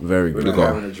 Good call. Very we're good. not call.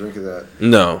 having a drink of that.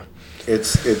 No. It's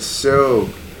so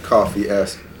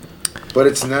coffee-esque, but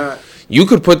it's not. You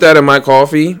could put that in my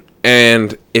coffee,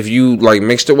 and if you like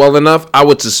mixed it well enough, I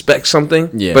would suspect something.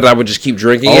 Yeah. But I would just keep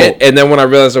drinking Oh. it, and then when I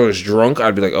realized I was drunk,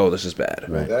 I'd be like, "Oh, this is bad."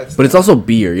 Right. That's But it's not- also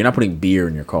beer. You're not putting beer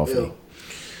in your coffee. Ew.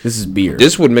 This is beer.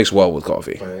 This would mix well with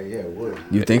coffee. But yeah, it would.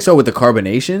 You think so with the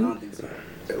carbonation?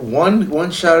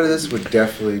 One shot of this would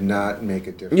definitely not make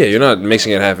a difference. Yeah, you're not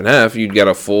mixing it half and half. You'd get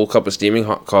a full cup of steaming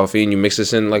hot coffee, and you mix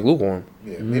this in like lukewarm.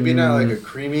 Yeah, maybe not like a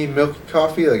creamy milk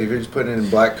coffee. Like if you're just putting it in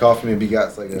black coffee, maybe you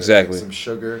got like Exactly. some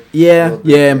sugar. Yeah, A little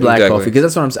bit. yeah, and black Exactly. coffee. Because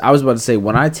that's what I was about to say.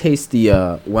 When I taste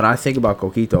the, when I think about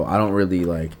coquito, I don't really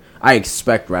like. I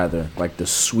expect rather like the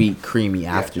sweet, creamy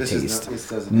Yeah, aftertaste. this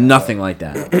doesn't have Nothing like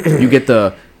that. You get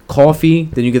the coffee,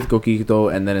 then you get the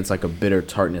coquito, and then it's like a bitter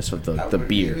tartness of I the wouldn't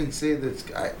beer. even say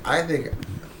that. I think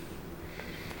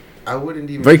I wouldn't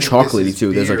even. Very think this chocolately, is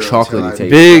too. There's a beer chocolatey until I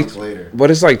taste. Big, drink later. but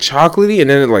it's like chocolatey, and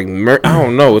then it like I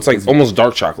don't know. It's like almost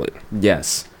dark chocolate.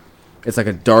 Yes, it's like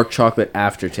a dark chocolate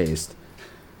aftertaste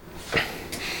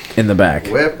in the back.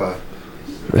 Wepa.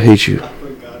 I hate you.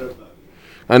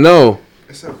 I know,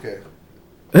 It's okay.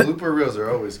 Blooper reels are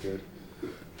always good.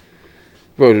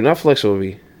 bro. Do not flex over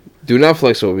me. Do not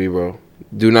flex over me, bro.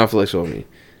 Do not flex over me.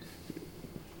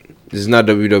 This is not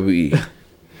WWE.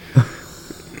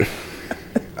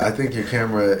 I think your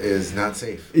camera is not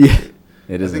safe. Yeah,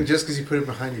 it I is. think just because you put it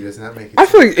behind you does not make it. I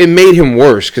feel like it made him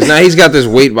worse because now he's got this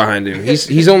weight behind him.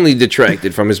 He's only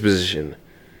detracted from his position.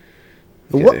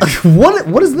 What?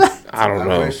 What is that? I don't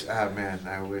know. Wish, man,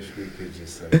 I wish we could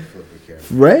just like flip the camera.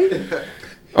 Right?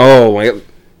 Oh my god,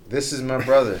 This is my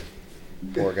brother.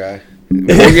 Poor guy. poor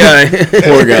guy.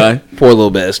 Poor guy. Poor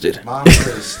little bastard. Mom could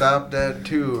have stopped that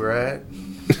too, right?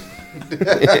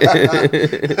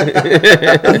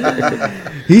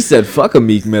 He said, "Fuck a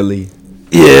Meek Millie."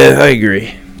 Yeah, I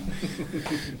agree.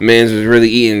 Mans was really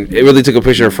eating. It really took a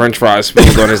picture of French fries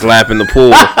spilled on his lap in the pool.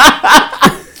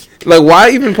 Like, why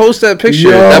even post that picture?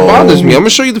 Yo. That bothers me. I'm gonna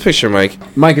show you the picture, Mike.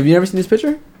 Mike, have you never seen this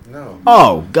picture? No.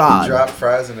 Oh God. Drop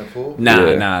fries in the pool. Nah,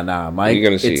 Yeah. nah, Mike. You're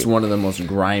gonna see. It's one of the most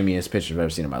grimiest pictures I've ever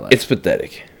seen in my life. It's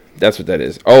pathetic. That's what that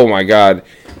is. Oh my god.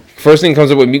 First thing comes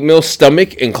up with Meek Mill's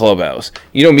stomach and Clubhouse.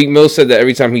 You know, Meek Mill said that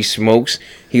every time he smokes,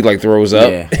 he like throws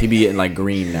up. yeah, he be getting like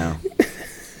green now.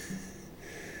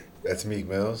 That's Meek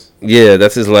Mills. Yeah,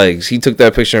 that's his legs. He took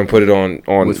that picture and put it on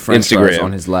With French fries Instagram.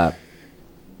 on his lap.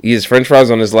 He has French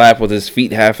fries on his lap with his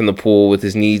feet half in the pool with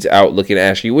his knees out looking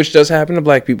ashy, which does happen to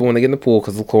black people when they get in the pool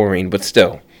because of chlorine, but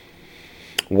still.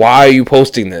 Why are you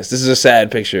posting this? This is a sad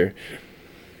picture.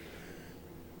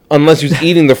 Unless he's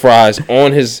eating the fries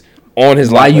on his Why lap.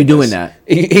 are you like doing this. that?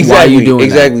 Exactly. Why are you doing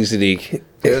exactly, Sadiq.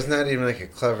 There's not even like a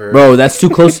clever. Bro, that's too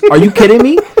close. Are you kidding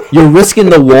me? You're risking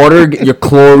the water, your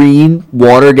chlorine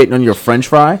water getting on your French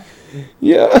fry?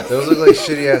 Yeah. Those look like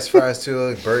shitty ass fries too. They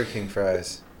look like Burger King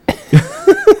fries.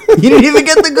 You didn't even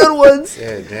get the good ones.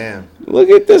 Yeah, damn. Look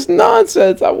at this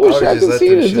nonsense. I wish would've I just could let see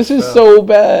them this. shit This is stop. so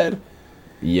bad.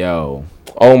 Yo.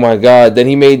 Oh my god. Then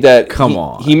he made that. Come he-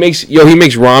 on. He makes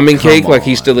ramen cake like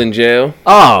he's on. still in jail.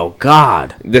 Oh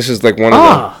God. This is like one of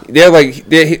Ah. them. They're like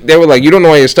they were like, you don't know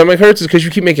why your stomach hurts? It's because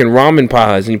you keep making ramen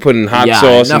pies and you put in hot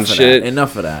sauce and shit.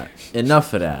 Enough of that.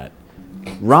 Enough of that.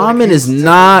 Ramen is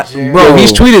not, Bro, bro. Bro,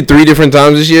 he's tweeted 3 different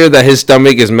times this year that his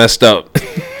stomach is messed up.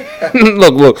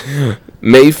 Look.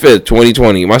 May 5th,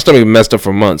 2020. My stomach messed up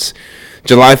for months.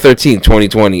 July 13th,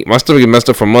 2020. My stomach is messed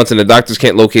up for months and the doctors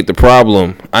can't locate the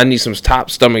problem. I need some top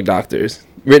stomach doctors.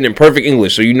 Written in perfect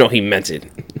English so you know he meant it.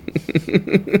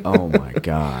 Oh my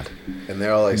God. And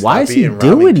they're all like, Why "Stop is he eating ramen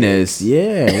doing cake." this?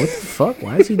 Yeah. What the fuck?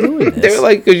 Why is he doing this? They were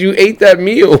like, because you ate that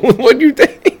meal. What do you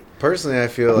think? Personally, I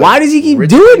feel like. Why does he keep rich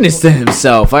doing people- this to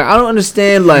himself? Like, I don't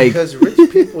understand. Like, Because rich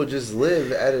people just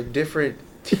live at a different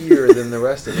tier than the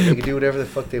rest of them. They can do whatever the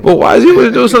fuck they But want. why is he going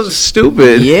to do something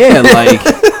stupid? yeah, like,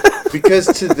 Because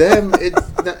to them,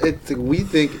 we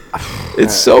think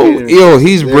It's so,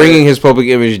 he's bringing his public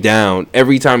image down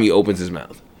every time he opens his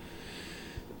mouth.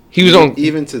 He was on.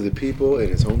 even to the people in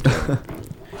his hometown.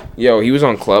 Yo, he was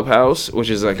on Clubhouse, which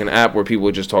is like an app where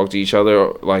people just talk to each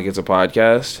other like it's a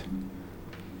podcast.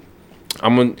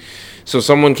 So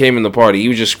someone came in the party. He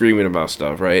was just screaming about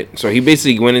stuff, right? So he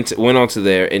basically went onto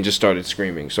there and just started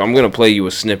screaming. So I'm gonna play you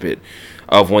a snippet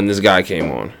of when this guy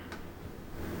came on.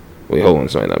 Wait, hold on.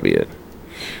 This might not be it.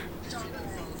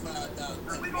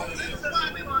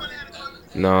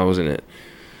 No, it wasn't it.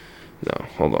 No,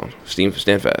 hold on. Stand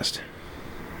fast.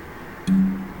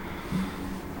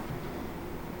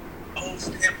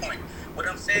 Standpoint. What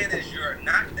I'm saying is you're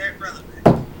not that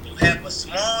relevant. You have a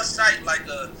small site like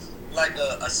a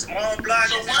small blog.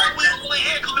 So why are we over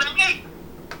here coming at me?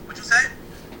 What you say?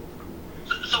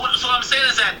 So what I'm saying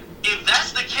is that if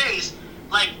that's the case,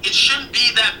 like it shouldn't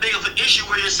be that big of an issue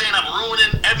where you're saying I'm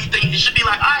ruining everything. It should be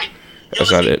like, all right.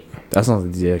 That's not it. That's not the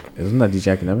DJ. Isn't that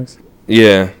DJ Academics?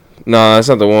 Yeah. No, that's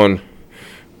not the one.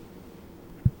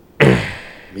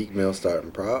 Meek Mill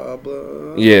starting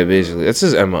problem. Yeah, basically. That's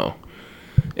his MO.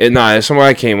 It's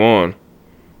somebody came on.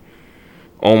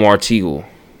 Omar Teagle.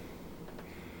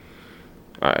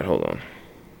 Alright, hold on.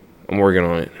 I'm working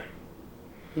on it.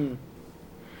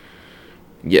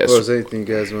 Yes. Well, is there anything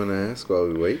you guys want to ask while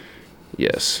we wait?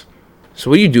 Yes. So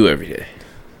what do you do every day?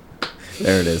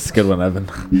 There it is. Good one, Evan.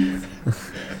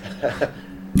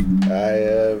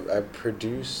 I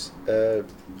produce.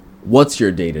 What's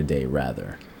your day to day?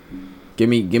 Rather, give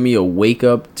me a wake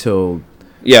up till.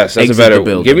 Yes, that's a Exit better. the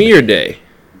building. Give me your day.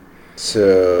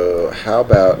 So how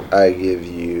about I give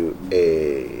you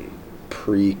a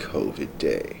pre-COVID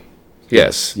day?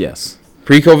 Yes. Yes.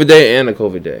 Pre-COVID day and a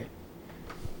COVID day.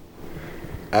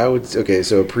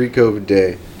 So a pre-COVID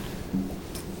day.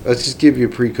 Let's just give you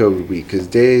a pre-COVID week because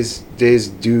days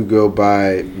do go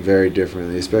by very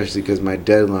differently, especially because my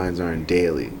deadlines aren't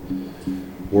daily.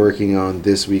 Working on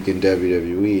This Week in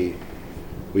WWE,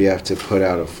 we have to put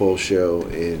out a full show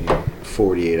in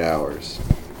 48 hours.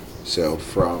 So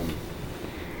from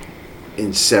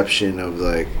inception of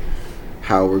like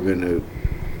how we're gonna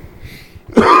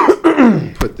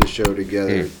put the show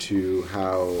together to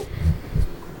how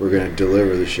we're gonna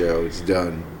deliver the show, it's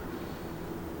done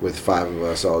with 5 of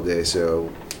us all day.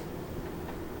 So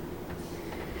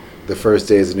the first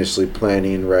day is initially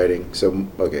planning and writing. So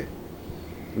okay,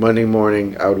 Monday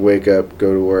morning I would wake up,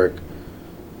 go to work.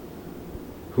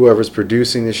 Whoever's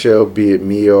producing the show, be it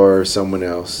me or someone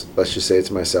else, let's just say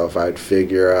it's myself, I'd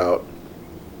figure out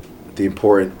the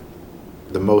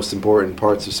most important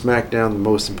parts of SmackDown, the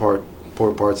most important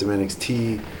parts of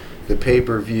NXT, the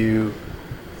pay-per-view,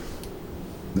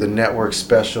 the network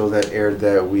special that aired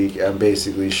that week. I'm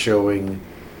basically showing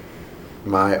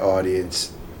my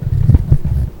audience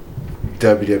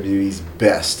WWE's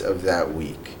best of that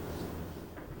week.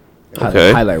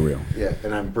 Okay. Highlight reel. Yeah,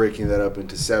 and I'm breaking that up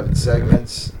into 7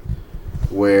 segments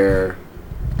where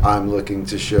I'm looking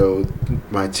to show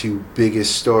my 2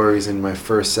 biggest stories in my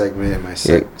first segment and my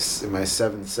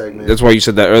 7th segment. That's why you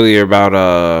said that earlier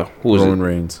about who was Roman it?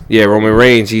 Reigns. Yeah, Roman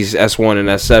Reigns. He's S1 and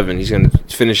S7. He's gonna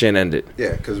finish and end it.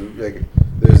 Yeah, because like,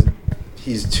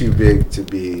 he's too big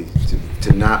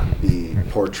to not be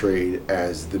portrayed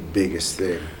as the biggest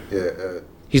thing. Yeah,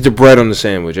 He's the bread on the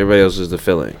sandwich. Everybody else is the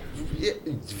filling. yeah,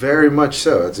 very much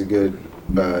so. That's a good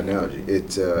analogy.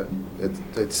 It's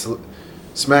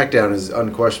SmackDown is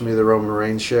unquestionably the Roman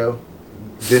Reigns show.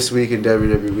 This week in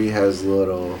WWE has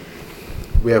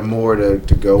we have more to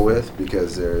go with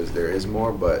because there is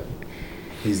more, but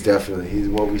he's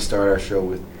what we start our show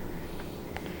with.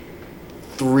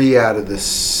 3 out of the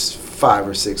 5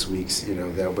 or 6 weeks,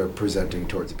 that we're presenting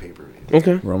towards a pay-per-view.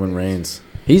 Okay. Roman Reigns.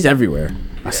 He's everywhere.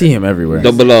 I see him everywhere.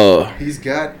 Double O. He's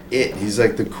got it. He's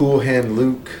like the cool hand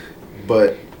Luke,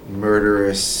 but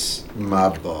murderous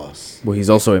mob boss. Well, he's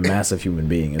also a massive human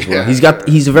being as well.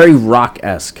 He's very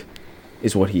Rock-esque,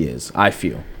 is what he is. I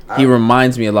feel he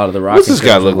reminds me a lot of the Rock. What's this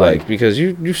guy look like? Because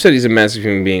you've said he's a massive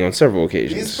human being on several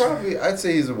occasions. He's probably, I'd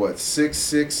say he's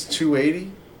 6'6",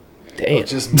 280. Damn.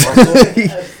 Just muscle.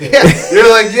 Yeah, you're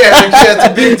like, that's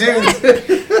a big dude.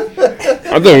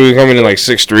 I thought we were coming in like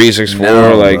 6'3", 6'4".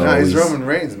 No, he's Roman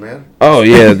Reigns, man. Oh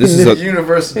yeah, this is a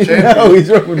Universal champion. No, he's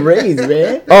Roman Reigns,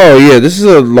 man. Oh yeah, this is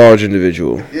a large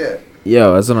individual. Yeah.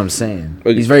 Yo, that's what I'm saying.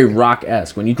 He's very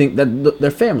Rock-esque. When you think that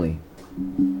they're family.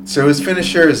 So his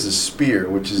finisher is a spear,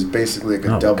 which is basically like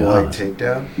a double leg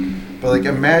takedown. But like,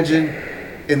 imagine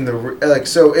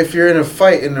so if you're in a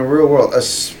fight in the real world, a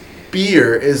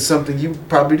spear is something you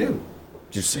probably do.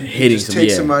 Just hitting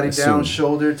take somebody down,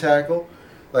 shoulder tackle.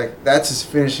 Like, that's his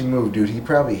finishing move, dude. He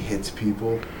probably hits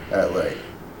people at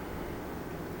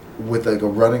with a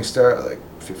running start at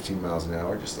 15 miles an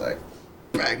hour, just like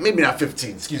bang. Maybe not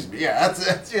 15. Excuse me. Yeah,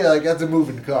 that's a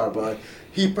moving car, but like,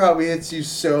 he probably hits you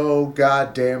so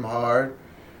goddamn hard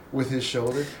with his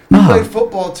shoulder. He played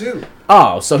football too.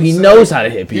 Oh, so he knows how to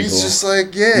hit people. He's just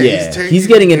like, yeah, he's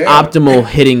getting an optimal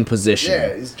hitting position.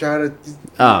 Yeah, he's trying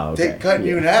to cutting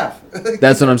you in half.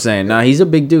 That's what I'm saying. Nah, he's a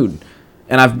big dude.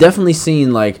 And I've definitely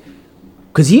seen, like,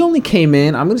 because he only came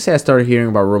in, I'm going to say I started hearing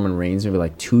about Roman Reigns maybe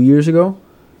like 2 years ago,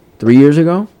 3 years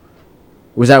ago.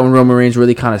 Was that when Roman Reigns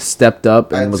really kind of stepped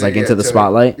up and was like into the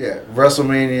spotlight? Yeah,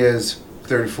 WrestleMania is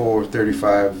 34,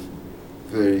 35,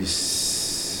 30.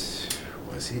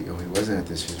 Was he? Oh, he wasn't at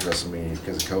this year's WrestleMania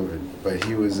because of COVID, but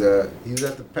he was at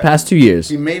the past 2 years.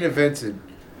 He main evented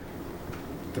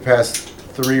the past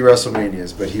 3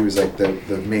 WrestleManias, but he was like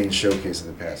the main showcase of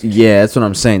the past. Yeah, that's what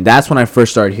I'm saying. That's when I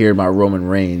first started hearing about Roman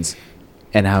Reigns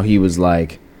and how he was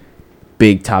like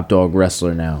big top dog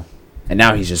wrestler now, and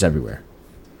now he's just everywhere.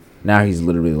 Now he's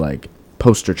literally like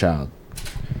poster child.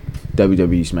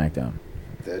 WWE SmackDown.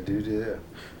 That dude, yeah.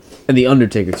 And The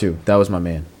Undertaker too. That was my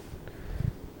man.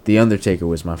 The Undertaker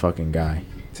was my fucking guy.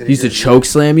 He used to choke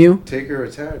slam you. Taker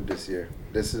retired this year.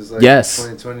 This is like yes.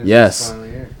 2020. Yes. Final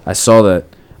year. I saw that.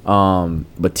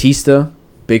 Batista,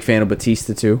 big fan of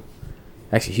Batista too.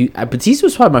 Actually, Batista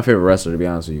was probably my favorite wrestler, to be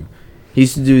honest with you. He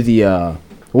used to do the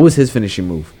what was his finishing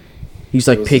move? He used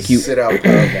to like pick you. Sit out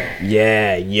powerbomb.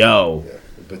 Yeah, yo. Yeah,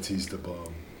 the Batista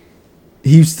bomb.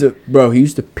 He used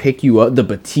to pick you up. The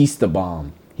Batista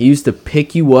bomb. He used to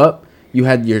pick you up. You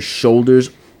had your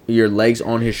legs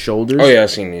on his shoulders. Oh yeah,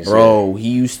 I've seen these. Bro, he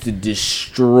used to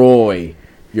destroy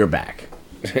your back.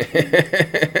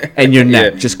 And your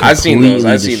neck just completely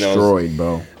destroyed,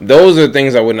 bro. Those are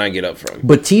things I would not get up from.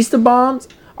 Batista bombs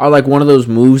are like one of those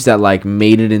moves that like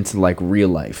made it into like real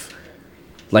life.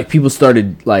 Like people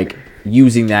started like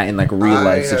using that in like real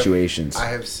life situations. I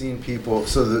have seen people.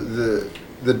 So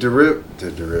the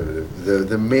derivative,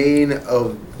 the main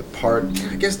of the part.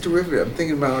 I guess derivative. I'm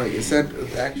thinking about like, is that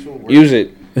the actual word? Use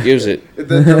it. The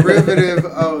derivative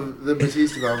of the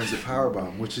Batista bomb is the power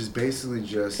bomb, which is basically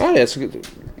just. Oh yeah, it's good.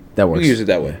 That works. You use it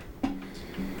that way.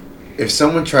 If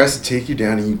someone tries to take you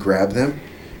down and you grab them,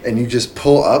 and you just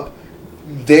pull up,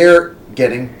 they're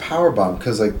getting power bomb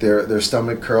because like their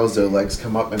stomach curls, their legs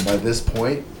come up, and by this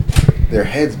point, their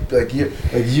heads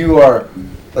you are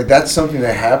like that's something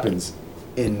that happens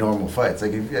in normal fights.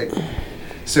 Like if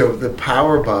so, the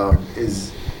power bomb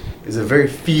is a very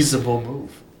feasible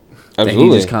move. Absolutely.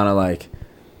 He just kind of like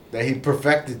that he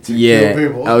perfected to kill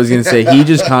people. I was gonna say he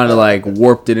just kind of like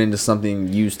warped it into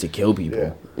something used to kill people.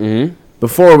 Yeah. Mm-hmm.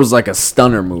 Before it was like a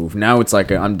stunner move. Now it's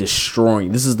like I'm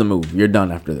destroying. This is the move. You're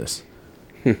done after this.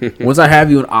 Once I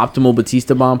have you in optimal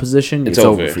Batista bomb position, it's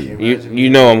over for you. You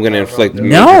know I'm gonna inflict the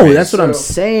No, that's what I'm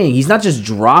saying. He's not just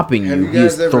dropping you.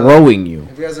 He's throwing you.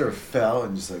 Have you guys ever fell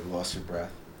and just like lost your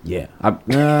breath? Yeah.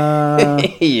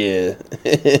 Yeah.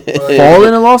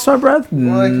 Fallen and lost my breath?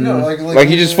 Well, like no, like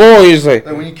you just fall. You just like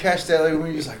when you catch that, like when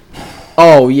you just like.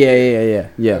 Oh yeah.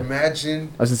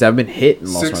 Imagine. I was gonna say I've been hit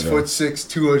and lost my breath.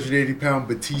 6'6", 280-pound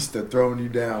Batista throwing you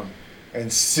down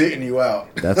and sitting you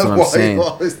out. That's what I'm saying.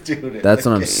 That's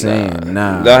what I'm saying.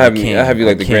 Nah. I'll have you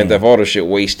like the Grand Theft Auto shit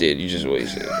wasted. You just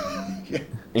wasted.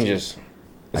 You just.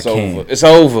 It's over. It's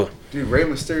over. Dude, Rey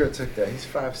Mysterio took that. He's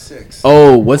 5'6".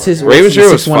 Oh, what's his? Rey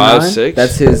Mysterio was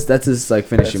 5'6". That's his like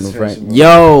finishing move, right?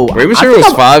 Yo, Rey Mysterio was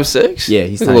 5'6". Yeah,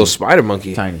 he's like a little spider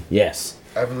monkey. Tiny. Yes.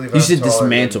 I believe he used to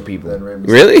dismantle people.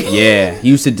 Really? Yeah, he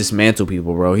used to dismantle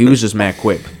people, bro. He was just mad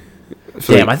quick.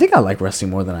 Damn, I think I like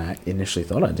wrestling more than I initially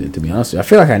thought I did. To be honest with you, I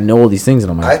feel like I know all these things,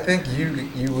 and I'm like, I think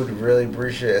you would really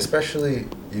appreciate, especially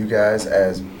you guys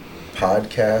as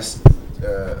podcast.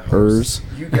 Hosts,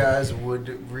 you guys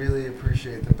would really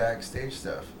appreciate the backstage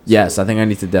stuff. Yes, I think I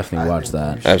need to definitely watch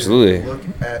that. Absolutely. Look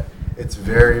at it's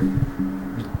very.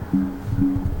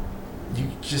 You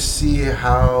just see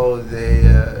how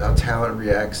how talent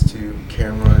reacts to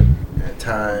camera at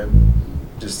time,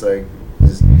 just like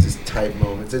just tight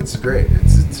moments. It's great.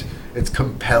 It's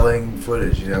compelling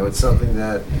footage. You know, it's something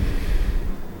that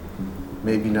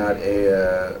maybe not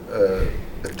a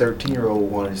 13-year-old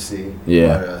want to see,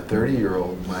 but a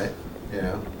 30-year-old might, you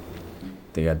know.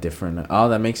 They got different. Oh,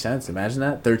 that makes sense. Imagine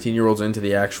that 13-year-olds into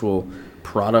the actual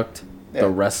product, the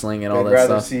wrestling and all that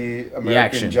stuff. They'd rather see American the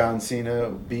action. John Cena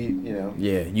beat, you know.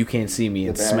 Yeah, you can't see me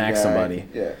and smack somebody.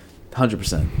 Yeah,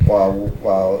 100%.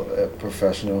 While a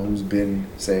professional who's been,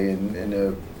 say, in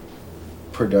a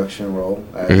production role,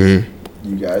 as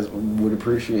you guys would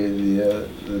appreciate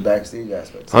the backstage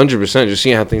aspects. 100%. Just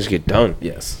seeing how things get done.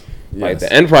 Yes. Like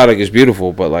the end product is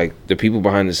beautiful, but like the people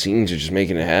behind the scenes are just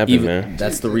making it happen, man.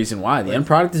 That's the reason why the end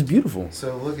product is beautiful.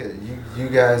 So look at you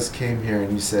guys came here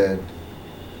and you said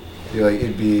you're like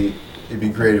it'd be it'd be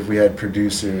great if we had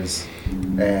producers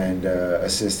and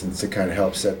assistants to kind of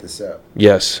help set this up.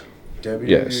 Yes.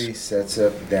 WWE sets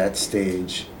up that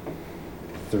stage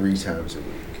 3 times a week.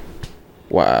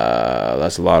 Wow,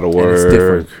 that's a lot of And work. it's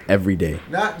different every day.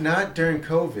 Not during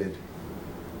COVID,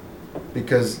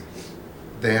 because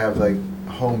they have like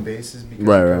home bases because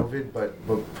Right, of COVID.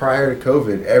 But prior to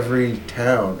COVID, every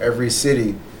town, every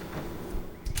city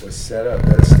was set up.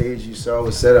 That stage you saw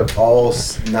was set up. All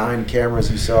 9 cameras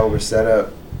you saw were set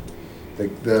up.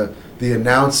 The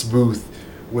announce booth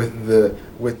with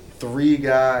 3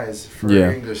 guys for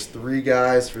English, 3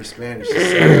 guys for Spanish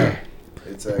is set up.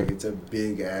 It's a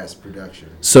big ass production.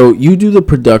 So you do the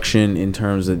production in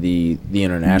terms of the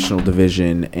international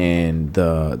division and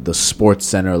the Sports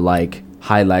Center like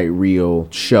highlight reel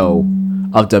show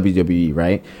of WWE,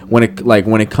 right? When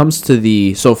it comes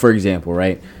to so for example,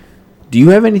 right? Do you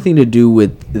have anything to do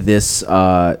with this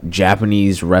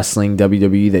Japanese wrestling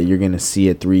WWE that you're gonna see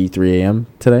at 3 a.m.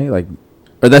 today?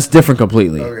 Or that's different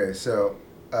completely. Okay, so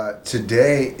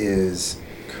today is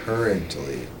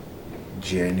currently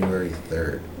January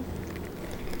 3rd.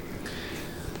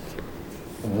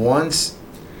 Once,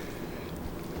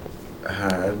 I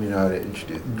don't know how to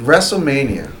introduce.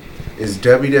 WrestleMania is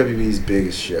WWE's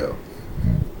biggest show.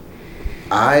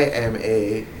 I am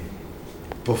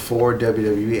before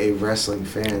WWE, a wrestling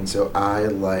fan, so I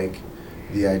like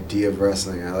the idea of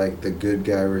wrestling. I like the good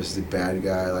guy versus the bad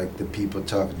guy. I like the people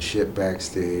talking shit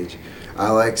backstage.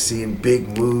 I like seeing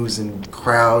big moves and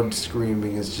crowd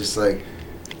screaming. It's just like,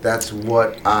 that's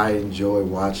what I enjoy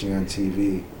watching on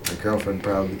TV. My girlfriend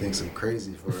probably thinks I'm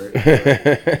crazy for it.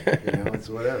 But, it's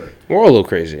whatever. We're all a little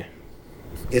crazy.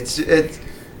 It's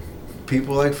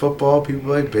people like football,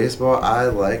 people like baseball. I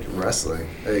like wrestling.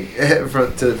 Like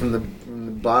from the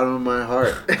bottom of my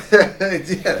heart.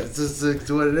 It's just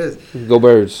it's what it is. Go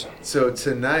Birds. So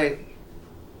tonight,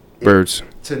 Birds.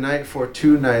 Tonight for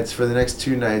 2 nights, for the next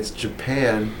 2 nights,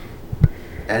 Japan,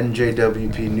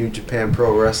 NJWP, New Japan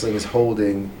Pro Wrestling, is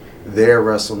holding their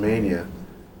WrestleMania.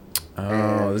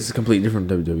 Oh, this is completely different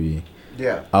from WWE.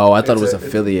 Yeah. Oh, I thought it was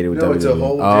affiliated with WWE. No, it's a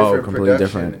whole different completely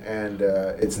production, different. and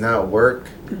it's not work.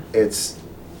 It's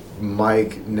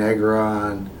Mike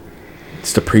Negron.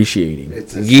 It's depreciating.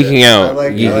 It's Geeking out.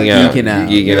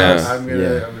 Geeking out. I'm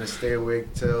gonna stay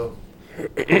awake till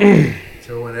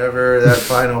whenever that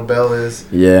final bell is.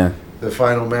 Yeah. The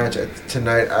final match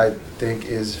tonight, I think,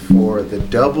 is for the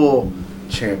double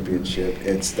championship.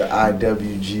 It's the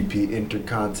IWGP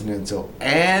Intercontinental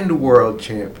and World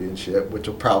Championship, which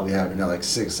will probably happen at like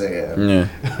 6 a.m.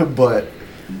 Yeah. But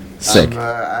sick.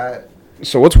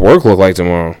 So what's work look like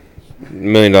tomorrow? $1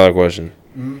 million question.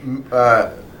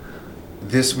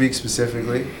 This week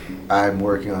specifically, I'm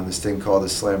working on this thing called the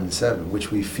Slam and 7,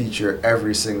 which we feature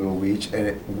every single week,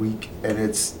 and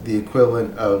it's the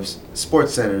equivalent of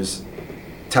SportsCenter's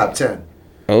top 10.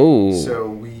 Oh. So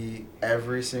we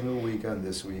every single week on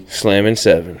this week, Slam and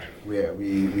 7. Yeah,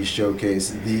 we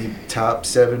showcase the top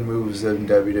 7 moves in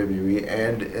WWE,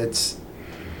 and it's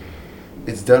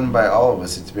done by all of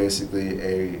us. It's basically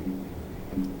a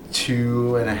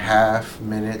 2.5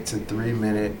 minute to 3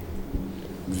 minute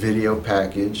video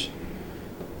package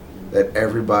that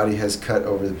everybody has cut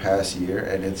over the past year,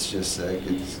 and it's just like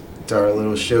it's our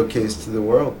little showcase to the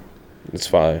world. It's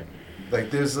fire. Like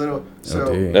there's little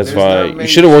that's fine. You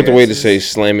should have worked the way to say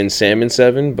Slam and Salmon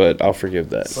 7, but I'll forgive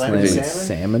that. Slam and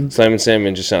Salmon? Slam and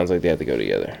Salmon just sounds like they have to go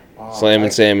together. Slam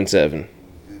and Salmon 7.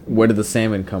 Where did the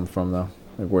salmon come from, though?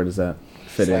 Like, where does that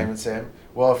fit Slam in? and Sam.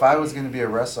 Well, if I was gonna be a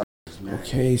wrestler,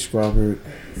 Okay, Robert.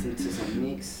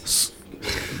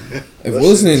 If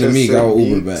Listen listening to to Meek, I'll some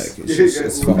Uber Meeks. back.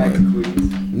 It's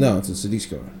fine. No, it's a Sadiq's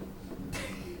car.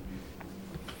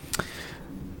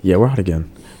 Yeah, we're out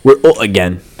again. We're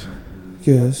again.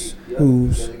 Guess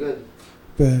who's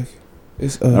back?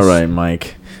 It's us. All right,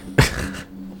 Mike. Oh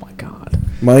my God.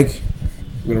 Mike,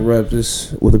 we're gonna wrap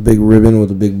this with a big ribbon with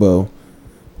a big bow.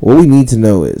 What we need to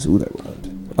know is, ooh, that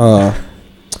rhymed.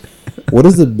 What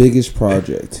is the biggest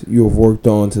project you have worked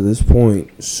on to this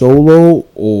point, solo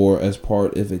or as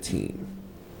part of a team?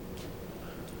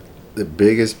 the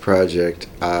biggest project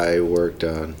I worked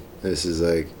on. This is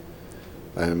like,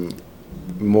 I'm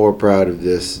more proud of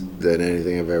this than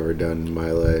anything I've ever done in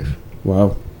my life.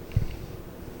 Wow.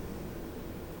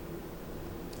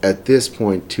 At this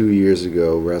point, 2 years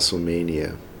ago,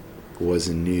 WrestleMania was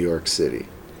in New York City.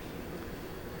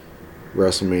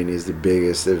 WrestleMania is the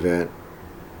biggest event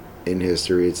in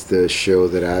history. It's the show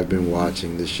that I've been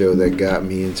watching, the show that got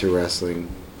me into wrestling,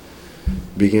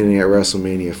 beginning at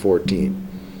WrestleMania 14.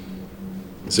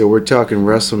 So we're talking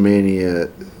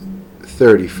WrestleMania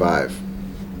 35.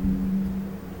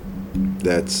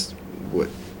 That's what,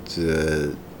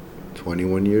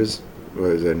 21 years,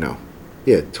 or is it no?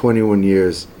 Yeah, 21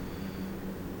 years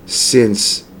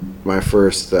since my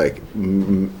first like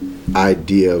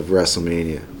idea of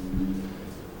WrestleMania,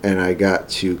 and I got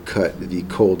to cut the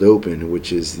cold open,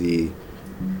 which is the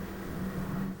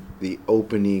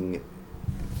opening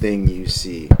thing you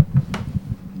see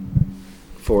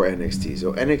for NXT.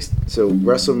 So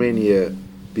WrestleMania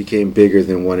became bigger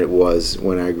than what it was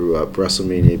when I grew up.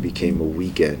 WrestleMania became a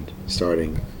weekend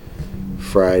starting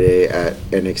Friday at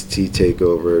NXT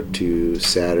TakeOver to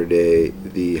Saturday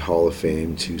the Hall of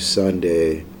Fame to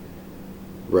Sunday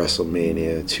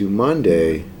WrestleMania to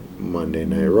Monday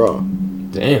Night Raw.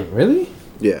 Damn, really?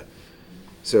 Yeah.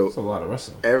 So That's a lot of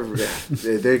wrestling.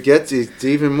 There gets it's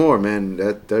even more, man.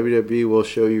 That WWE will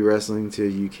show you wrestling till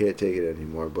you can't take it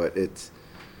anymore. But it's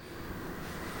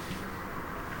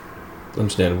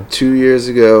Understandable. 2 years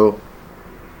ago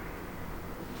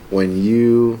when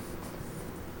you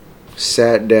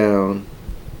sat down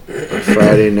on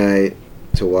Friday night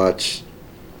to watch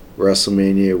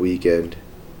WrestleMania weekend.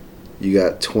 You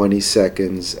got 20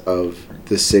 seconds of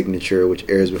the signature, which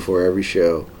airs before every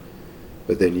show.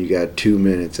 But then you got 2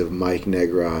 minutes of Mike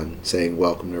Negron saying,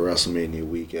 "Welcome to WrestleMania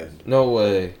weekend." No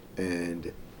way.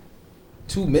 And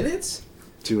 2 minutes?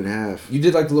 2.5. You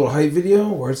did like the little hype video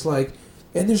where it's like,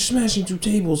 and they're smashing through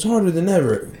tables harder than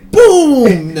ever. Boom!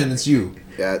 And then it's you.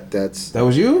 That's That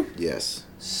was you? yes.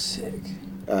 Sick.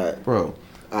 Bro.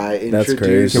 I That's introduced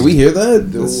crazy. Can we hear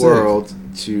that? the That's sick. world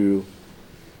to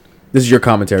This is your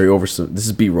commentary over some. This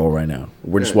is B-roll right now.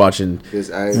 We're just Yeah. watching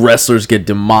because I wrestlers get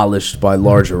demolished by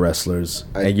larger wrestlers,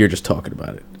 I- and you're just talking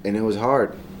about it. and it was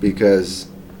hard because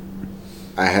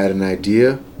I had an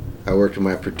idea. I worked with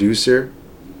my producer.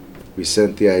 We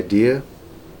sent the idea.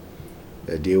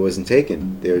 The idea wasn't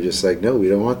taken. They were just like, "No, we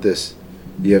don't want this.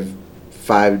 You have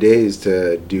 5 days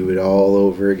to do it all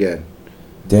over again."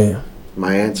 Damn.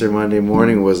 My answer Monday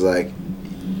morning was like,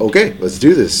 "Okay, let's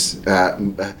do this."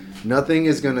 Nothing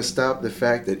is going to stop the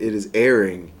fact that it is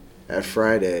airing at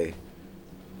Friday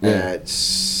at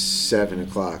 7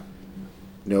 o'clock.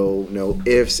 No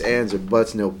ifs, ands, or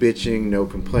buts. No bitching. No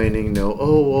complaining. No,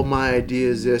 "Oh, well, my idea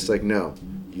is this." Like, no,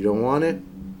 you don't want it.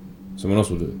 Someone else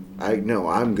will do it.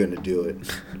 I'm gonna do it.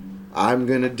 I'm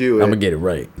gonna do it. I'm gonna get it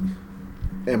right.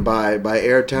 And by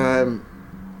airtime,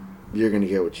 you're gonna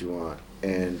get what you want.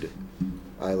 And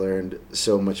I learned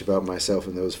so much about myself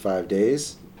in those 5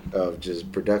 days of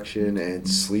just production and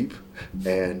sleep,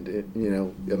 and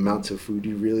amounts of food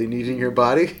you really need in your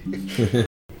body.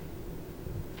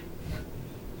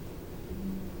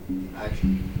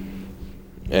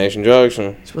 Action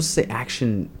Jackson. Supposed to say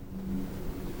action.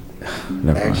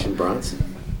 Never mind. Action Bronson.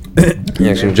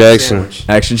 Action Jackson. Sandwich.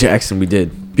 Action Jackson. We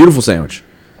did beautiful sandwich.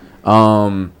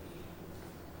 But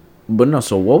no.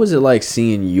 So what was it like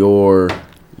seeing your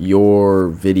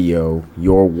video,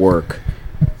 your work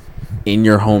in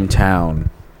your hometown?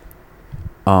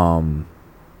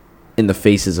 In the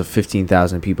faces of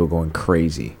 15,000 people going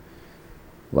crazy.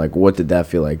 Like, what did that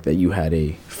feel like that you had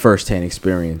a first-hand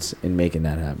experience in making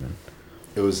that happen?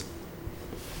 It was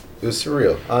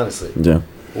surreal, honestly. Yeah.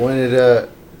 When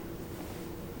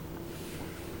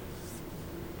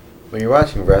you're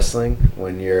watching wrestling,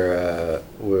 when you're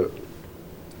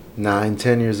 9,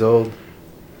 10 years old,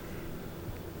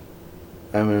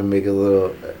 I'm gonna make a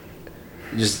little.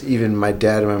 Just even my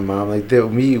dad and my mom, like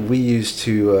we used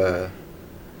to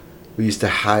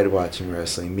hide watching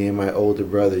wrestling. Me and my older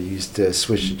brother used to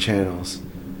switch the channels,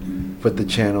 put the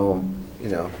channel,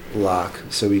 lock,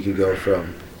 so we could go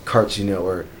from Cartoon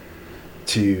Network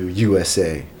to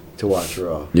USA to watch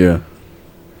Raw. Yeah.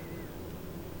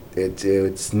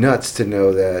 It's nuts to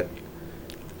know that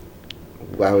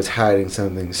I was hiding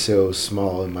something so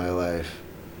small in my life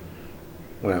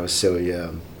when I was so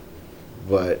young.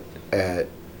 But at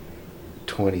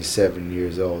 27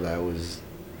 years old, I was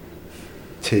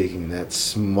taking that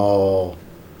small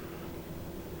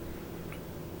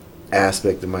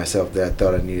aspect of myself that I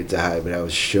thought I needed to hide, but I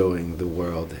was showing the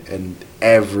world, and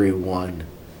everyone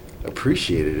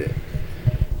appreciated it.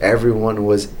 Everyone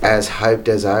was as hyped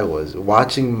as I was.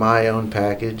 Watching my own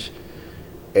package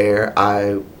air,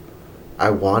 I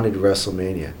wanted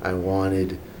WrestleMania. I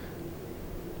wanted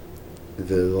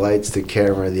the lights, the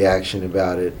camera, the action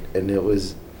about it, and it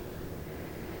was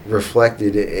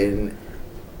reflected in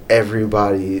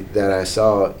everybody that I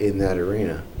saw in that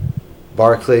arena.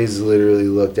 Barclays literally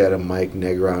looked at a Mike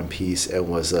Negron piece and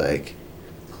was like,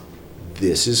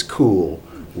 "This is cool.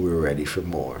 We're ready for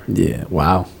more." Yeah.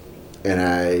 Wow. And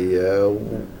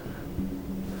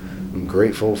I'm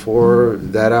grateful for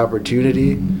that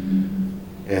opportunity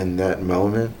and that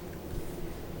moment.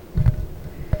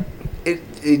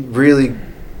 It really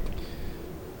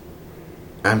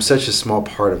I'm such a small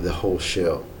part of the whole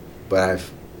show, but I'm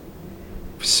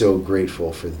so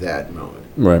grateful for that moment.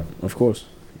 Right, of course.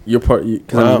 Your part,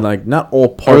 because I Wow. mean, like, not all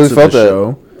I parts really of the felt that.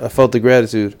 show, I felt the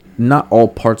gratitude. not all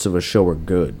parts of a show are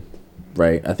good,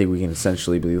 right? I think we can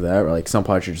essentially believe that. Like, some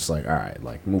parts you're just like, all right,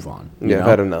 like, move on. you Yeah, I've know?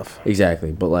 had enough.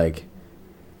 Exactly, but like,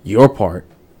 your part,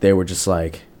 they were just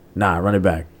like, nah, run it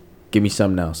back. Give me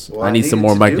something else. Well, I need some needed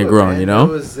more to Mike do it, Negron, man. you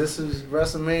know? This was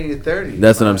WrestleMania 30.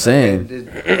 That's what I'm saying.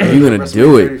 If you're gonna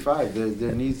do it- 35,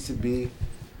 there needs to be.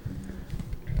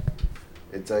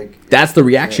 It's like That's the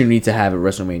reaction you need to have at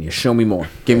WrestleMania. Show me more.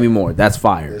 Give me more. That's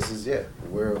fire. This is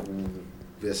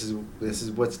This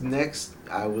is what's next.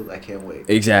 I can't wait.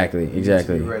 Exactly, Need to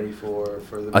exactly. be ready for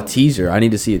the A moment. teaser. I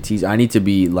need to see a teaser. I need to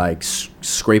be like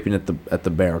scraping at the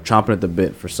barrel, chomping at the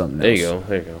bit for something else. There you go.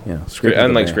 There you go. You know, I scraping don't at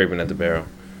the like barrel. scraping at the barrel.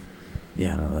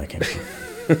 Yeah, no, that can't.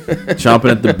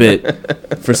 Chomping at the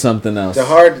bit for something else. It's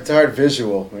a hard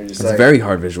visual. Where you're just It's like, very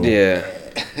hard visual. Yeah.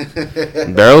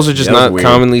 Barrels are just That was not weird.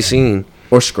 commonly seen.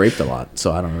 Or scraped a lot,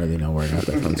 so I don't really know where I got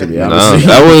that from. To be No, honest,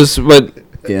 that was, but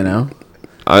you know.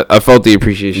 I felt the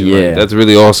appreciation. Yeah. Like, that's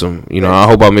really awesome. You know, I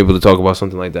hope I'm able to talk about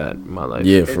something like that in my life.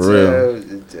 Yeah, for real.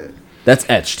 That's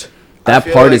etched. That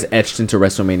feel part like- is etched into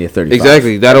WrestleMania 35.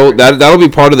 Exactly. That'll be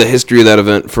part of the history of that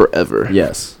event forever.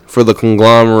 Yes. For the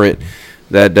conglomerate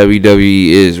that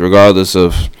WWE is, regardless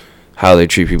of how they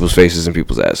treat people's faces and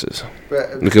people's asses.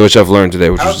 Look at what I've learned today,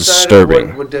 which was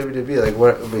disturbing. What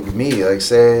WWE like me like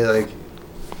say like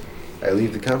I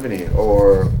leave the company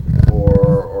or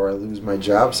I lose my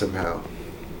job somehow.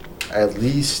 At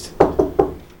least,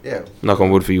 yeah. Knock on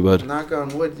wood for you, bud. Knock on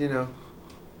wood, you know.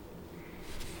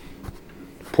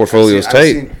 Portfolio's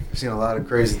tight. I've seen a lot of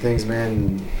crazy things, man,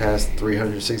 in the past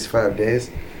 365 days.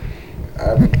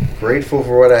 I'm grateful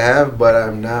for what I have, but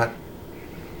I'm not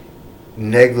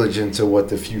negligent to what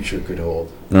the future could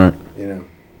hold. All right. You know,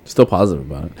 Still positive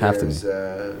about it. Have to be.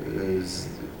 there's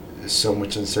so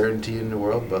much uncertainty in the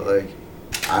world, but like,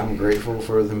 I'm grateful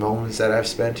for the moments that I've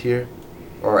spent here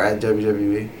or at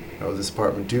WWE. Oh, this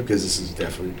apartment too, because this is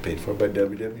definitely paid for by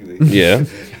WWE. Yeah.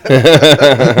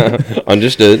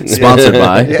 Understood. Sponsored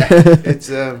by. Yeah,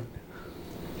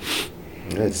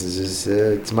 it's just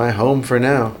it's my home for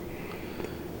now.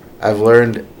 I've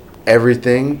learned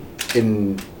everything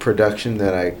in production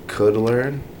that I could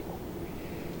learn.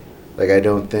 Like I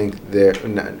don't think there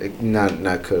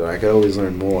not could. I could always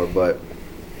learn more, but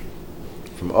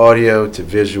from audio to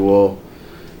visual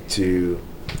to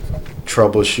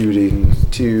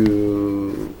troubleshooting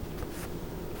to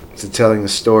telling a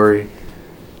story.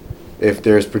 If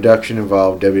there's production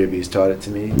involved, WWE's taught it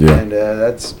to me, Yeah. and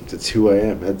that's who I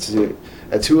am.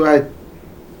 That's who I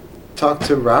talk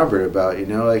to Robert about. You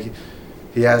know, like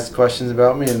he asks questions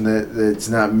about me, and it's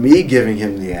not me giving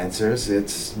him the answers.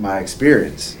 It's my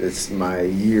experience. It's my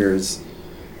years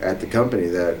at the company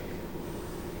that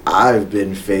I've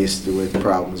been faced with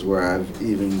problems where I've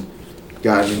even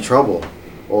gotten in trouble.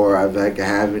 Or I've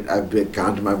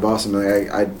gone to my boss and been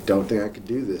like, I don't think I could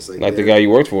do this. Like the guy you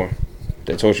worked for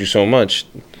that taught you so much.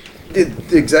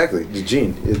 Exactly,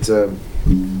 Gene. It's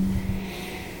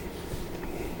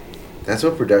that's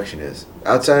what production is.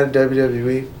 Outside of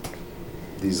WWE,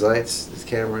 these lights, these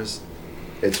cameras,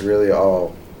 it's really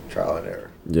all trial and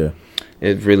error. Yeah.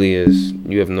 It really is.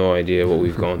 You have no idea what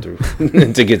we've gone through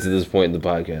to get to this point in the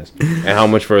podcast and how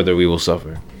much further we will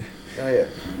suffer. Oh yeah,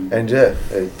 and to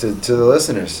the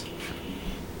listeners,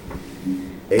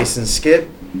 Ace and Skip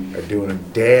are doing a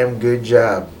damn good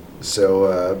job.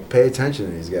 So pay attention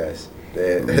to these guys.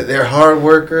 They're hard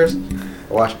workers.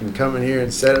 I watch them come in here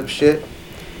and set up shit.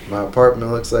 My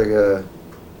apartment looks like a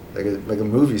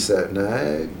movie set,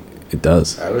 and It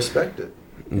does. I respect it.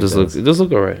 It does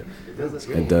look alright. It does look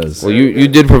good. It does. Well, you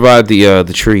did provide the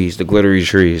trees, the glittery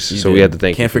trees, You so did. we had to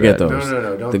thank Can't you for forget that. those.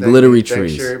 No. Don't The thank glittery me. Thanks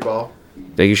trees. Sherry Ball.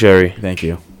 Thank you, Sherry. Thank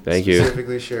you. Thank you.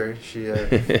 Specifically Sherry.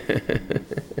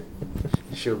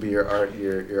 She'll be your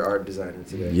art designer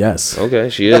today. Yes. Okay,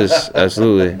 she is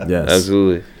absolutely. Yes.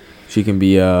 Absolutely. She can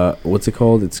be what's it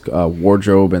called? It's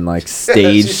wardrobe and like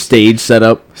stage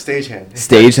setup, Stagehand.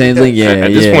 stage handling. Yeah.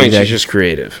 At this yeah, point, exactly. she's just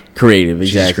creative. creative. She's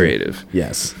Exactly. creative.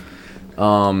 Yes.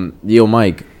 Yo,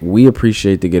 Mike, we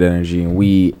appreciate the good energy, and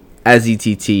we, as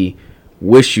ETT,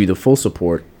 wish you the full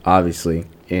support, obviously,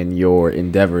 in your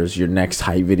endeavors, your next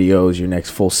hype videos, your next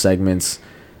full segments,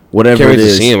 whatever Can't wait it to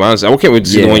is. see him. Honestly, I can't wait to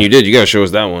see Yeah. the one you did. You gotta show us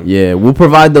that one. Yeah, we'll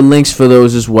provide the links for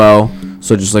those as well.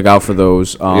 So just look out for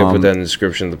those. You gotta put that in the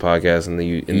description of the podcast and the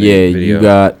Yeah,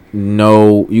 video.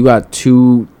 you got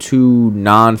two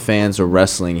non-fans of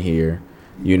wrestling here,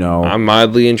 you know, I'm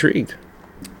mildly intrigued.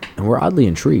 and we're oddly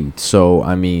intrigued. So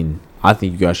I mean, I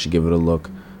think you guys should give it a look.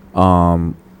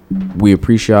 We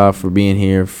appreciate y'all for being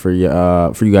here, for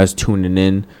you guys tuning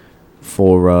in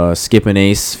for Skip and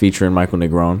Ace featuring Michael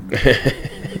Negron.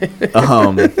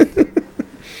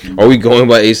 Are we going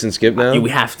by Ace and Skip now? We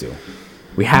have to.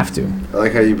 I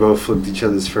like how you both flipped each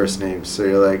other's first names. So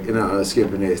you're like,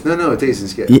 Skip and Ace. No, it's Ace and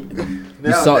Skip.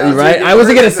 You saw it, right? I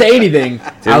wasn't gonna say anything.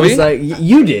 I was like,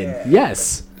 you did.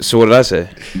 Yes. So what did I say?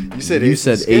 You said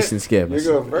Ace and Skip. You're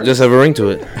going first. Just have a ring to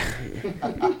it.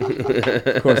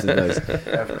 Of course it does.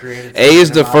 A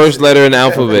is the first letter in the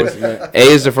alphabet. A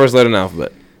is the first letter in the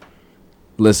alphabet.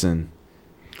 Listen.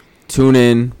 Tune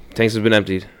in. Tanks have been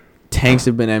emptied. Tanks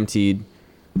have been emptied.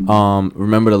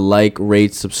 Remember to like,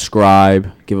 rate,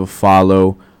 subscribe, give a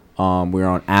follow. We're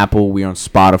on Apple, we're on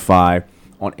Spotify,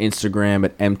 on Instagram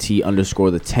at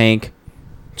mt_the_tank,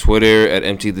 Twitter at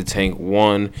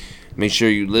mt_the_tank1. Make sure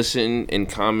you listen and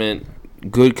comment,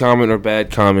 good comment or bad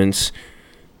comments.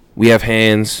 We have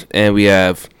hands and we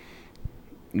have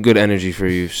good energy for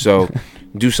you. So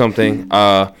do something.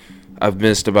 I've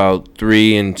missed about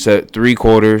 3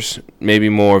 quarters, maybe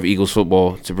more of Eagles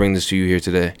football to bring this to you here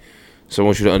today. So I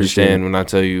want you to understand when I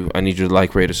tell you I need you to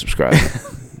like, rate, or subscribe.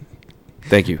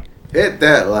 Thank you. Hit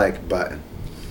that like button.